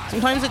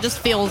 Sometimes it just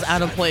feels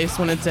out of place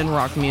when it's in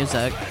rock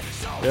music.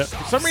 Yeah.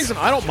 For some reason,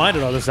 I don't mind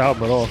it on this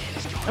album at all.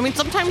 I mean,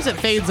 sometimes it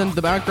fades into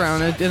the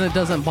background and it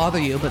doesn't bother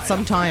you, but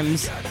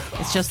sometimes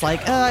it's just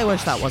like, oh, I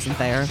wish that wasn't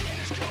there.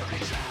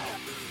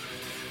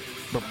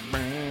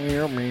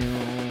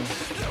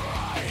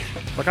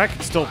 Like, I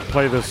could still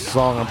play this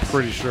song, I'm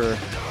pretty sure.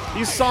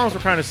 These songs were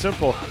kind of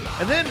simple.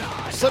 And then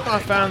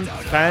Slipknot fans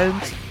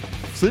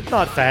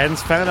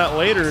found out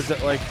later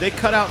that, like, they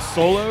cut out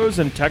solos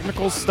and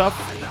technical stuff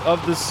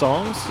of the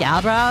songs.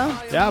 Yeah, bro.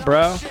 Yeah,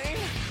 bro.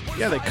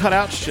 Yeah, they cut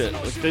out shit.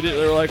 Like,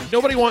 they're like,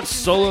 nobody wants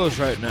solos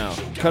right now.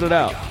 Cut it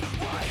out.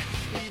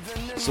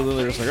 So then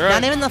they're just like, all Not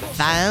right. even the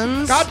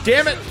fans. God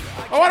damn it.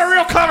 I want a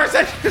real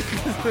conversation.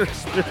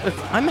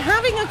 I'm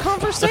having a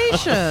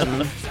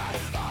conversation.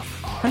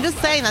 I'm just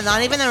saying that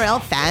not even the real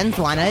fans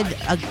wanted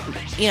a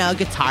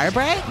guitar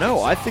break.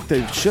 No, I think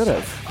they should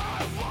have.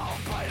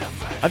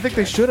 I think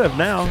they should have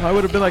now. I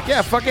would have been like,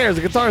 yeah, fuck yeah, there's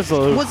a guitar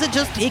solo. Was it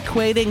just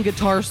equating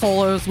guitar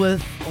solos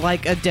with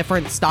like a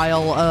different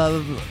style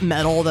of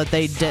metal that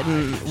they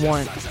didn't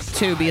want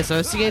to be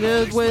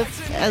associated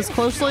with as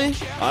closely?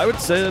 I would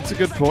say that's a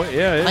good point.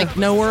 Yeah. Like,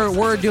 no,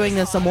 we're doing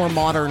this a more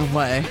modern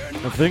way.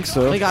 I think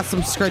so. We got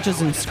some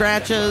scritches and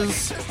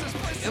scratches.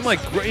 And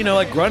like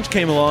grunge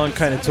came along,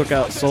 kind of took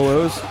out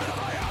solos.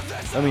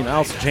 I mean,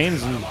 Alice in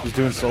Chains was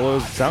doing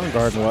solos,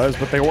 Soundgarden was,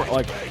 but they weren't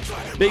like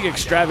big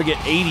extravagant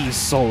 80s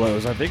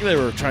solos. I think they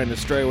were trying to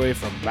stray away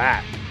from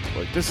that.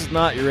 Like, this is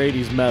not your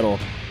 80s metal.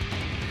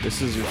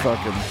 This is your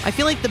fucking... I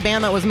feel like the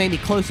band that was maybe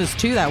closest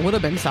to that would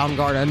have been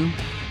Soundgarden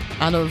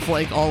out of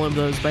like all of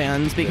those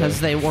bands, because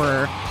they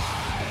were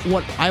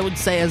what I would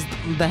say is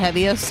the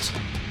heaviest.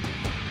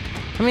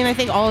 I mean, I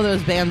think all of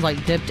those bands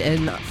like dipped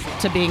in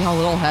to being a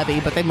little heavy,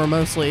 but they were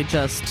mostly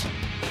just,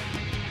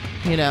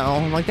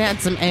 like they had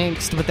some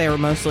angst, but they were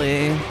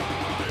mostly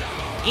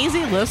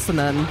easy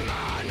listening.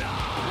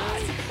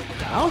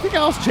 I don't think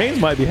Alice in Chains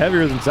might be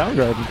heavier than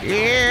Soundgarden.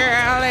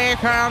 Yeah, they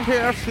come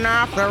to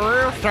snap the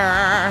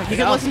rooster. You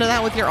can listen to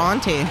that with your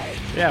auntie.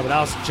 Yeah, but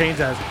Alice in Chains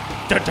has...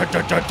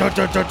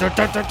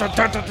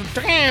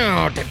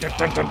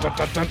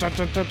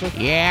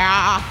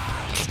 Yeah.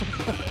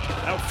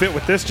 I don't fit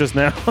with this just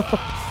now.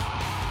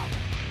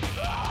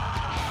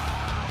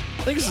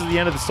 I think this is the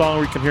end of the song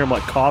where you can hear him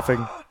like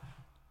coughing.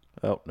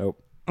 Oh, nope.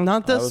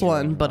 Not I this was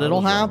one, wrong. but I it'll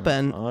was wrong.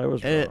 happen. I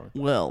was It wrong.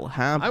 will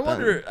happen. I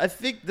wonder, I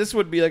think this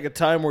would be like a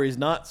time where he's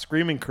not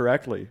screaming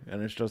correctly,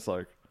 and it's just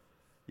like,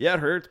 yeah, it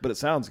hurts, but it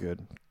sounds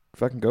good.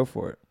 Fucking go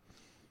for it,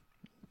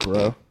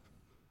 bro.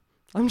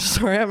 I'm just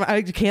sorry.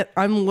 I can't.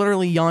 I'm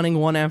literally yawning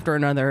one after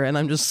another, and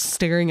I'm just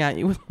staring at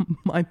you with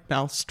my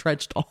mouth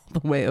stretched all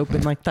the way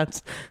open. Like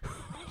that's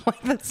like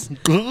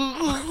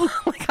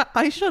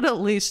I should at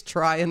least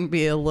try and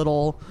be a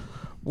little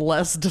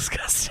less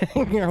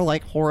disgusting or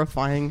like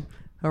horrifying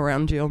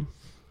around you.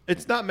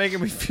 It's not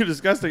making me feel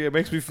disgusting. It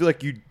makes me feel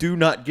like you do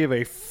not give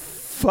a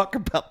fuck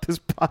about this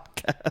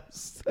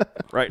podcast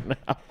right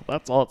now.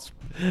 That's all it's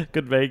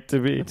conveying to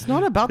me. It's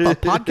not about the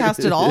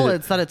podcast at all.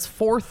 It's that it's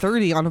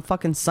 4:30 on a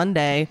fucking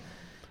Sunday,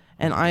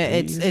 and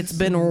it's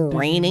been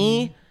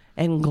rainy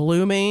and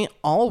gloomy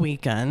all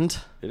weekend.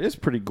 It is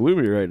pretty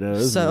gloomy right now,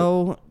 isn't it?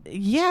 So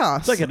yeah,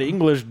 It's like an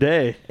English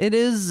day. It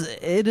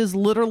is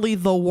literally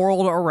the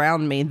world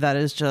around me that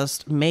is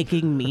just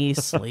making me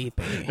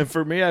sleepy. And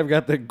for me, I've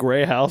got the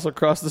gray house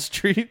across the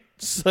street.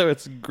 So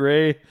it's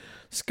gray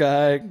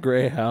sky,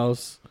 gray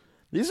house.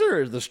 These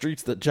are the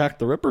streets that Jack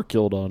the Ripper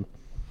killed on.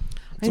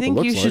 I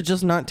think you should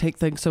just not take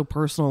things so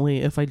personally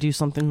if I do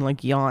something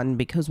like yawn,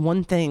 because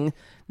one thing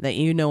that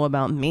you know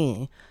about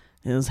me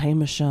is, hey,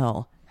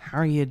 Michelle, how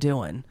are you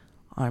doing?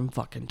 I'm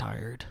fucking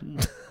tired.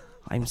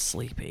 I'm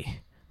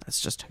sleepy.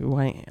 That's just who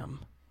I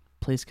am.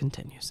 Please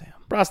continue, Sam.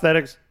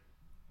 Prosthetics.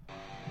 I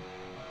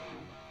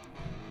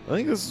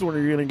think this is when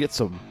you're going to get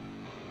some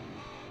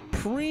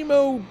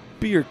primo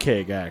beer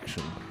keg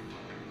action.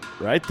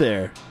 Right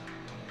there.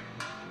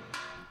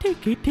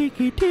 Ticky,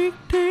 ticky, tick,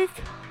 tick.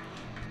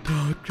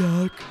 Duck,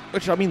 duck.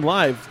 Which, I mean,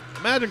 live.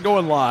 Imagine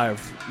going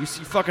live. You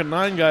see fucking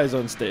 9 guys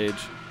on stage.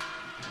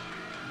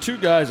 2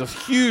 guys with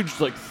huge,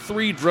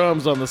 3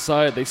 drums on the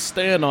side. They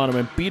stand on them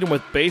and beat them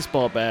with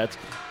baseball bats.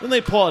 Then they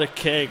pull out a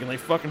keg and they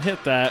fucking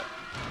hit that.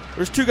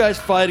 There's 2 guys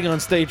fighting on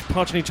stage,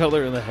 punching each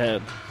other in the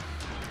head.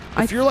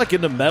 If you're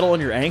into metal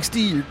and you're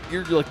angsty,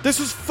 you're like, this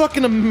is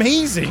fucking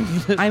amazing.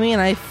 I mean,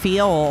 I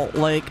feel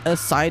like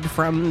aside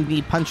from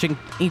the punching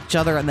each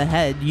other in the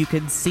head, you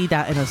could see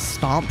that in a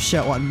stomp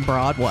show on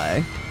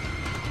Broadway.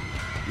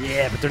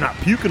 Yeah, but they're not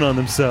puking on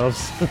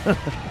themselves.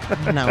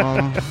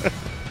 No.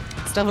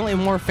 It's definitely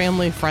more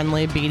family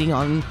friendly, beating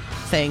on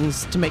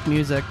things to make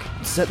music.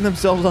 Setting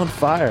themselves on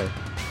fire.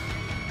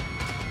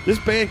 This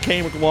band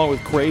came along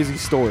with crazy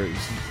stories.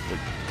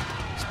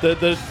 The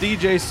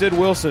DJ Sid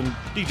Wilson,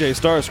 DJ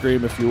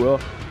Starscream, if you will,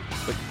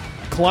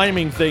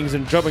 climbing things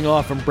and jumping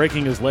off and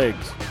breaking his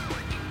legs.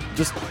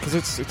 Just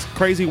because it's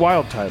crazy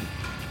wild time.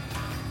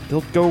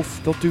 They'll do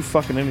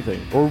fucking anything.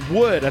 Or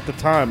would at the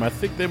time. I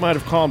think they might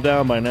have calmed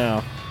down by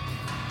now.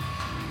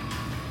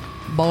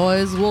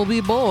 Boys will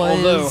be boys.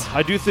 Although,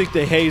 I do think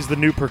they haze the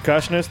new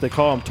percussionist. They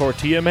call him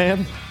Tortilla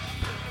Man.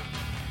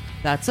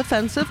 That's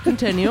offensive.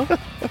 Continue.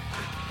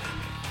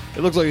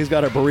 It looks like he's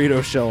got a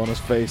burrito shell on his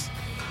face.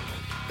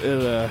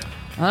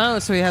 Oh,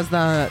 so he has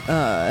that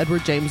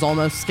Edward James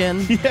Olmos skin.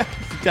 Yeah,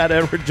 he's got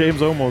Edward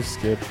James Olmos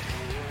skin.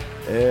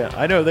 Yeah,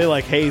 I know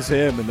they haze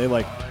him and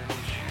they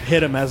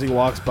hit him as he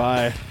walks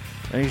by.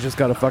 And he's just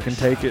got to fucking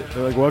take it.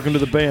 They're like, welcome to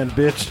the band,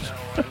 bitch.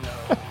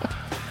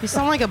 You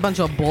sound like a bunch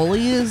of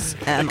bullies,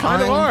 and They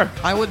kind of are.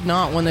 I would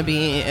not want to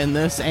be in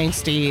this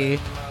angsty,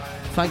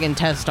 fucking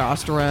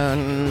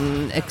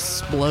testosterone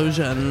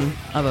explosion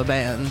of a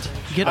band.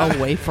 Get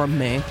away from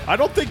me. I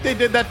don't think they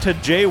did that to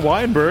Jay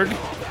Weinberg.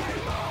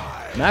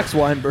 Max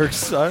Weinberg's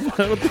son. I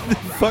don't think they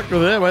fucked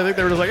with him. I think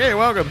they were just like, hey,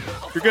 welcome.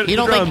 You're good at You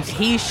the don't think drums.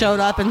 he showed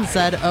up and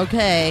said,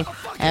 okay,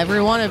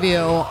 every one of you,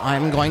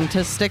 I'm going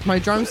to stick my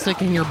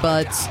drumstick in your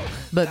butts,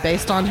 but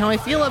based on how I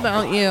feel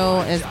about you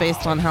is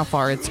based on how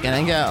far it's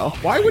going to go.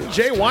 Why would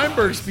Jay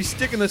Weinberg be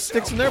sticking the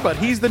sticks in there? But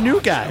he's the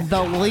new guy.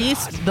 The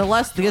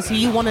less, because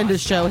he wanted to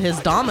show his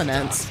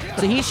dominance.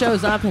 So he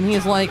shows up and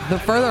he's like, the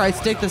further I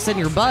stick this in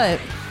your butt,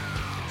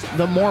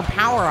 the more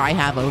power I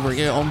have over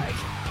you.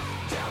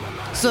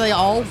 So they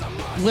all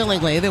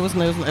willingly, it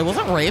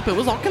wasn't rape, it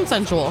was all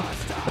consensual.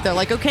 But they're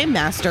like, okay,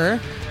 master.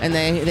 And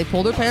they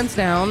pulled their pants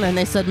down and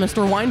they said,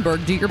 Mr.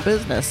 Weinberg, do your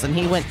business. And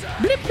he went,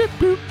 blip, blip,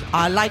 bloop.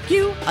 I like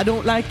you, I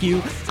don't like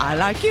you. I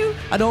like you,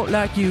 I don't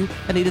like you.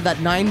 And he did that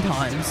 9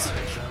 times.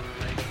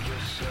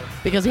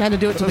 Because he had to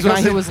do it to the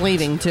guy who was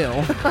leaving, too.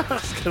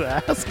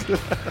 Gonna ask.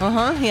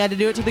 He had to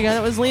do it to the guy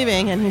that was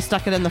leaving, and he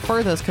stuck it in the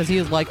furthest because he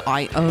was like,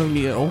 I own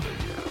you.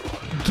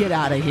 Get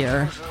out of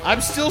here. I'm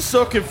still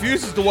so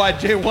confused as to why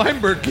Jay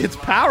Weinberg gets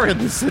power in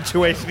this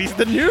situation. He's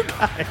the new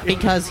guy.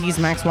 Because he's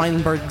Max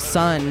Weinberg's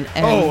son.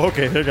 And, Oh,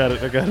 okay. I got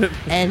it.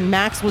 and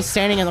Max was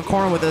standing in the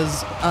corner with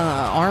his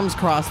arms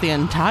crossed the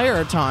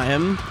entire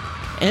time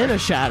in a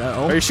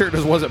shadow. Are you sure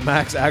this wasn't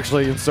Max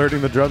actually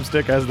inserting the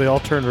drumstick as they all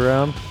turned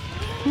around?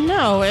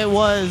 No,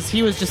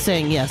 he was just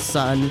saying, yes,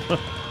 son.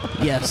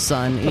 Yes,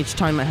 son. Each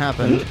time it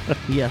happened.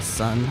 Yes,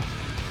 son.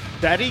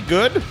 Daddy,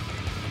 good?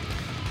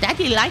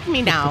 Daddy like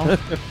me now.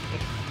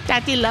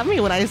 Daddy love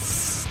me when I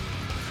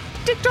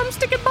stick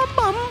drumstick and bum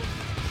bum.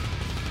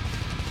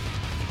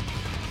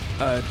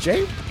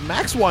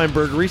 Max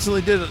Weinberg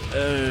recently did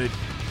they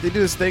do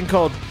this thing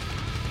called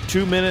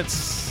 2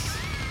 minutes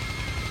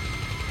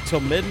till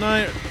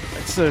midnight.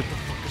 It's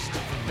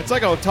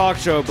like a talk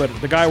show, but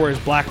the guy wears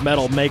black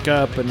metal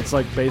makeup and it's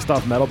like based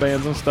off metal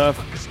bands and stuff.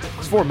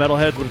 It's for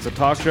metalheads, but it's a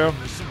talk show.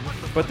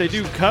 But they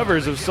do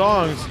covers of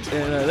songs,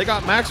 and they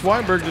got Max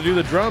Weinberg to do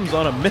the drums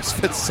on a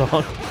Misfits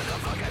song.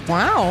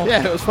 Wow.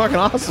 Yeah, it was fucking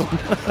awesome.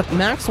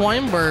 Max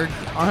Weinberg,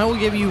 I will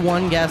give you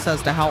one guess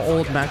as to how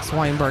old Max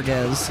Weinberg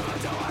is.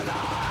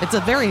 It's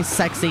a very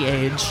sexy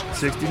age.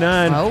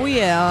 69. Oh, I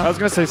yeah. was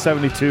going to say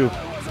 72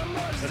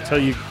 until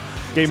you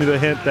gave me the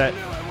hint that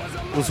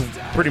was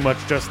pretty much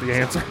just the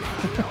answer.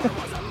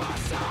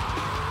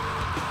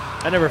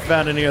 I never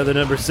found any other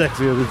number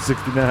sexier than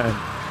 69,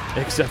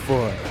 except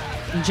for...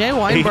 Jay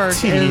Weinberg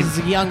 18. is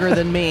younger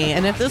than me,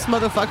 and if this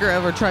motherfucker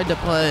ever tried to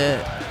put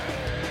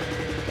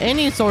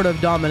any sort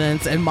of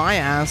dominance in my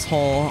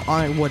asshole,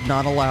 I would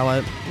not allow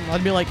it.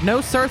 I'd be like,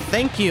 no, sir,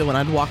 thank you, and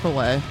I'd walk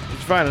away. Did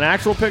you find an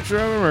actual picture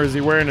of him, or is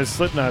he wearing his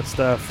Slipknot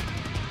stuff?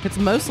 It's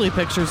mostly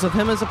pictures of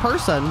him as a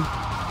person.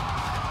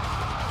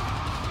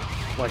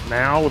 Like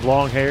now, with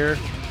long hair?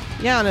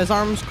 Yeah, and his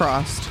arms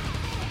crossed.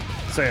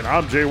 Saying,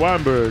 I'm Jay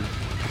Weinberg.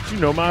 But you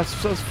know my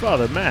son's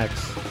father,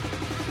 Max.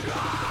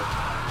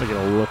 Taking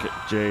a look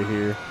at Jay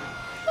here.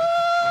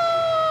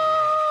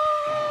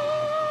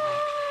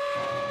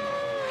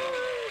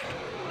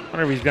 I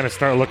wonder if he's going to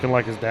start looking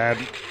like his dad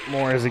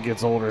more as he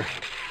gets older.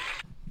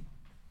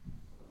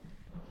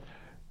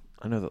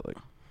 I know that, like,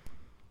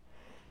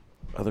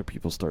 other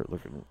people start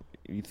looking...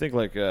 You think,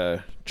 like,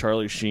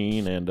 Charlie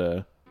Sheen and,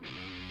 God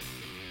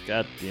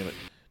damn it.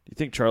 Do you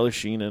think Charlie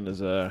Sheen and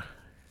his,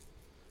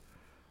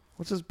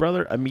 what's his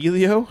brother?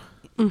 Emilio?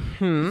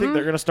 Mm-hmm. You think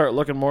they're going to start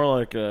looking more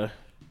like,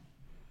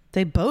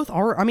 They both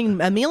are. I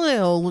mean,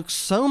 Emilio looks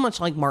so much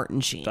like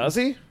Martin Sheen. Does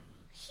he?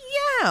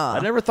 Yeah. I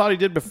never thought he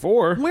did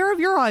before. Where have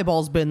your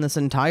eyeballs been this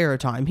entire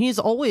time?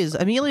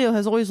 Emilio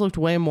has always looked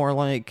way more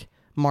like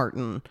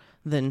Martin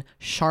than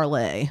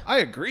Charlet. I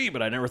agree,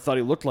 but I never thought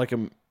he looked like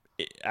him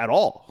at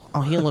all.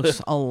 Oh, he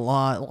looks a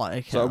lot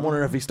like him. So I'm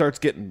wondering if he starts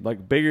getting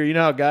like bigger. You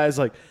know how guys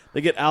like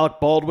they get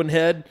Alec Baldwin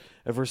head,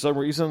 and for some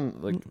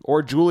reason, like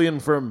or Julian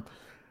from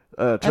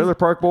Trailer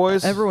Park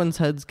Boys. Everyone's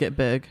heads get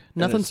big.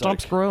 Nothing it's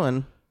stops like-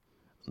 growing.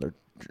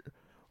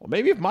 Well,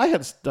 maybe if my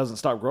head doesn't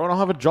stop growing, I'll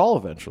have a jaw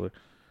eventually.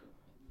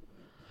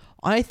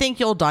 I think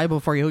you'll die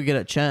before you get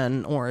a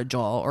chin or a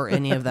jaw or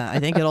any of that. I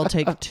think it'll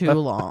take too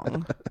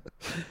long.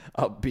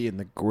 I'll be in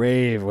the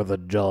grave with a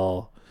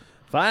jaw.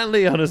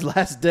 Finally, on his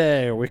last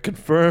day, we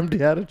confirmed he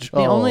had a jaw.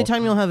 The only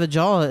time you'll have a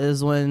jaw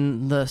is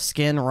when the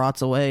skin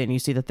rots away and you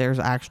see that there's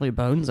actually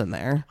bones in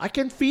there. I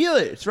can feel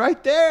it. It's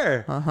right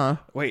there. Uh-huh.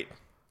 Wait,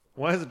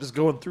 why is it just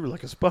going through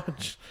like a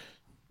sponge?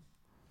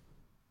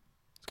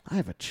 I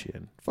have a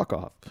chin. Fuck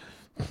off.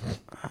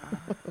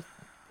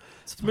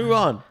 Let's move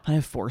on. I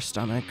have 4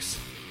 stomachs.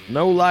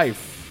 No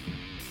life.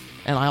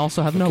 And I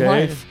also have no Okay,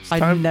 life. it's I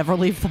time- never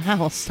leave the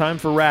house. Time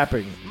for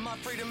rapping. My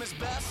freedom is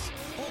best.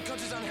 Whole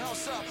country's on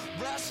house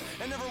arrest,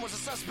 and everyone's a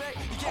suspect.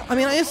 You can't I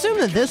mean, I assume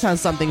that this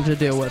has something to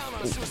do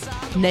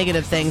with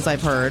negative things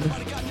I've heard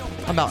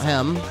about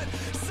him.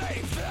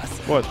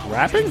 What,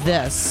 rapping?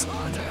 This.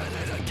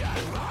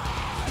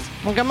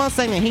 Like, I'm not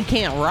saying that he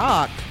can't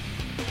rock,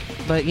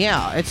 but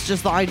yeah, it's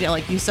just the idea,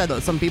 like you said,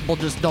 that some people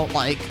just don't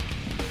like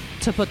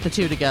to put the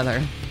two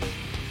together.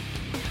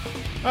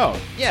 Oh,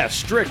 yeah,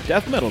 strict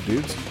death metal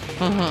dudes.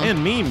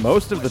 And me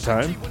most of the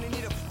time.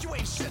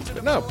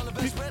 But no,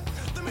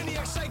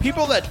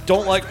 people that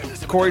don't like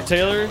Corey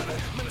Taylor,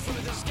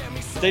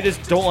 they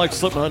just don't like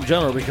Slipknot in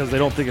general because they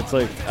don't think it's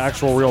like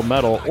actual real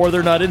metal, or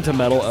they're not into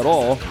metal at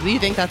all. Do you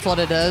think that's what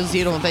it is?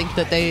 You don't think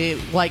that they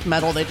like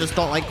metal, they just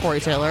don't like Corey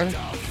Taylor?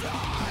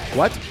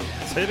 What?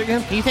 Say it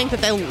again? Do you think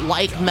that they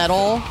like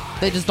metal,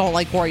 they just don't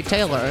like Corey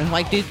Taylor?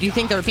 Like, do you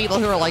think there are people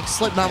who are like,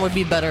 Slipknot would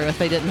be better if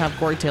they didn't have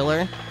Corey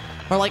Taylor?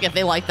 Or like if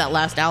they like that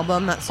last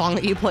album, that song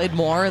that you played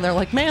more, and they're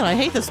like, man, I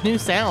hate this new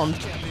sound.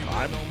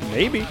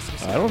 Maybe.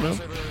 I don't know.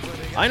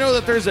 I know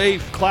that there's a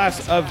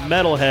class of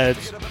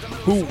metalheads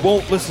who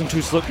won't listen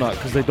to Slipknot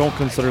because they don't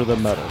consider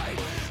them metal.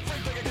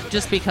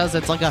 Just because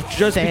it's like a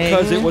Just thing?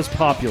 because it was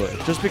popular.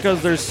 Just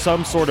because there's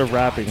some sort of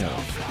rapping in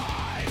it.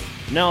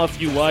 Now,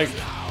 if you like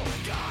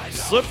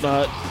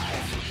Slipknot,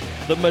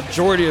 the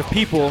majority of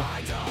people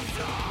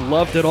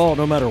loved it all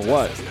no matter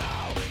what.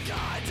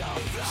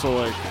 So,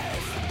 like,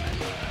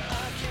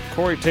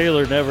 Corey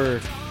Taylor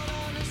never...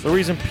 The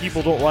reason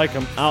people don't like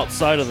him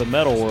outside of the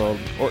metal world,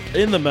 or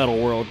in the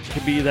metal world,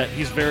 could be that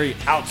he's very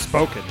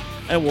outspoken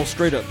and will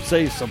straight up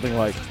say something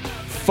like,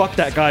 fuck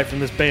that guy from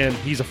this band,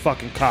 he's a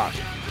fucking cock.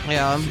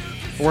 Yeah.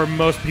 Where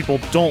most people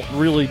don't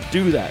really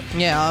do that.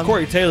 Yeah.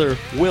 Corey Taylor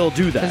will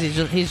do that.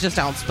 Because he's just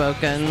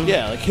outspoken.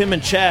 Yeah, like him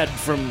and Chad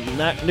from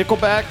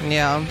Nickelback.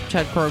 Yeah,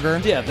 Chad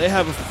Kroeger. Yeah, they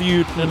have a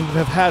feud and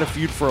have had a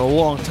feud for a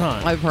long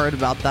time. I've heard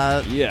about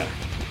that. Yeah.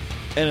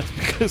 And it's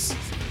because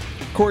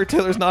Corey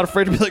Taylor's not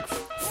afraid to be like,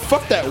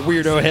 fuck that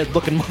weirdo head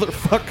looking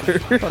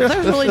motherfucker. But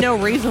there's really no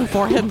reason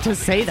for him to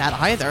say that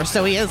either,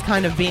 so he is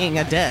kind of being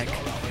a dick.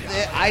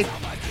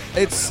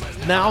 It's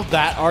now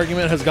that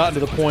argument has gotten to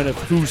the point of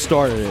who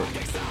started it.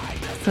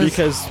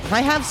 Because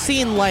I have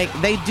seen, like,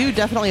 they do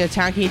definitely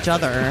attack each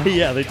other.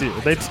 yeah, they do.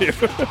 They do.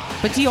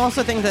 But do you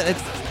also think that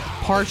it's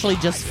partially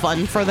just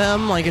fun for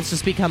them? Like, it's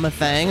just become a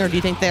thing? Or do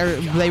you think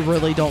they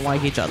really don't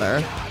like each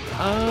other?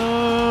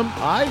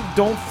 I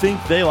don't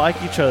think they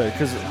like each other.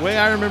 Because the way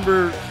I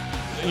remember,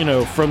 you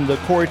know, from the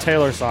Corey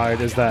Taylor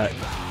side is that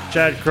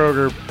Chad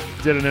Kroeger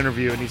did an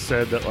interview and he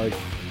said that, like,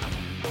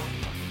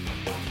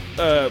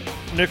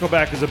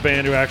 Nickelback is a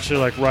band who actually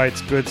like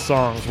writes good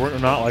songs. We're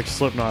not like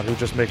Slipknot who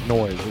just make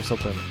noise or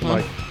something.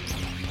 Like,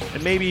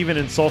 and maybe even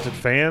insulted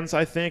fans,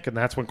 I think. And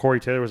that's when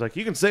Corey Taylor was like,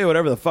 "You can say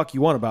whatever the fuck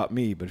you want about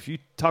me, but if you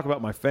talk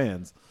about my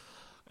fans,"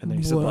 and then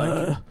he said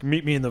like,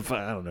 "Meet me in the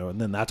I don't know."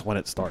 And then that's when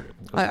it started.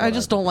 I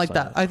just don't like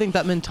that. I think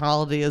that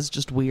mentality is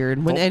just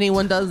weird. When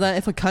anyone does that,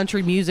 if a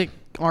country music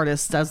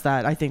artist does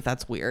that, I think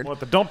that's weird. What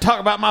the, don't talk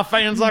about my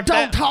fans like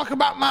that. Don't talk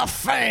about my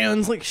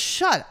fans. Like,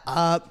 shut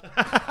up.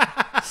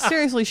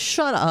 Seriously,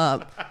 shut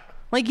up.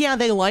 Like, yeah,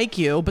 they like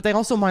you, but they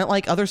also might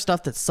like other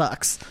stuff that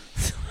sucks.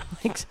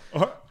 Like,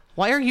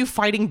 why are you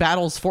fighting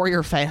battles for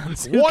your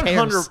fans? Who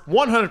cares?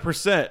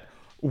 100%.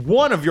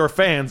 One of your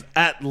fans,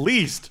 at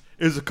least,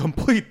 is a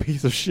complete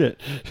piece of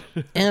shit.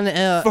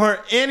 And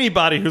for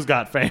anybody who's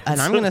got fans. And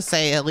I'm going to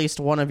say at least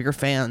one of your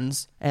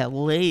fans, at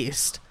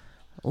least,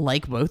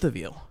 like both of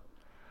you.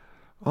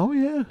 Oh,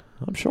 yeah.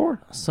 I'm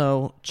sure.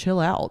 So, chill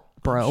out,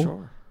 bro. I'm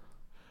sure.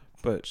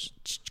 But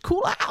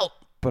cool out.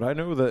 But I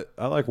know that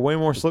I like way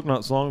more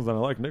Slipknot songs than I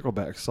like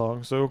Nickelback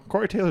songs, so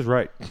Corey Taylor's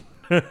right.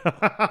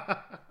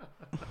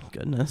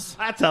 Goodness.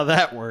 That's how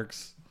that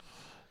works.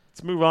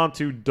 Let's move on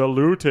to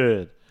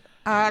Diluted.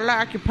 I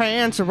like your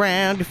pants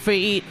around your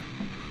feet.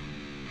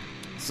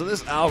 So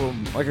this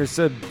album, like I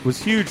said,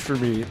 was huge for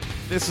me.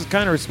 This is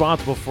kind of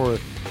responsible for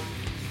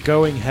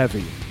going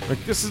heavy.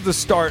 Like, this is the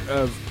start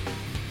of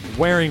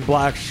wearing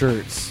black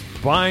shirts,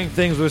 buying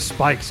things with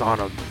spikes on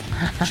them,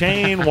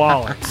 chain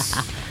wallets.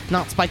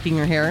 Not spiking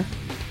your hair.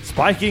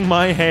 Spiking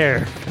my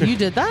hair. You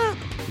did that?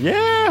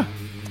 Yeah.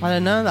 I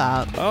didn't know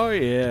that. Oh,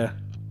 yeah.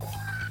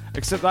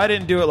 Except I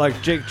didn't do it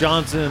like Jake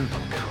Johnson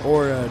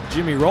or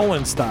Jimmy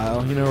Rollins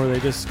style, you know, where they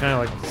just kind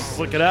of like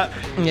slick it up.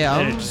 Yeah.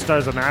 And it just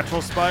does a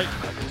natural spike.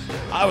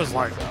 I was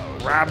like,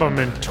 grab them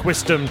and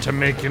twist them to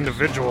make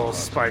individual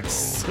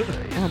spikes.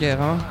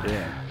 Yeah.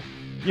 Yeah.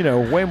 You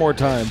know, way more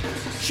time.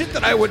 Shit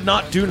that I would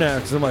not do now,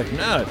 because I'm like,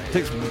 nah, it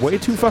takes way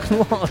too fucking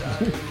long.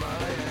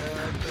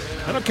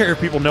 I don't care if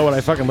people know what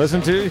I fucking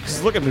listen to.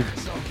 Just look at me.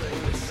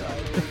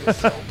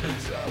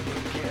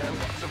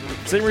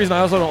 Same reason I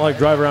also don't like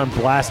drive around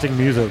blasting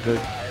music.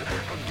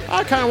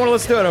 I kind of want to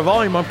listen to it at a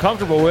volume I'm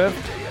comfortable with,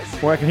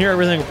 where I can hear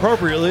everything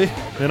appropriately,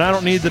 and I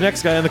don't need the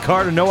next guy in the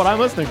car to know what I'm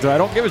listening to. I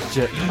don't give a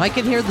shit. I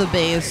can hear the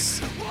bass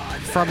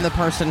from the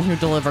person who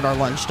delivered our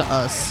lunch to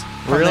us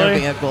from their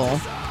Really?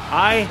 vehicle.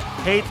 I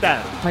hate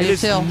that. I It do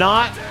is too.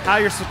 not how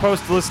you're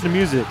supposed to listen to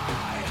music.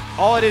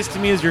 All it is to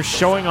me is you're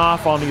showing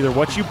off on either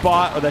what you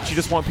bought or that you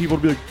just want people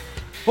to be like,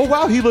 oh,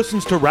 wow, he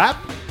listens to rap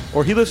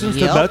or he listens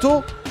to Yep.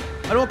 metal.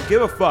 I don't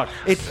give a fuck.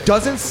 It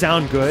doesn't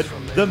sound good.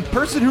 The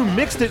person who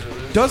mixed it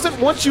doesn't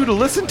want you to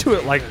listen to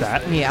it like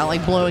that. Yeah,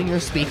 like blowing your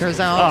speakers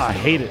out. Oh, I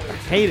hate it. I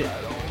hate it. I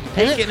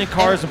hate getting in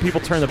cars and people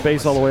turn the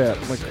bass all the way up.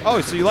 I'm like,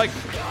 oh, so you like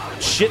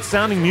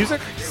shit-sounding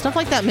music? Stuff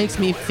like that makes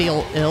me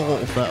feel ill,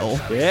 though.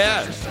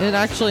 Yeah. It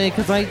actually,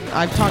 because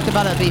I've talked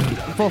about it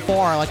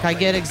before, like I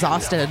get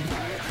exhausted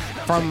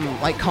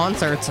from like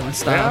concerts and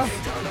stuff.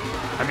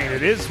 Yeah. I mean,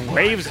 it is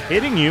waves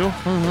hitting you.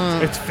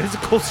 Mm-hmm. It's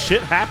physical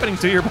shit happening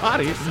to your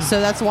body.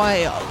 So that's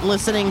why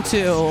listening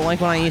to,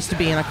 like, when I used to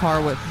be in a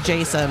car with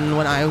Jason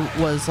when I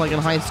was, like, in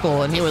high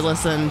school, and he would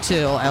listen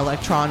to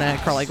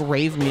electronic or, like,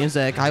 rave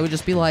music, I would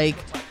just be like,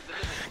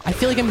 I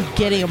feel like I'm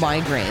getting a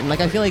migraine.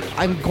 Like, I feel like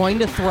I'm going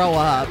to throw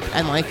up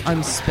and, like,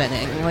 I'm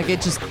spinning. Like,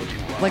 it just,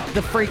 like,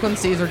 the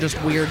frequencies are just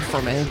weird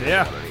for me.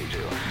 Yeah.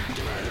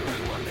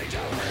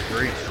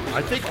 Great.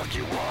 I think,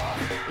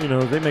 you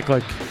know, they make,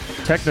 like,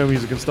 techno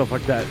music and stuff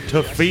like that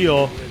to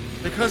feel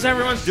because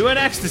everyone's doing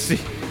ecstasy.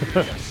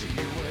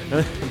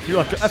 You're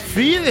like, I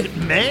feel it,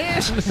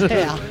 man.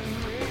 Yeah.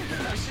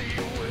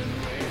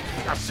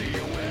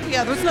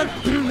 Yeah,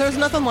 there's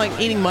nothing like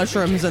eating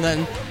mushrooms and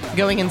then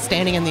going and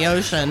standing in the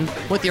ocean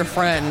with your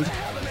friend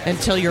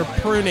until you're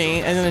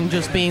pruny and then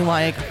just being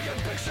like,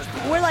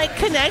 we're like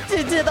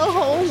connected to the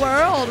whole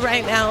world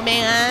right now,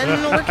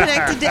 man. We're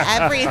connected to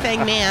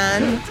everything,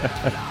 man.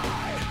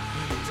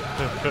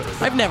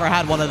 I've never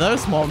had one of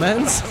those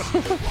moments.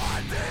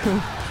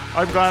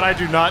 I'm glad I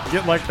do not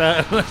get like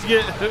that when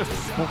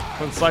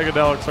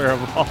psychedelics are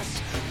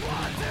involved.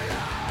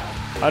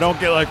 I don't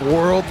get like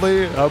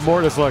worldly. I'm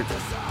more just like,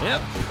 yep.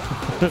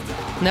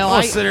 No,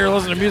 I'll sit here and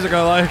listen to music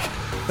I like.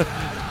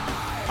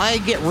 I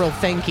get real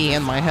thinky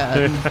in my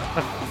head.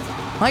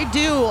 I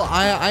do.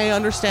 I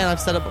understand. I've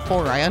said it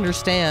before. I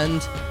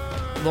understand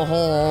the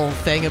whole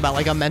thing about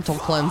like a mental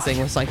cleansing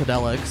with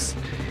psychedelics.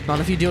 Not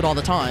if you do it all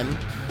the time.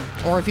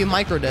 Or if you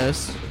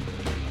microdose.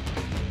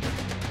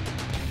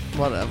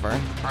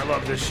 Whatever. I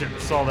love this shit.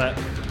 It's all that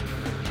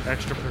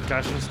extra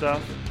percussion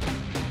stuff.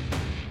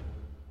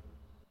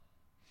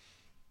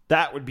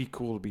 That would be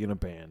cool to be in a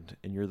band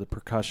and you're the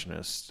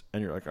percussionist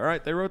and you're like, all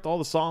right, they wrote all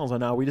the songs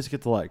and now we just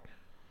get to like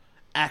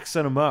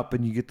accent them up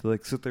and you get to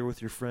like sit there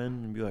with your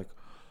friend and be like,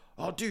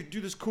 oh dude, do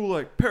this cool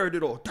like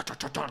paradiddle,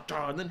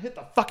 and then hit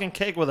the fucking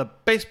cake with a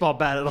baseball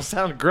bat. It'll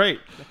sound great.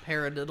 The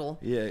paradiddle.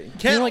 Yeah.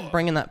 I like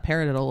bringing that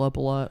paradiddle up a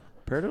lot.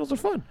 Paradiddles are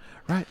fun.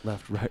 Right,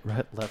 left, right,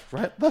 left,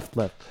 right, left,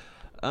 left.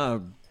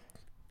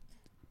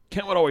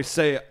 Kent would always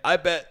say, I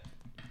bet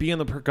being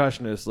the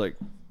percussionist, like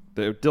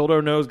the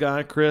dildo nose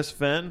guy, Chris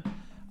Fenn,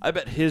 I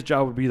bet his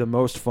job would be the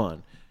most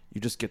fun. You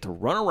just get to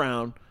run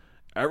around.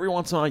 Every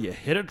once in a while, you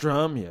hit a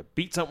drum, you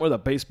beat something with a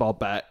baseball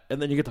bat,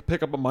 and then you get to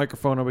pick up a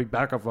microphone and make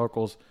backup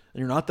vocals, and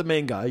you're not the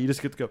main guy. You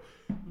just get to go,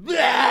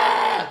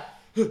 "Blah!"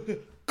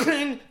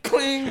 Cling,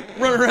 cling,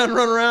 run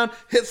around,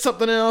 hit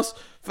something else,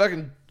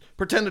 fucking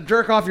pretend to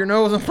jerk off your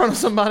nose in front of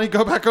somebody,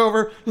 go back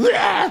over,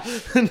 "Blah!"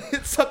 and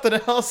hit something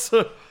else.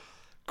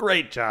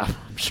 Great job.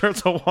 I'm sure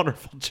it's a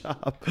wonderful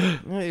job.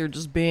 Yeah, you're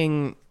just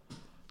being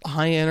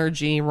high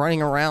energy,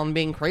 running around,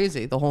 being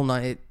crazy the whole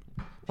night.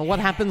 But what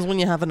happens when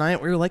you have a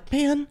night where you're like,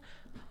 man,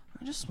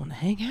 I just want to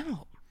hang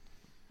out?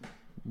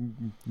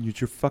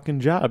 It's your fucking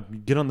job. You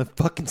get on the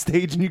fucking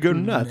stage and you go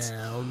nuts.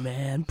 No,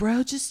 man,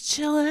 bro, just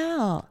chill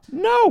out.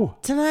 No.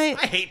 Tonight.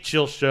 I hate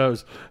chill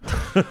shows.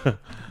 The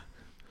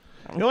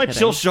only kidding.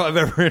 chill show I've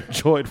ever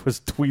enjoyed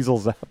was Tweezle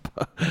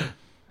Zappa.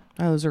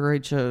 Oh, those are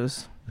great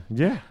shows.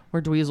 Yeah.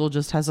 Where Dweezil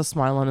just has a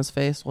smile on his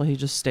face while he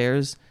just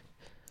stares.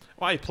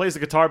 Well, he plays the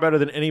guitar better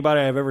than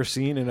anybody I've ever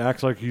seen and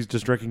acts like he's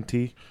just drinking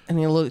tea. And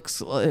it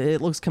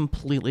looks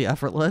completely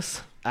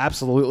effortless.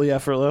 Absolutely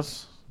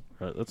effortless.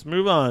 All right, let's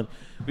move on.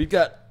 We've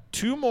got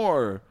two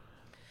more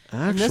actual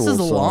And this is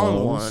a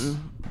long songs.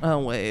 one. Oh,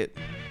 wait.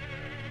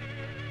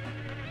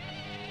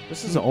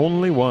 This is the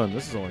only one.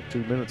 This is only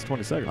 2 minutes,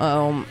 20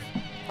 seconds.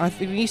 I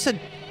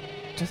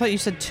thought you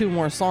said two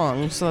more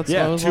songs, so that's what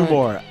I yeah, was two like.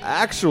 more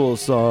actual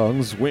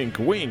songs. Wink,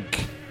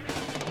 wink.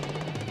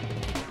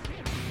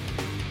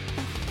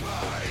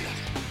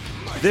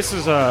 This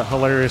is a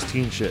hilarious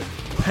teen shit.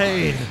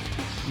 Pain,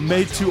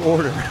 made to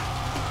order.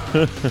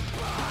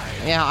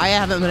 Yeah, I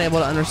haven't been able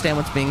to understand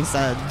what's being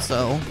said,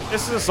 so.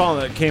 This is a song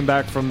that came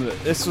back from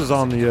this was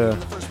on the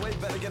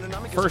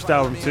first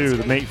album too,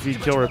 the Mate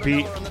Feed Kill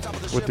Repeat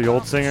with the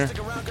old singer.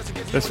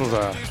 This was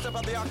a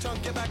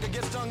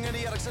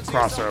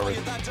crossover.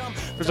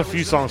 There's a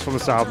few songs from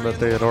this album that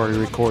they had already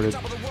recorded,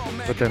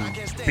 but then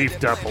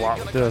beefed up a lot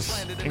with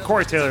this. And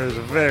Corey Taylor is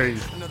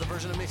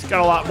he's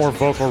got a lot more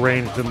vocal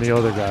range than the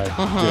other guy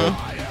did.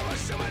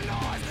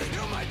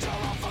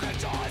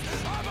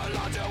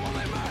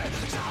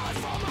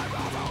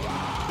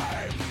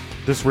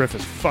 This riff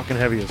is fucking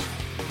heavy as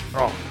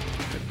oh.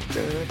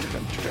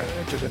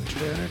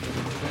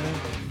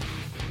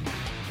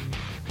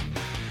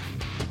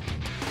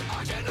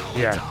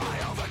 Yeah.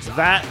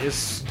 That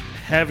is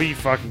heavy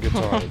fucking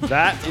guitar.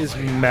 That is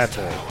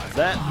metal.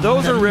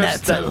 Those are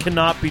riffs that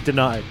cannot be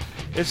denied.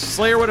 If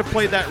Slayer would have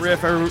played that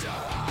riff,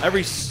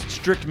 every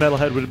strict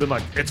metalhead would have been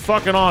like, it's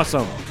fucking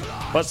awesome.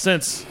 But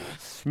since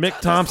Mick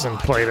Thompson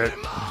played it,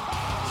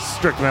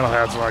 strict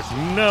metalheads are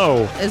like,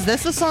 no. Is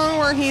this the song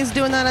where he's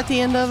doing that at the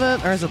end of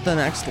it, or is it the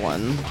next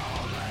one?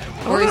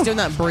 Where he's doing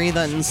that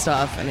breathing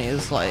stuff, and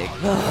he's like,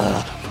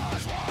 ugh.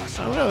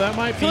 I don't know, that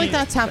might be. I feel like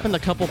that's happened a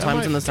couple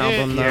times in this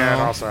album, though. Yeah,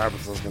 it also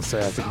happens, I was going to say,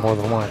 I think more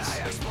than once.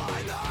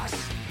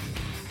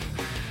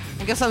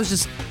 I guess I was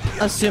just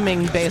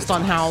assuming based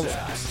on how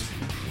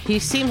he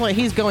seems like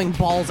he's going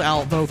balls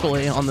out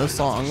vocally on this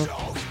song.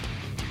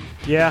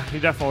 Yeah, he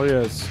definitely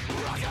is.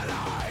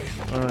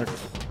 Like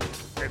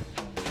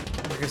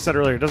I said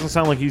earlier, it doesn't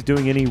sound like he's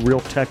doing any real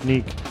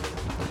technique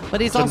But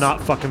he's to also not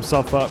fuck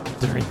himself up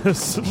during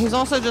this. he's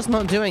also just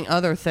not doing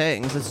other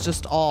things. It's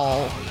just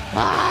all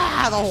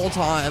the whole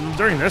time.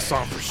 During this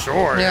song, for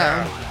sure.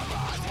 Yeah.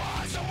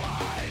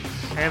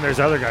 And there's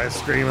other guys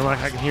screaming. Like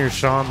I can hear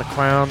Sean the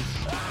Clown.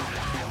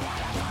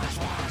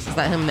 Is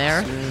that him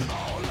there?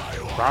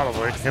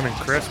 Probably. Him and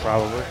Chris,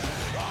 probably.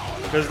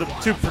 Because the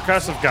two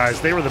percussive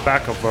guys, they were the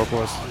backup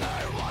vocalists.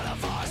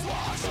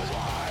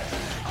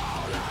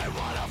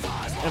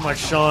 And like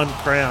Sean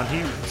Crown,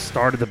 he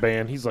started the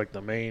band. He's like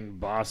the main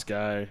boss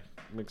guy.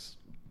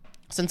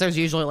 Since there's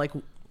usually like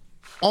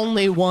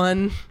only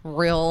one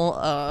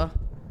real,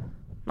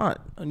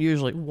 not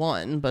usually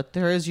one, but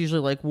there is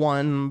usually like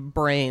one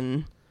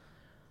brain.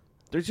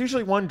 There's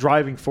usually one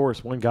driving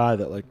force, one guy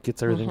that like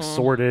gets everything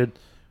sorted.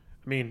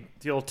 I mean,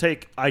 he'll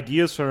take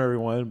ideas from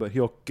everyone, but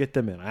he'll get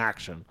them in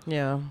action.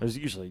 Yeah. There's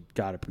usually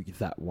got to be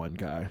that one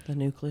guy. The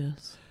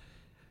nucleus.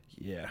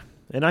 Yeah.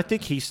 And I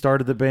think he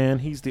started the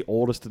band. He's the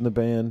oldest in the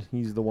band.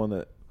 He's the one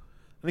that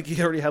I think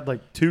he already had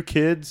like 2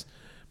 kids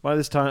by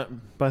this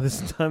time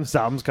this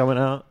album's coming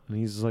out. And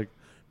he's like,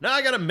 now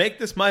I got to make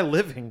this my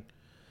living.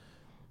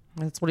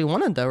 That's what he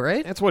wanted though,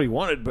 right? That's what he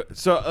wanted. But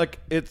so like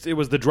it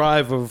was the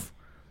drive of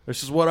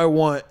this is what I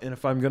want, and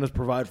if I'm going to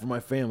provide for my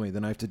family,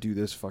 then I have to do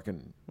this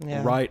fucking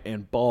right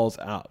and balls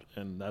out.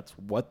 And that's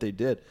what they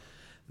did.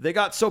 They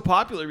got so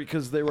popular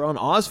because they were on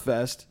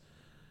Ozfest,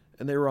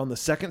 and they were on the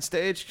second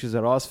stage, because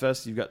at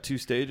Ozfest you've got 2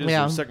 stages,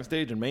 there's second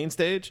stage and main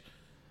stage,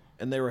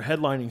 and they were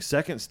headlining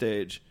second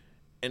stage,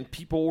 and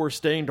people were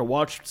staying to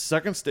watch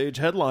second stage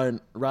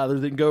headline rather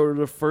than go to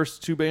the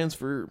first 2 bands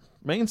for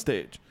main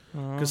stage.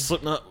 Because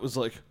Slipknot was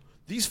like,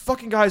 these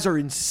fucking guys are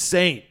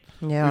insane.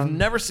 Yeah. We've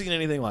never seen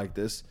anything like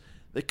this.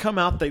 They come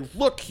out, they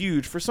look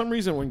huge. For some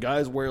reason, when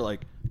guys wear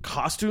like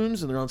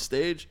costumes and they're on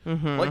stage,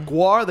 like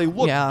Guar, they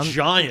look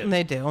giant.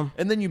 They do.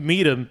 And then you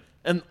meet them,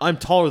 and I'm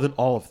taller than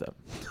all of them.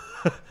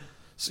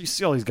 So you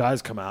see all these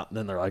guys come out, and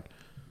then they're like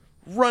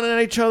running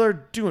at each other,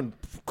 doing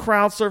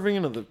crowd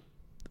surfing into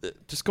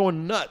just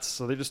going nuts.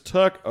 So they just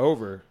took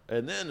over,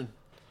 and then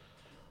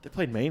they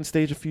played main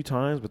stage a few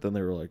times, but then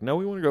they were like, no,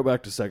 we want to go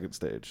back to second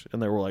stage.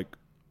 And they were like,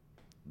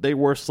 they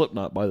were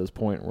Slipknot by this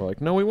point. We're like,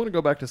 no, we want to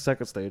go back to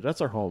second stage. That's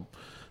our home.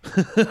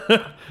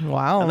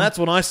 Wow. And that's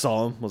when I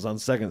saw him, was on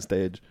second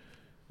stage,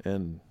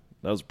 and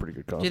that was a pretty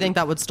good concert. Do you think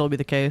that would still be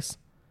the case?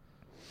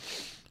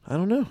 I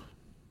don't know.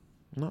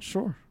 I'm not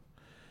sure.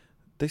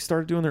 They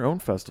started doing their own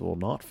festival,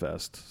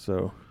 Knotfest.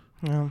 So,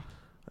 Yeah.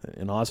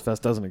 and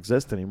Ozfest doesn't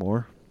exist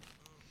anymore.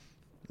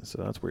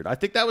 So that's weird. I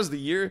think that was the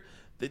year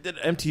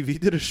MTV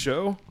did a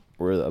show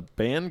where a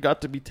band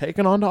got to be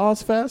taken on to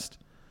Ozfest.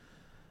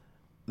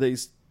 They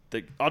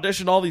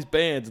auditioned all these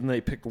bands, and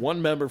they picked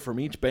one member from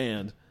each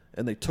band,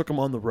 and they took him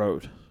on the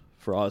road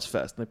for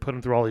Ozfest. And they put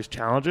him through all these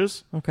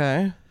challenges.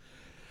 Okay.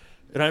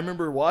 And I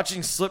remember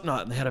watching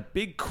Slipknot, and they had a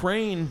big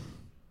crane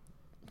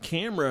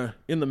camera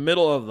in the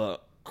middle of the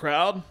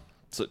crowd.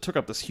 So it took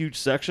up this huge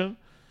section.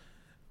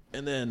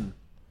 And then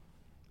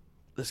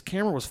this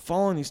camera was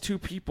following these 2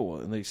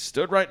 people, and they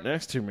stood right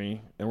next to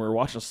me, and we were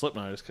watching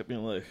Slipknot. I just kept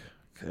being like,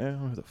 okay, I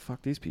don't know who the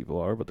fuck these people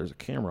are, but there's a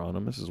camera on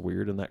them. This is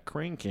weird. And that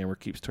crane camera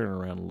keeps turning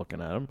around and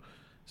looking at them.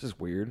 This is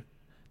weird.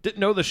 Didn't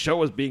know the show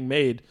was being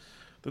made.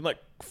 Then like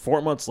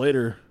 4 months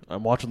later,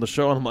 I'm watching the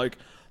show, and I'm like,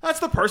 that's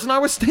the person I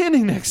was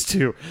standing next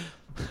to.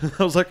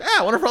 I was like,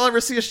 I wonder if I'll ever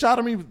see a shot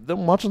of me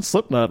them watching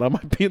Slipknot. I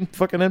might be in the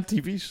fucking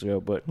MTV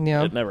show, but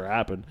it never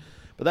happened.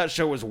 But that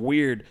show was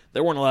weird. They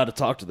weren't allowed to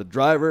talk to the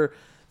driver.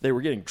 They were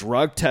getting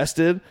drug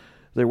tested.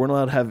 They weren't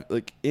allowed to have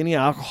like any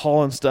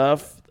alcohol and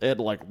stuff. They had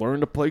to like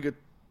learn to play good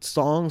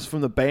songs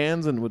from the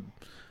bands, and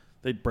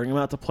they'd bring them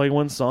out to play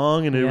one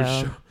song, and it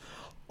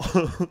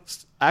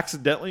was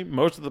accidentally,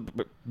 most of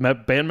the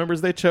band members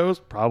they chose,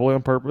 probably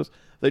on purpose,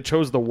 they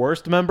chose the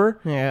worst member.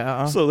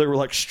 Yeah. So they were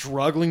like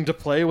struggling to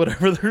play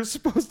whatever they're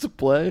supposed to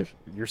play.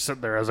 You're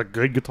sitting there as a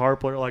good guitar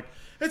player like,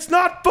 it's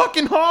not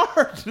fucking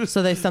hard.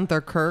 So they sent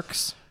their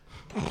Kirks.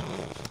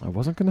 I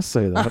wasn't going to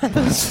say that.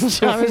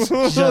 I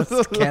was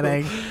just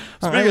kidding.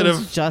 Speaking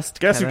of, just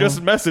guess kidding. who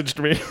just messaged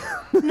me?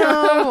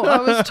 No, I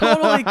was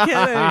totally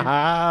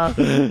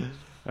kidding.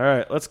 All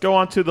right, let's go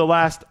on to the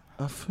last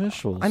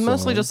official I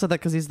mostly song. just said that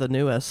because he's the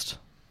newest.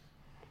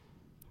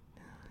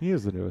 He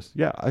is the newest.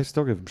 Yeah, I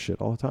still give him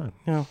shit all the time.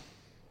 Yeah.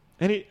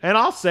 And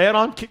I'll say it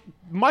on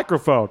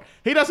microphone.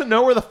 He doesn't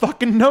know where the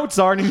fucking notes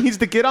are, and he needs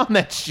to get on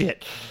that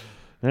shit.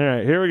 All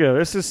right, here we go.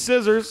 This is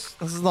Scissors.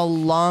 This is the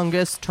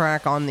longest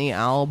track on the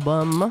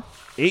album.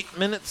 8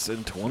 minutes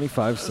and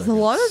 25 seconds. A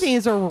lot of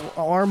these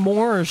are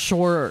more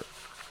short,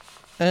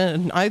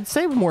 and I'd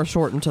say more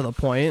short and to the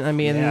point. I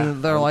mean, Yeah,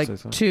 they're I would like say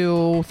so.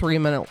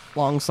 2-3 minute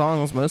long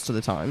songs most of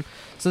the time.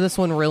 So this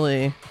one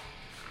really,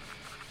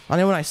 I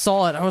know when I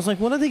saw it, I was like,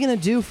 what are they going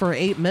to do for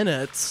 8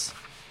 minutes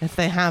if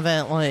they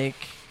haven't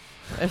like,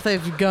 if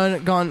they've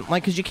gone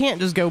like, because you can't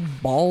just go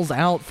balls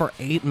out for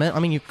 8 minutes. I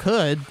mean, you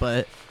could,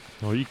 but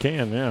Well, you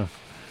can, yeah.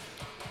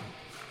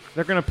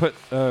 they're gonna put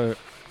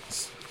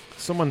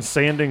someone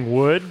sanding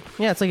wood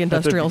Yeah, it's like at the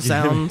industrial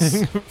beginning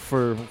sounds.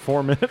 for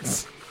 4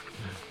 minutes.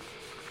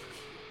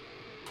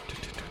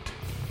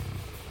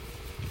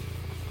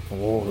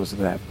 Oh, listen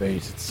to that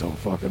bass. It's so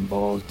fucking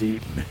balls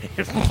deep, man.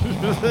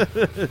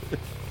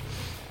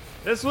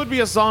 This would be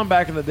a song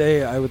back in the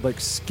day I would like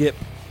skip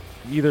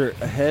either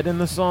ahead in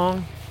the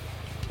song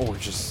or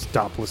just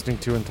stop listening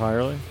to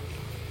entirely.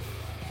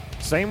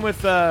 Same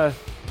with Well,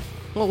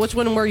 which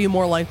one were you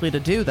more likely to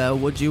do though?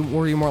 Were you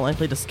more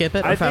likely to skip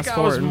it or I fast think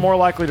forward? I was more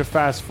likely to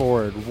fast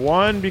forward.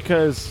 One,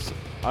 because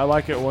I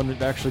like it when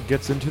it actually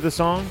gets into the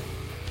song.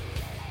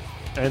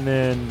 And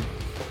then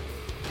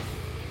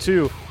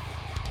two,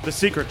 the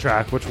secret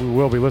track, which we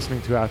will be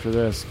listening to after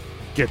this.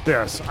 Get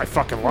this. I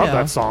fucking love Yeah.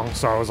 that song,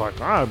 so I was like,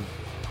 I'm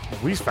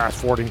at least fast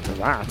forwarding to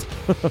that.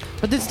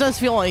 But this does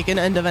feel like an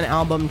end of an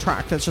album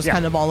track that's just Yeah.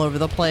 kind of all over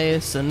the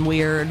place and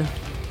weird.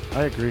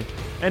 I agree.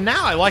 And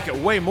now I like it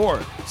way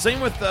more. Same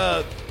with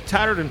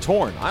Tattered and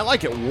Torn. I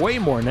like it way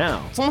more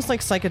now. It's almost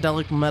like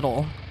psychedelic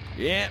metal.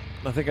 Yeah.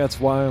 I think that's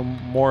why I'm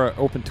more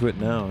open to it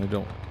now. I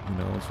don't,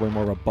 I was way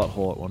more of a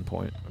butthole at one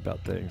point about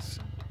things.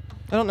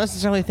 I don't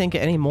necessarily think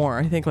it anymore.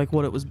 I think like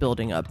what it was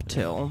building up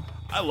to.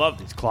 I love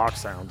these clock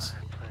sounds.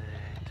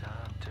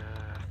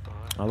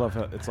 I love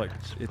how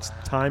it's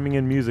timing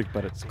in music,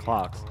 but it's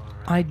clocks.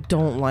 I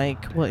don't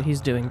like what he's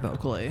doing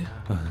vocally.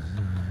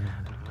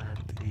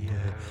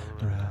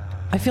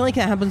 I feel like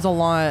that happens a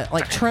lot.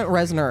 Like Trent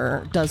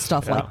Reznor does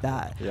stuff like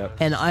that. Yep.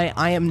 And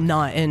I am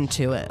not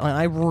into it. Like,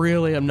 I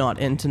really am not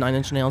into Nine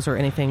Inch Nails or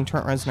anything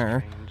Trent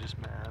Reznor.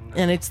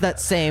 And it's that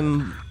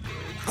same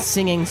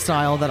singing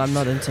style that I'm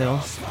not into.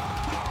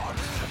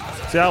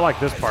 See, I like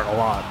this part a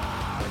lot.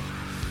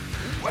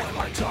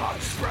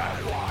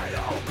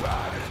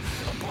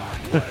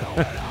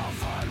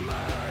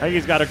 I think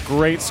he's got a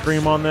great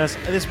scream on this.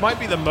 And this might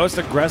be the most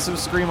aggressive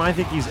scream I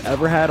think he's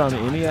ever had on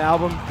any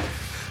album.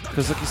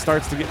 Because he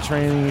starts to get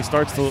training, he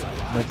starts to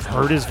like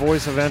hurt his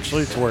voice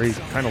eventually to where he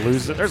kind of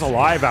loses it. There's a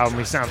live album,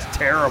 he sounds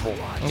terrible.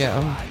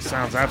 Yeah. He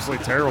sounds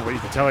absolutely terrible. You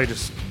can tell he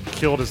just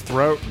killed his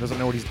throat and doesn't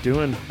know what he's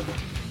doing.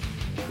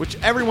 Which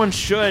everyone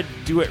should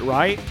do it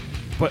right,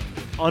 but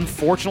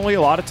unfortunately,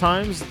 a lot of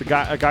times a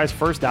guy's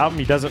first album,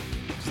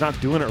 he's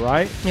not doing it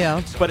right.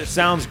 Yeah. But it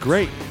sounds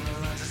great,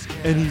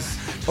 and he's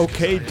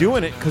okay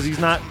doing it because he's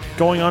not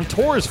going on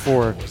tours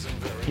for,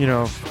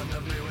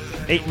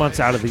 8 months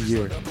out of the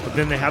year. But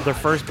then they have their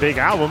first big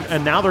album,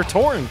 and now they're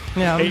touring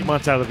 8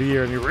 months out of the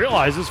year, and he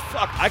realizes,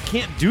 fuck, I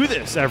can't do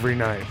this every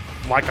night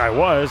like I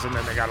was, and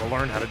then they got to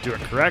learn how to do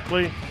it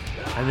correctly,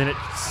 and then it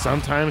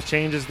sometimes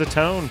changes the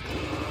tone.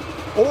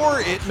 Or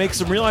it makes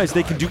them realize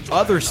they can do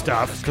other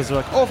stuff because they're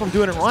like, oh, if I'm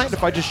doing it right,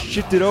 if I just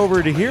shift it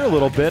over to here a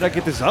little bit, I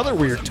get this other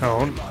weird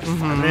tone.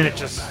 And then it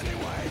just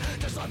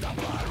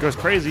goes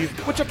crazy,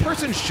 which a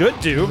person should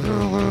do.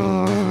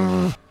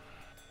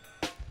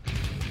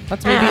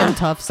 That's maybe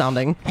tough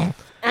sounding.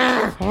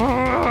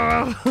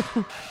 Come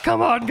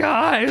on,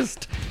 guys.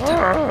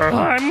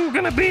 I'm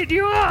gonna beat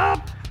you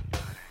up.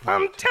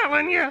 I'm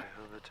telling you.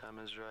 The time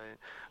is right,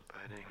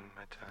 biding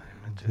my time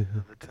until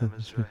the time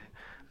is right.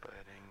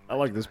 I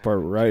like this part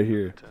right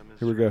here.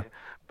 Here we go.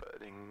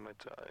 Biding my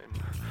time.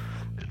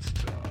 It's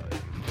time.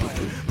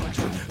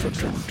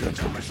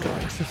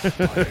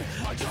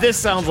 This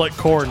sounds like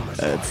Korn.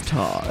 It's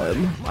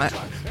time.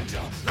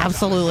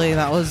 Absolutely,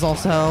 that was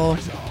also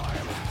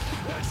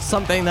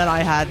something that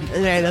I had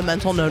made a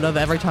mental note of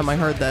every time I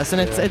heard this,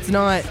 and it's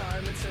not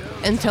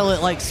until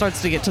it like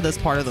starts to get to this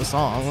part of the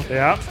song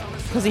Yeah.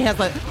 because he has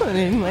like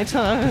my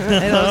time,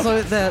 and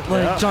also that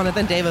like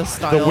Jonathan Davis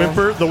style. The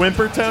whimper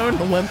tone.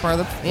 the whimper,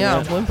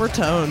 whimper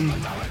tone.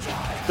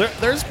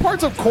 There's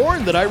parts of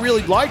Korn that I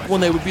really like when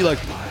they would be like,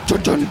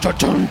 "Dun, dun, dun,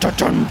 dun, dun,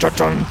 dun,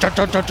 dun, dun,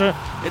 dun, dun, dun."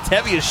 It's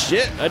heavy as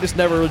shit. I just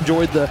never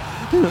enjoyed the.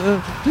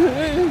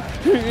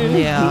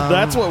 Yeah,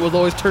 That's what would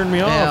always turn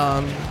me off.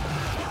 Yeah.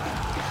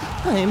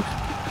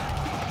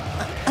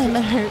 I'm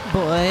a hurt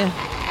boy.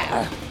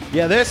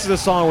 Yeah, this is a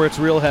song where it's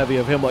real heavy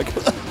of him like.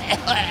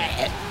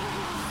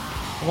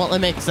 Well, it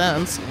makes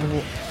sense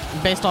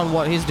based on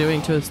what he's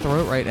doing to his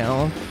throat right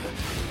now.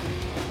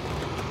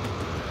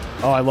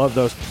 Oh, I love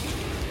those.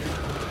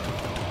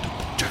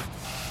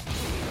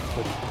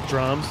 The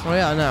drums. Oh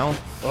yeah, no.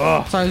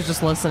 Ugh. Sorry, I was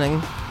just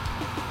listening.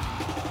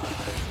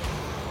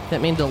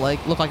 Didn't mean to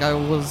like look like I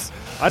was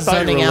I thought you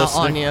zoning were out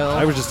listening. on you.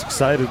 I was just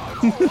excited.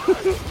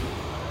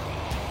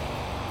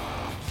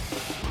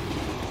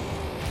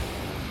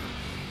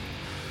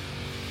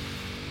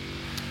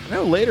 I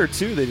know later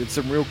too they did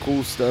some real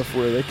cool stuff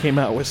where they came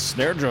out with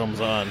snare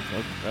drums on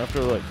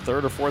after like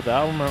third or fourth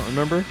album. I don't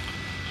remember.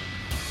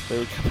 They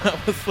would come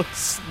out with like,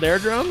 snare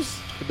drums.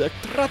 They'd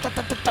be like,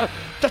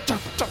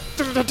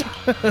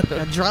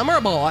 A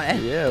drummer boy.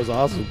 yeah, it was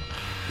awesome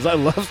because I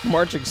loved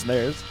marching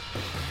snares.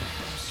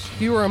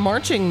 You were a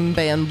marching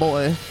band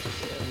boy.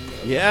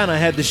 Yeah, and I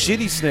had the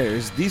shitty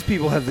snares. These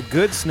people have the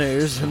good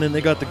snares, and then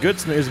they got the good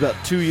snares about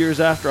 2 years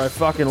after I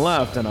fucking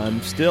left, and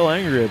I'm still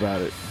angry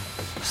about it.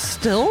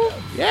 Still?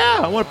 Yeah,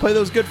 I want to play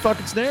those good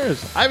fucking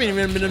snares. I haven't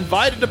even been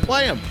invited to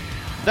play them.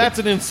 That's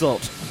an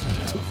insult.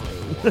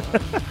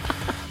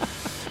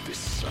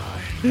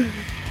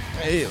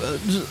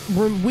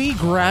 When we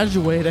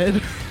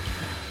graduated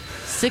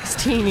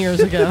 16 years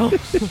ago,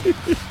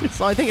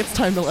 so I think it's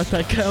time to let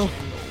that go.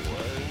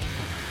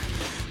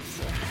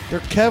 They're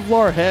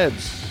Kevlar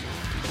heads.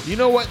 You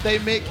know what they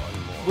make?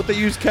 What they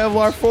use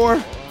Kevlar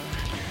for?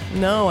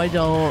 No, I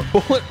don't.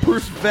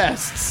 Bulletproof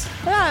vests.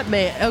 That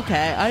may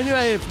okay. I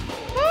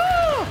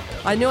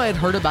knew I had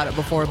heard about it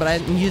before, but I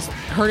hadn't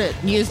heard it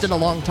used in a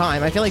long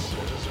time. I feel like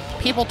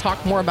people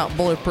talk more about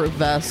bulletproof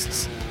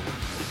vests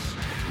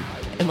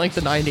in like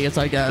the 90s,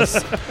 I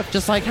guess.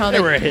 Just like how They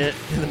were a hit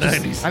in the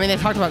 90s. I mean, they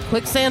talked about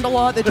quicksand a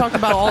lot. They talked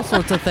about all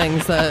sorts of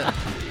things that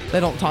they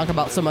don't talk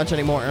about so much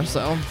anymore.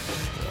 So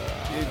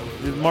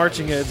The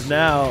marching heads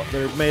now,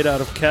 they're made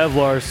out of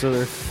Kevlar, so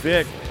they're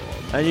thick,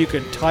 and you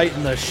can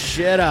tighten the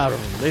shit out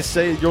of them. They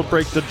say you'll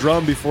break the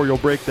drum before you'll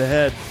break the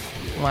head.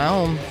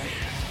 wow.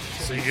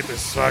 So you get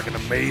this fucking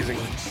amazing.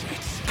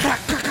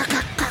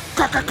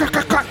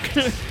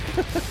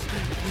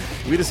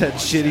 We just had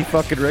shitty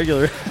fucking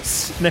regular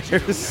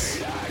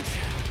snares.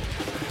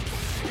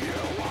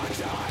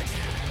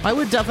 I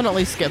would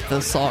definitely skip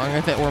this song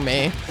if it were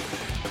me.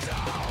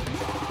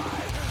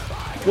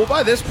 Well,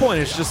 by this point,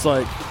 it's just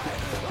like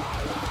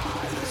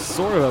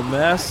sort of a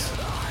mess,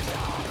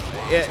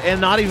 and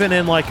not even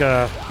in like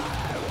a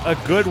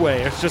good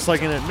way. It's just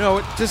like it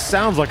just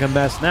sounds like a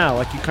mess now.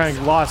 Like you kind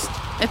of lost.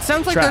 It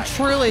sounds like track. they're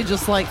truly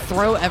just like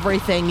throw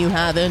everything you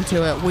have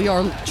into it. We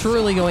are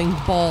truly going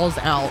balls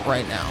out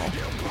right now.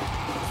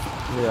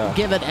 Yeah,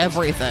 Give it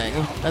everything,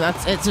 and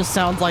it just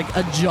sounds like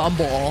a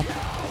jumble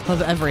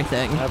of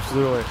everything.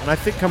 absolutely. And I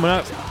think coming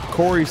up,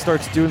 Corey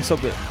starts doing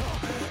something.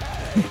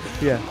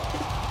 Yeah.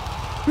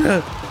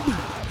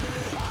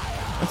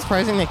 It's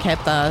surprising they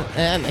kept that,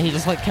 and he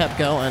just like kept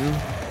going.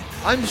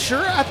 I'm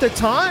sure at the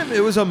time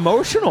it was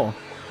emotional.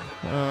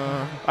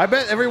 I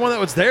bet everyone that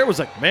was there was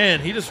like, man,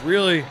 he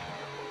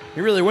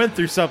really went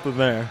through something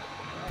there.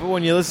 But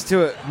when you listen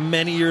to it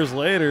many years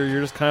later,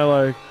 you're just kind of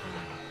like,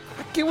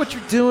 I get what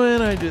you're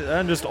doing.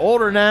 I'm just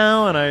older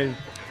now, and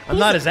I'm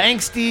not as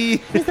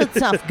angsty. He's a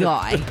tough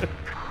guy.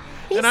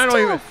 And I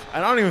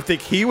don't even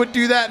think he would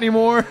do that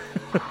anymore.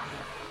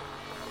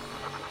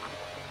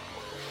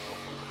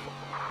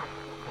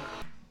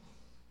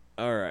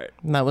 All right.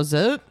 And that was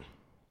it.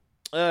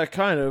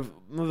 Kind of.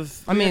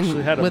 I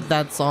mean, with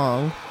that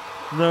song.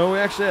 No, we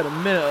actually had a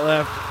minute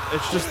left.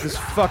 It's just this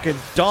fucking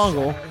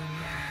dongle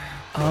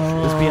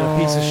is being a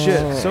piece of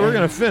shit. So we're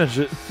gonna finish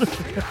it.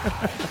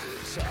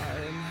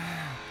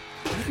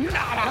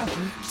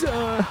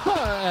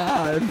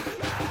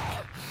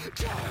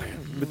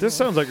 But this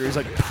sounds like he's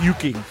like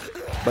puking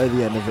by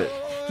the end of it.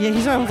 Yeah,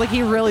 he sounds like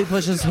he really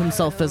pushes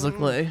himself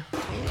physically.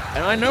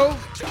 And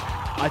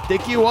I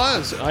think he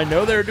was. I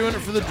know they were doing it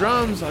for the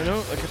drums. I know,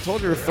 like I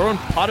told you, they were throwing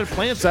potted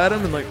plants at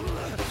him and like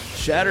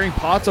shattering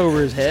pots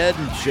over his head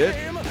and shit.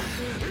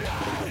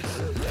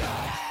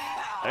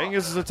 I think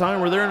this is a time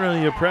where they're under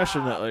the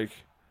impression that like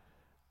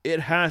it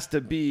has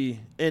to be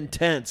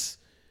intense,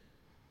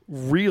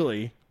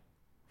 really,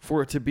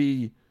 for it to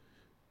be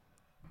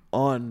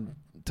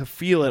to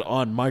feel it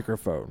on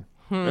microphone.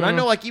 And I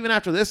know, like, even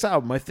after this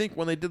album, I think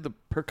when they did the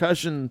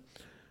percussion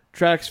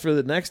tracks for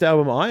the next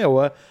album,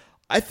 Iowa,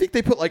 I think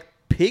they put like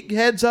pig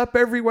heads up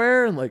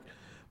everywhere and like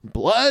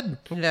blood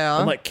and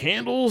like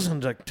candles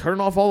and like turn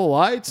off all the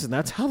lights, and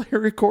that's how they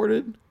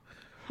recorded.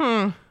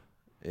 Yeah,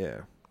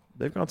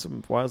 they've got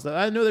some wild stuff.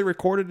 I know they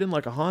recorded in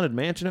like a haunted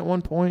mansion at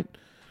one point.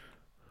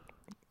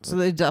 So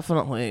they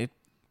definitely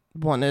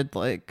wanted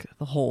like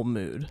the whole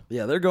mood.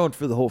 Yeah, they're going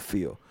for the whole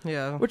feel.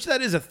 Yeah. Which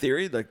that is a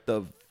theory, like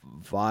the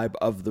vibe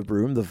of the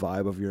room, the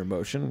vibe of your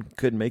emotion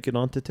could make it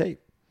onto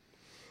tape.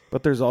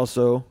 But there's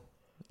also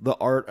the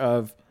art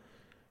of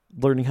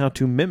learning how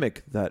to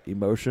mimic that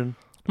emotion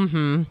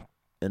and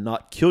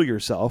not kill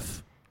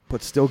yourself,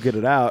 but still get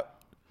it out,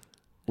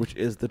 which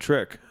is the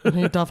trick.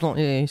 He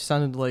definitely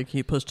sounded like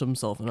he pushed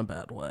himself in a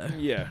bad way.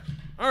 Yeah.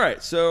 All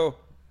right, so...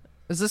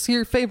 Is this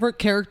your favorite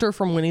character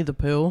from Winnie the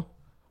Pooh?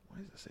 Why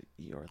does it say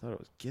ER? I thought it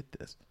was Get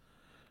This.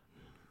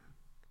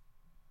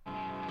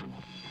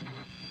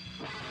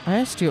 I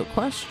asked you a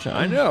question.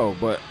 I know,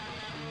 but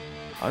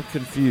I'm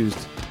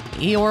confused.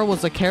 Eeyore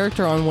was a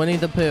character on Winnie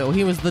the Pooh.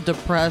 He was the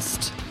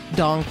depressed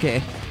donkey.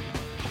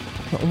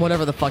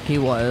 Whatever the fuck he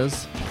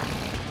was.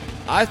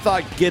 I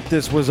thought Get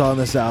This was on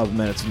this album,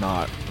 and it's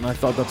not. And I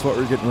thought that's what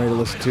we're getting ready to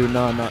listen to.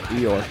 No, not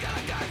Eeyore.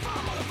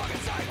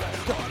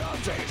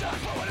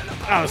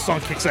 Oh, this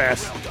song kicks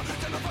ass.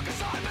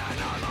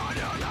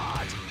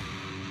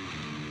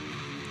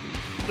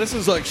 This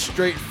is like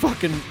straight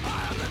fucking...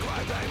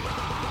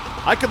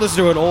 I could listen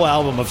to an old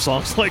album of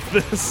songs like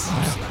this.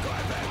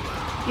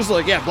 Just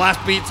like, yeah,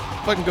 blast beats,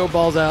 fucking go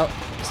balls out.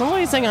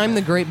 Somebody's saying I'm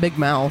the great big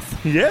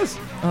mouth. Yes.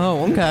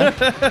 Oh, okay.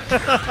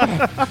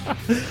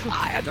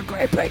 I have a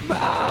great big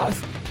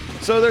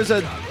mouth. So there's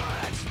a...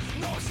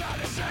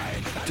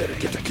 Didn't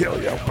get to kill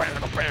you.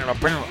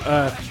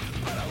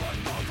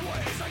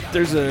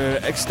 There's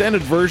an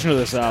extended version of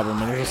this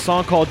album, and there's a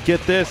song called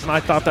Get This, and I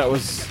thought that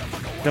was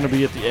going to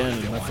be at the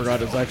end, and I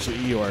forgot it was actually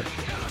Eeyore.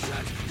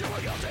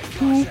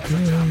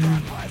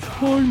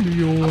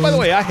 By the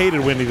way, I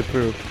hated Winnie the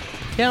Pooh.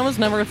 Yeah, I was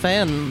never a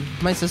fan.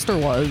 My sister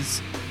was.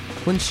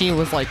 When she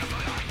was like...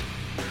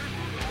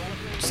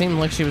 Seemed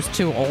like she was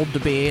too old to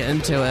be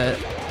into it.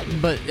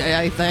 But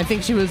I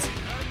think she was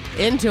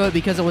into it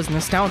because it was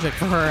nostalgic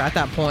for her at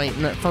that point.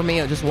 And for me,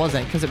 it just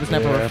wasn't, because it was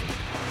never... Yeah.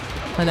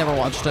 I never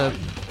watched it.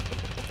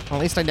 At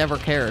least I never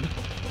cared.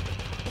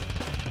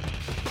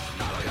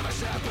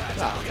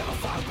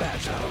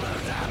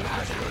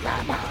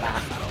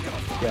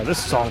 Yeah,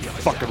 this song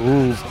fucking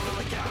rules.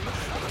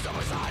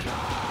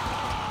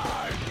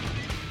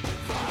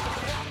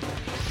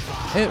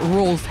 It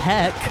rules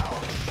heck.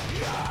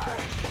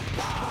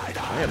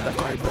 I am the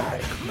great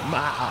big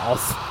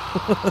mouth.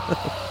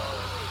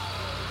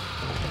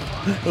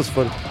 That was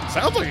funny.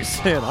 Sounds like he's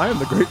saying, I am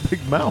the great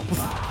big mouth.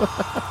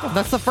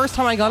 That's the first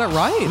time I got it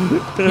right.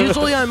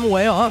 Usually I'm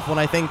way off when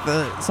I think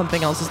that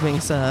something else is being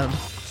said.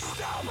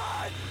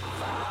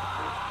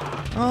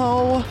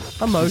 Oh,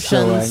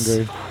 emotions.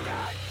 So angry.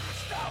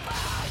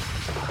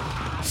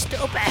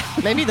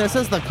 Stupid. Maybe this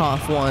is the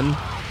cough one.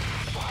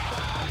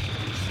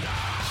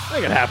 I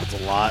think it happens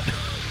a lot.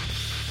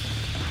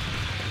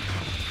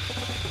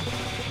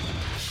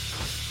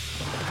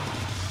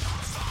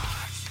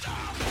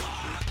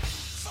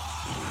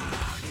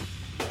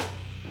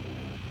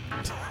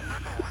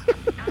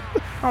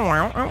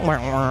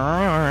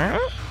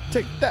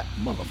 Take that,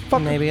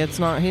 motherfucker. Maybe it's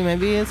not he.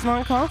 Maybe it's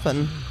not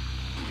coughing.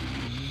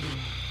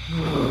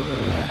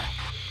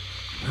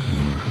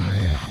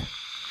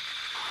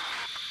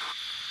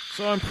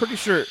 So I'm pretty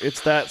sure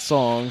it's that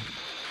song.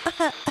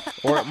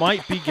 Or it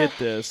might be Get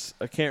This.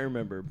 I can't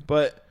remember.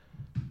 But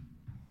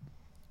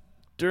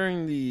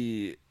during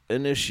the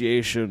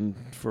initiation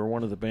for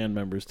one of the band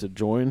members to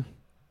join,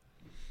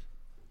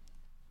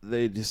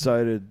 they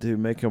decided to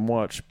make him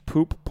watch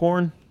poop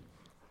porn.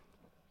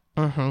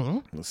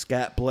 The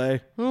scat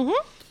play.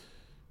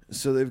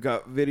 So they've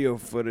got video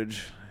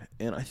footage,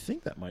 and I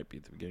think that might be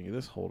at the beginning of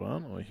this. Hold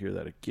on, I want to hear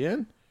that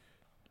again.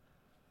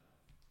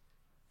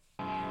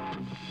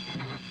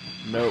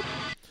 Nope.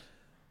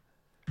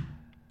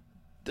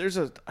 I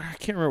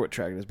can't remember what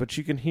track it is, but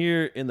you can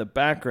hear in the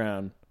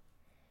background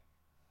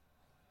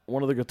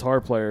one of the guitar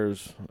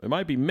players, it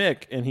might be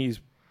Mick, and he's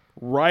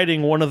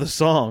writing one of the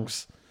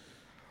songs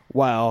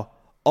while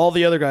all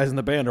the other guys in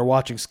the band are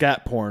watching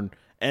scat porn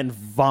and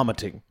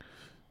vomiting.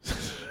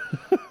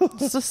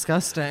 It's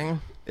disgusting.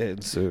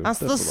 And so That's that's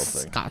the little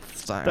thing.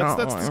 disgusting.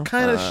 That's the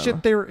kind of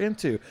shit they were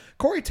into.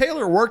 Corey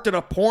Taylor worked at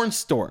a porn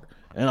store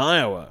in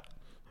Iowa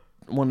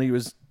when he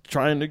was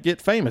trying to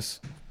get famous.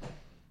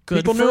 Good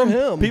People for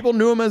knew him. People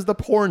knew him as the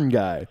porn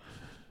guy,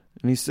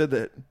 and he said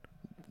that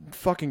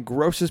fucking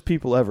grossest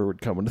people ever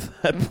would come into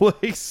that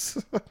place.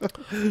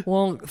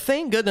 Well,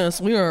 thank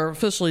goodness we are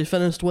officially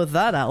finished with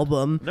that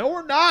album. No,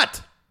 we're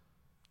not.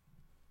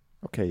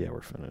 Okay, yeah,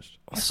 we're finished.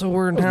 So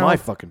we're That was now my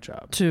fucking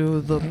job.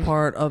 to the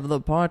part of the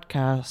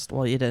podcast.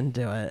 Well, you didn't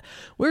do it.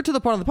 We're to the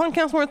part of the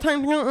podcast where it's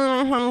time to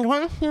go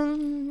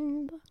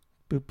questions.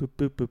 Boop, boop,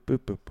 boop, boop, boop,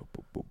 boop, boop, boop,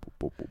 boop, boop,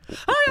 boop, boop.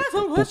 I got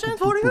some questions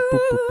for you.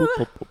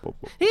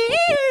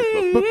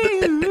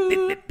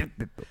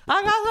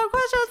 I got some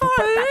questions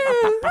for you. I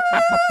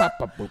got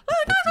some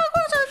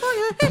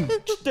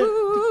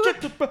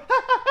questions for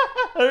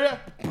you.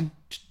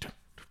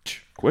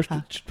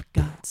 Questions.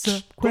 Got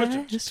some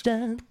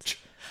questions.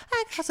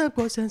 I got some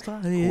questions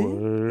for you.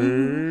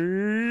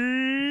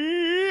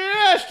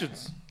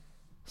 Questions.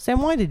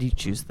 Sam, why did you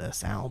choose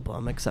this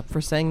album, except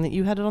for saying that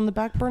you had it on the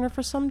back burner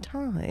for some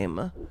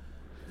time?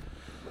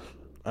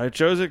 I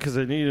chose it because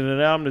I needed an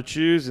album to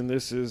choose, and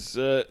this is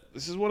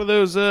one of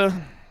those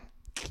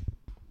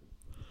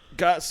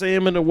got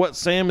Sam into what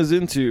Sam is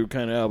into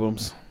kind of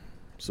albums.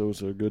 So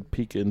it's a good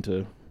peek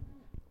into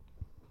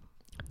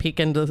Peek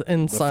into the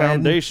inside.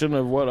 foundation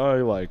of what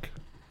I like.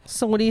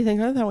 So what do you think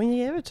of that when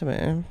you gave it to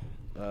me?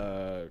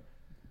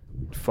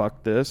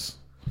 Fuck this.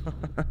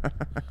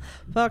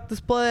 Fuck this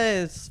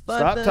place. Fuck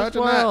Stop this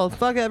touching world.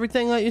 Fuck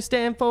everything that you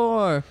stand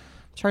for. I'm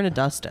trying to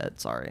dust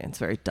it. Sorry, it's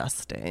very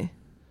dusty.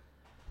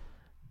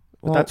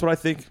 But that's what I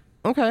think,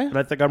 Okay. and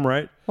I think I'm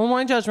right. Well,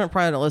 my judgment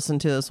prior to listening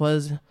to this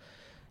was,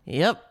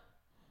 yep.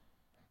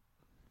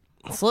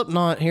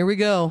 Slipknot, here we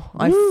go. Woo.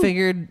 I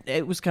figured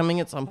it was coming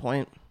at some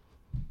point.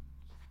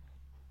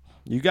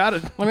 You got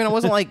it. I mean, I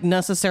wasn't like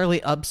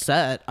necessarily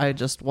upset. I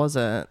just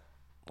wasn't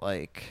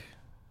like,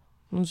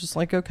 I was just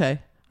like, okay.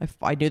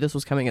 I knew this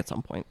was coming at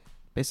some point,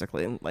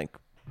 basically. And like,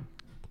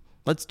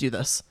 let's do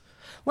this.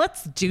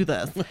 Let's do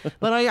this.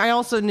 But I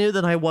also knew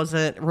that I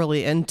wasn't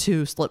really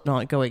into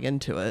Slipknot going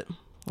into it.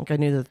 Like, I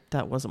knew that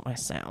that wasn't my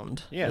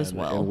sound as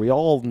well. And we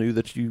all knew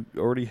that you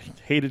already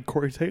hated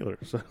Corey Taylor.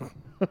 So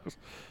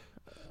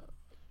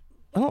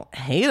I don't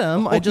hate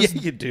him. I just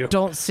yeah, you do.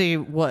 don't see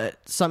what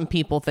some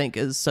people think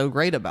is so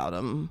great about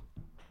him.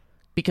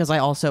 Because I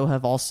also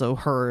have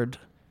heard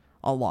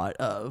a lot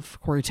of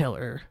Corey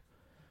Taylor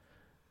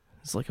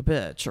is like a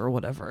bitch or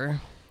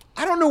whatever.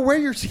 I don't know where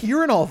you're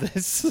hearing all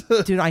this.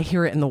 Dude, I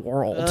hear it in the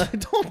world. I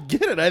don't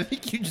get it. I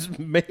think you just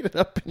made it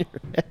up in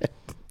your head.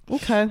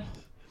 Okay.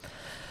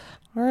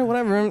 All right,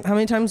 whatever. How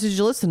many times did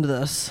you listen to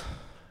this?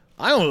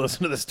 I only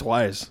listened to this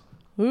twice.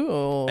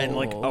 Ooh. And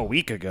like a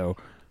week ago.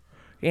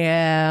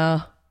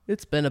 Yeah,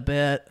 it's been a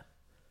bit.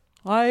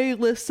 I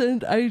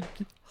listened. I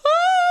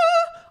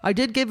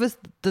did give us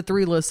the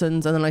 3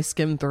 listens, and then I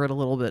skimmed through it a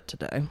little bit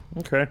today.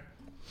 Okay.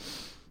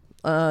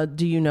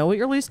 Do you know what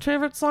your least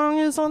favorite song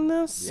is on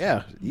this?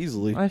 Yeah,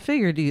 easily. I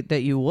figured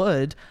that you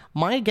would.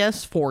 My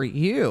guess for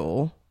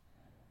you,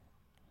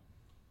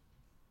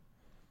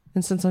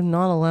 and since I'm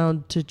not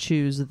allowed to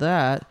choose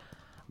that,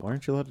 Why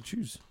aren't you allowed to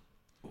choose?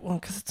 well,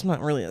 because it's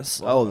not really a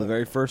song. Oh, the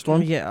very first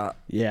one? Yeah,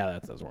 Yeah,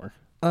 that doesn't work.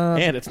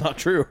 And it's not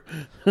true.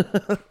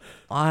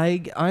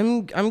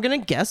 I'm gonna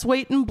guess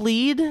 "Wait and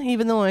Bleed,"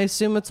 even though I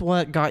assume it's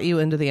what got you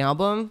into the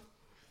album.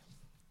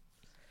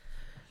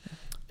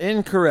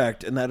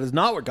 Incorrect. And that is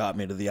not what got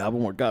me to the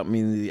album. What got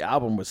me to the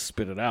album was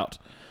Spit It Out.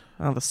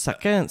 Oh, the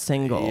second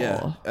single.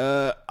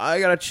 Yeah. I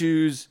gotta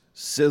choose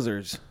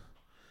Scissors.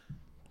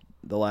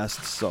 The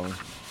last song.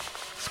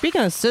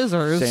 Speaking of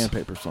scissors,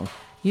 Sandpaper song.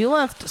 you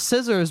left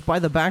scissors by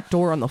the back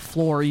door on the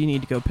floor. You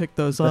need to go pick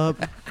those up.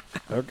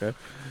 Okay.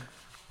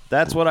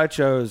 That's what I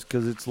chose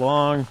because it's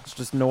long. It's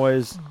just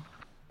noise.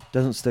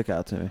 Doesn't stick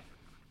out to me.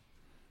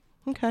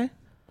 Okay.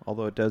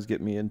 Although it does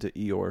get me into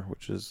Eeyore,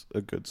 which is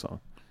a good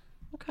song.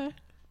 Okay.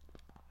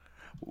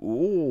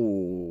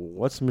 Ooh,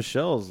 what's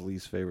Michelle's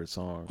least favorite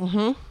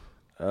song?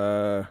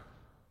 I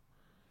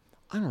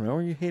don't know.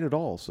 You hate it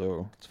all,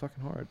 so it's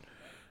fucking hard.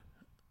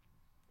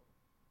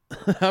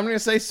 I'm gonna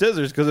say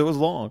Scissors because it was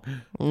long.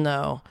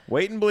 No,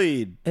 Wait and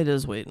Bleed. it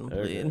is Wait and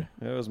Bleed. Okay.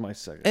 That was my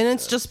second. And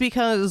it's just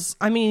because,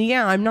 I mean,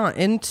 yeah, I'm not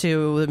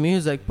into the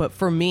music, but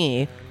for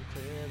me,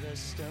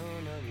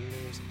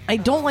 I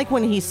don't like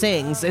when he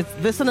sings. It's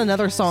this and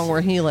another song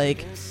where he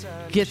like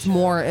gets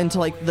more into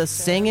like the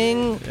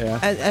singing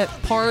at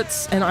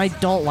parts, and I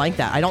don't like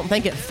that. I don't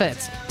think it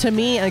fits. To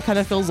me, it kind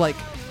of feels like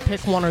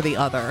pick one or the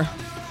other.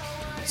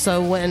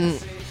 So when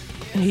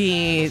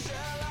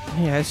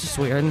it's just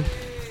weird.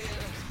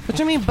 Which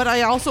I mean, but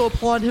I also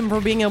applaud him for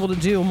being able to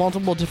do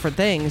multiple different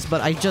things, but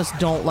I just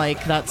don't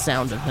like that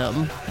sound of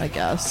him, I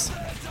guess.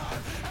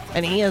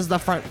 And he is the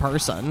front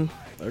person.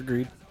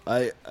 Agreed.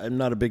 I'm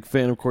not a big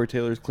fan of Corey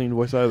Taylor's clean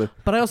voice either.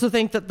 But I also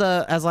think that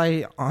as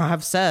I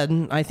have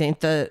said, I think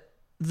that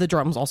the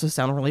drums also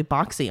sound really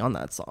boxy on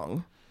that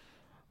song.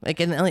 Like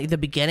in like the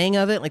beginning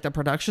of it, like the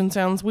production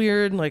sounds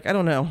weird. Like, I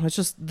don't know. It's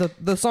just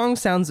the song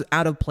sounds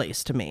out of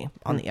place to me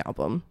on the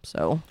album.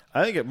 So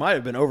I think it might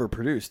have been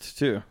overproduced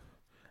too.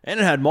 And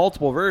it had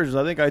multiple versions.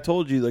 I think I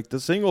told you, like, the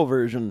single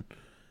version,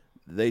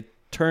 they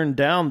turned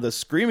down the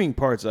screaming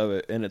parts of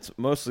it, and it's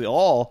mostly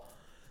all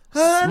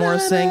more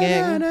singing.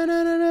 And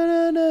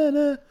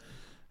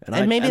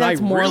maybe that's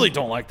I more. really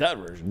don't like that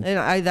version.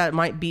 And that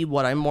might be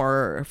what I'm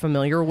more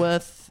familiar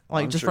with,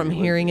 like I'm just sure from you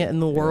would hearing be. it in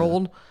the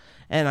world.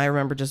 And I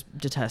remember just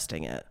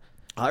detesting it.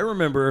 I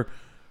remember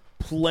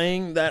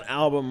playing that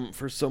album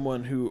for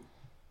someone who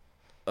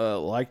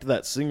liked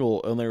that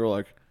single, and they were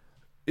like,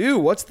 "Ew,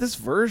 what's this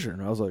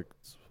version?" I was like,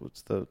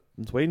 it's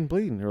Wait and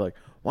Bleed. And they're like,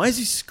 "Why is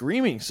he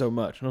screaming so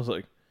much?" And I was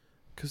like,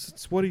 "Because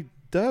it's what he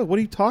does. What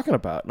are you talking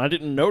about?" And I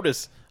didn't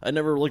notice. I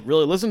never like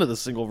really listened to the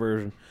single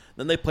version.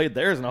 Then they played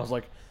theirs, and I was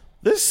like,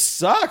 "This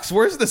sucks.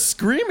 Where's the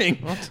screaming?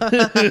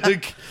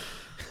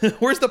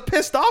 Where's the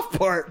pissed off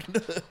part?"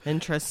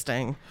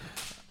 Interesting.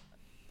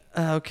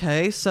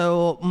 Okay,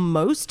 so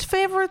most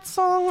favorite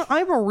song?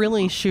 I'm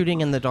really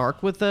shooting in the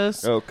dark with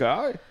this.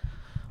 Okay.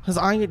 Because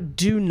I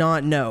do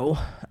not know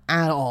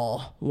at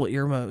all what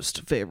your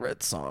most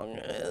favorite song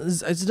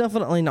is. It's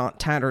definitely not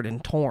Tattered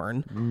and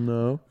Torn.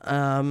 No.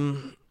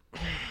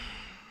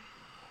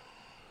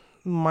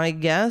 My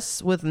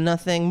guess, with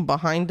nothing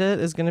behind it,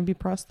 is going to be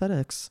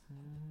Prosthetics.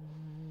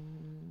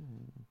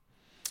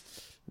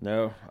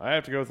 No. I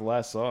have to go with the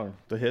last song,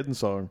 the hidden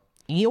song.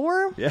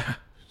 Eeyore? Yeah.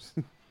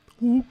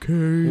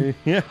 Okay.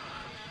 Yeah.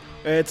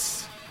 I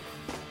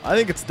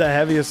think it's the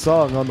heaviest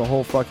song on the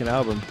whole fucking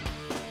album.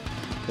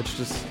 It's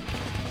just,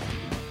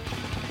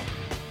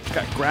 it's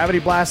got gravity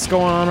blasts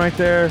going on right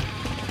there.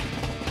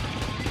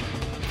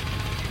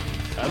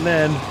 And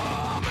then,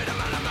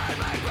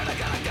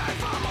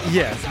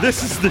 yeah,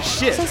 this is the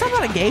shit. So is that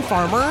about a gay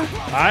farmer?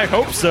 I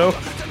hope so.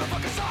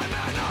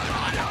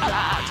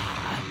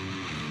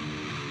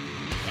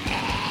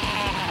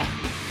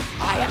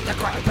 I have the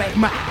great big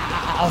mouth.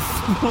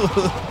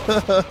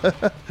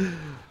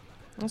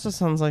 This just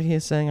sounds like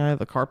he's saying I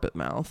have a carpet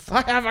mouth.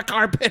 I have a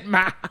carpet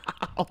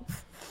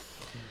mouth.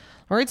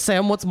 All right,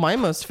 Sam, what's my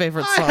most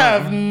favorite I song?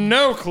 have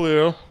no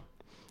clue.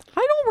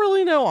 I don't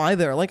really know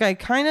either. Like, I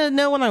kind of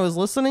know when I was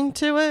listening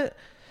to it,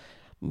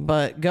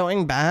 but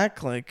going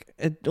back, like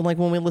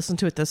when we listened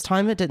to it this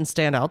time, it didn't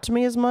stand out to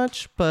me as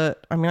much.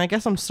 But I mean, I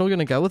guess I'm still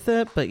gonna go with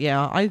it. But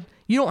yeah,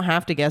 you don't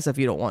have to guess if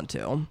you don't want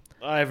to,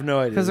 I have no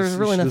idea. because there's You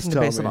really should nothing just to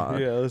tell base it me.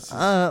 on. Yeah, this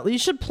is... You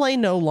should play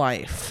No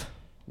Life.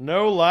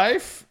 No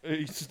Life?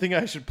 You think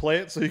I should play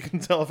it so you can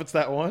tell if it's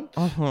that one?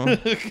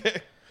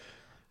 Okay.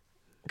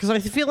 Because I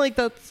feel like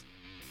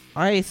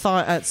I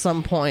thought at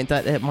some point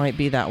that it might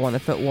be that one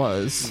if it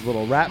was.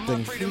 Little rap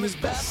thing.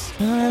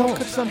 I don't-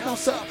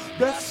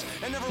 Rest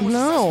and never was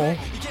No. a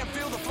suspect. You can't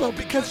feel the flow Well,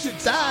 because you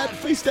died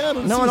face down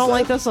on No, I don't suicide.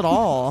 like this at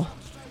all.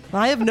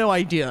 I have no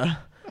idea.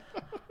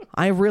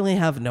 I really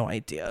have no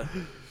idea.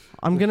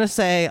 I'm gonna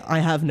say I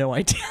have no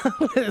idea.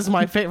 It is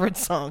my favorite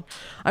song.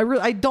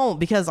 I don't,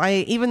 because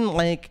I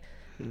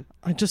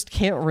just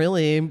can't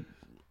really.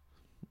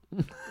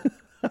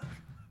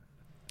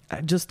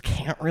 I just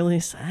can't really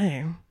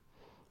say.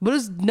 What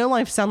does No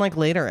Life sound like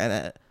later in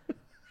it?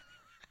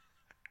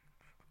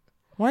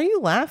 Why are you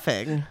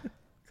laughing?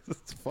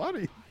 It's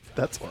funny.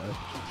 That's why.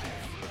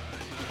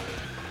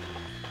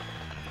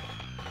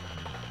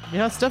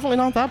 Yeah, it's definitely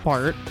not that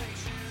part.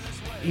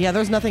 Yeah,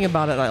 there's nothing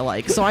about it I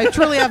like. So I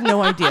truly have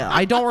no idea.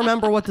 I don't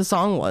remember what the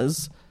song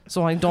was,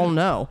 so I don't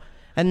know.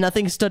 And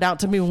nothing stood out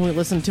to me when we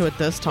listened to it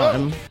this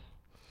time.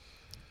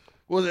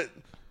 Was it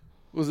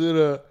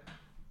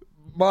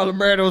Marlon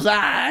Brando's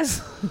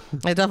eyes?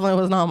 It definitely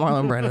was not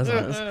Marlon Brando's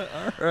eyes.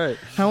 All right.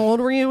 How old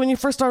were you when you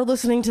first started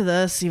listening to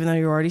this, even though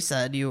you already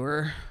said you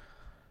were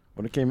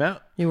When it came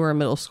out? a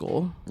middle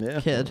school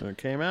kid? When it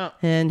came out.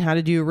 And how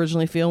did you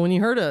originally feel when you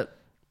heard it?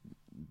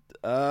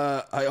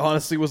 I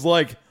honestly was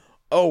like,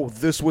 oh,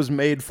 this was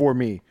made for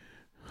me.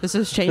 This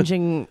is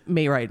changing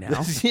me right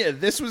now. Yeah,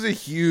 this was a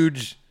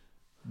huge,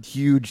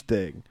 huge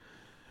thing.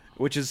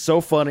 Which is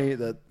so funny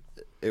that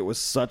it was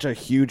such a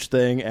huge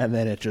thing and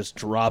then it just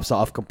drops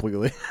off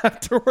completely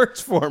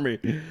afterwards for me.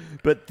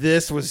 But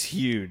this was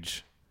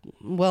huge.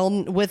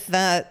 Well, with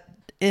that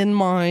in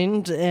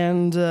mind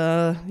and,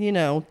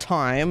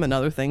 time and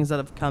other things that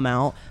have come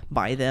out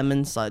by them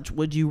and such,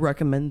 would you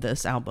recommend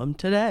this album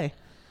today?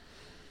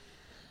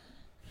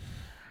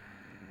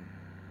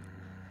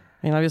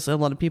 I mean, obviously, a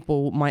lot of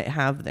people might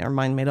have their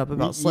mind made up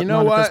about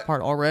Slipknot at this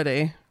part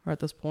already, or at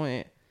this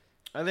point.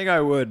 I think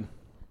I would.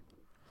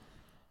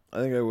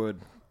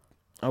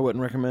 I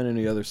wouldn't recommend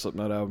any other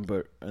Slipknot album,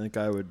 but I think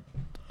I would.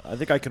 I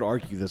think I could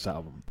argue this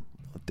album.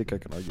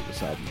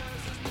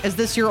 Is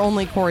this your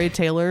only Corey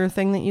Taylor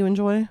thing that you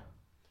enjoy?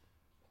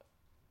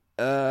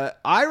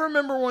 I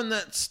remember when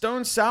that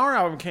Stone Sour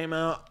album came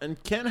out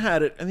and Ken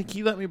had it. I think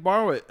he let me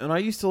borrow it, and I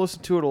used to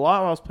listen to it a lot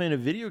while I was playing a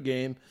video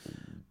game,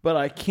 but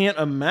I can't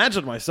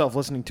imagine myself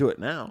listening to it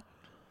now.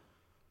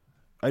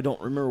 I don't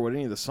remember what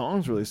any of the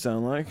songs really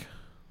sound like,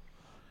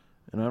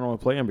 and I don't want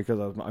to play them because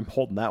I'm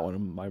holding that one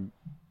in my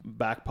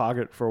back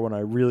pocket for when I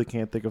really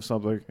can't think of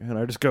something, and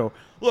I just go,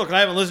 look, I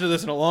haven't listened to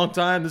this in a long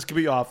time. This could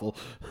be awful.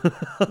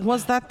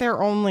 Was that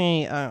their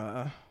only?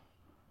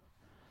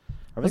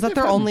 Was that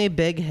their only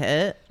big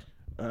hit?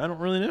 I don't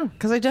really know.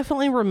 Because I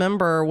definitely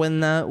remember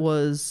when that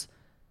was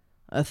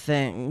a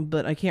thing,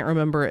 but I can't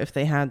remember if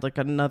they had like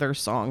another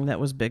song that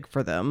was big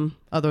for them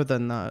other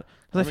than that.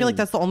 Because I feel like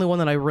that's the only one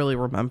that I really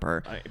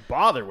remember.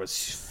 Bother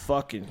was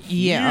fucking huge.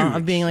 Yeah,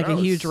 of being like That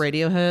a huge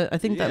radio hit. I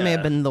think that may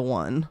have been the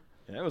one.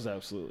 That was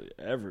absolutely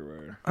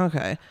everywhere.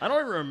 Okay. I don't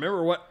even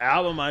remember what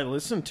album I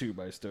listened to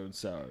by Stone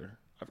Sour.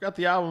 I've got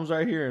the albums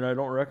right here, and I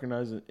don't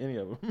recognize any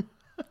of them.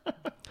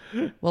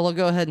 Well, I'll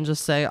go ahead and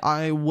just say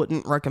I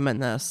wouldn't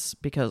recommend this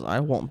because I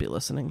won't be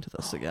listening to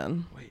this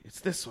again. Wait, it's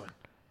this one.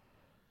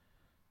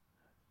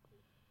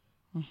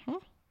 Mm-hmm.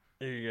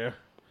 There you go.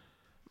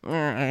 You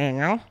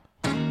know?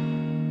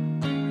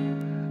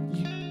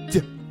 You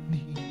don't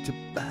need to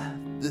buy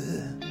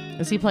the...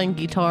 Is he playing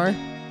guitar?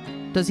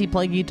 Does he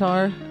play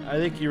guitar? I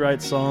think he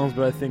writes songs,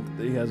 but I think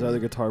that he has other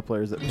guitar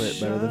players that play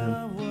it better than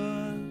him.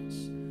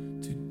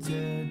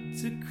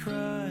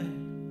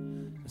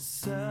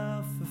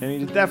 And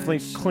he's definitely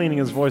cleaning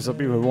his voice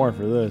up even more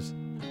for this.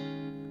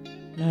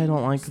 I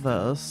don't like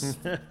this.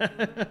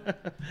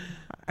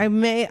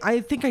 I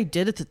think I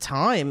did at the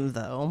time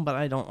though, but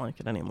I don't like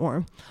it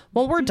anymore.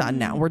 Well, we're done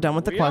now. We're done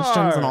with the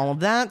questions and all of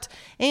that.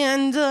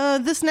 And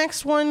this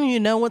next one, you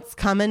know what's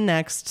coming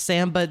next,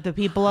 Sam, but the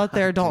people out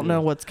there don't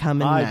know what's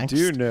coming next. I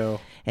do know.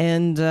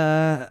 And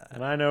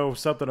I know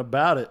something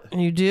about it.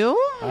 You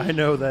do? I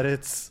know that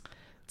it's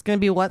going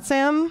to be what,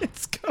 Sam?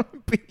 It's going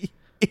to be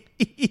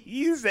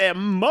easy,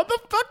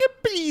 motherfucking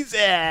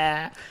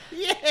peasy.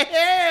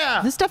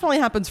 Yeah. This definitely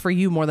happens for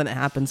you more than it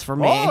happens for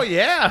me. Oh,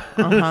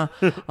 yeah.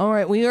 All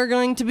right, we are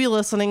going to be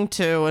listening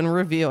to and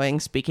reviewing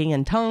Speaking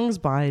in Tongues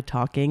by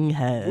Talking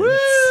Heads. Woo!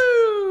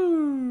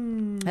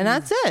 And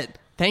that's it.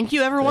 Thank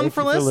you, everyone,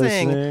 for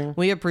listening.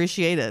 We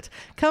appreciate it.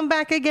 Come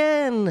back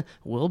again.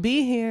 We'll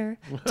be here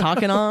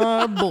talking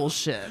our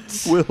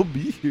bullshit. We'll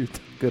be here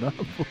talking our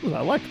bullshit.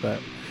 I like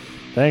that.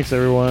 Thanks,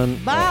 everyone.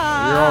 Bye.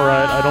 You're all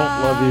right. I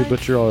don't love you,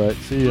 but you're all right.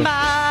 See ya.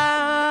 Bye.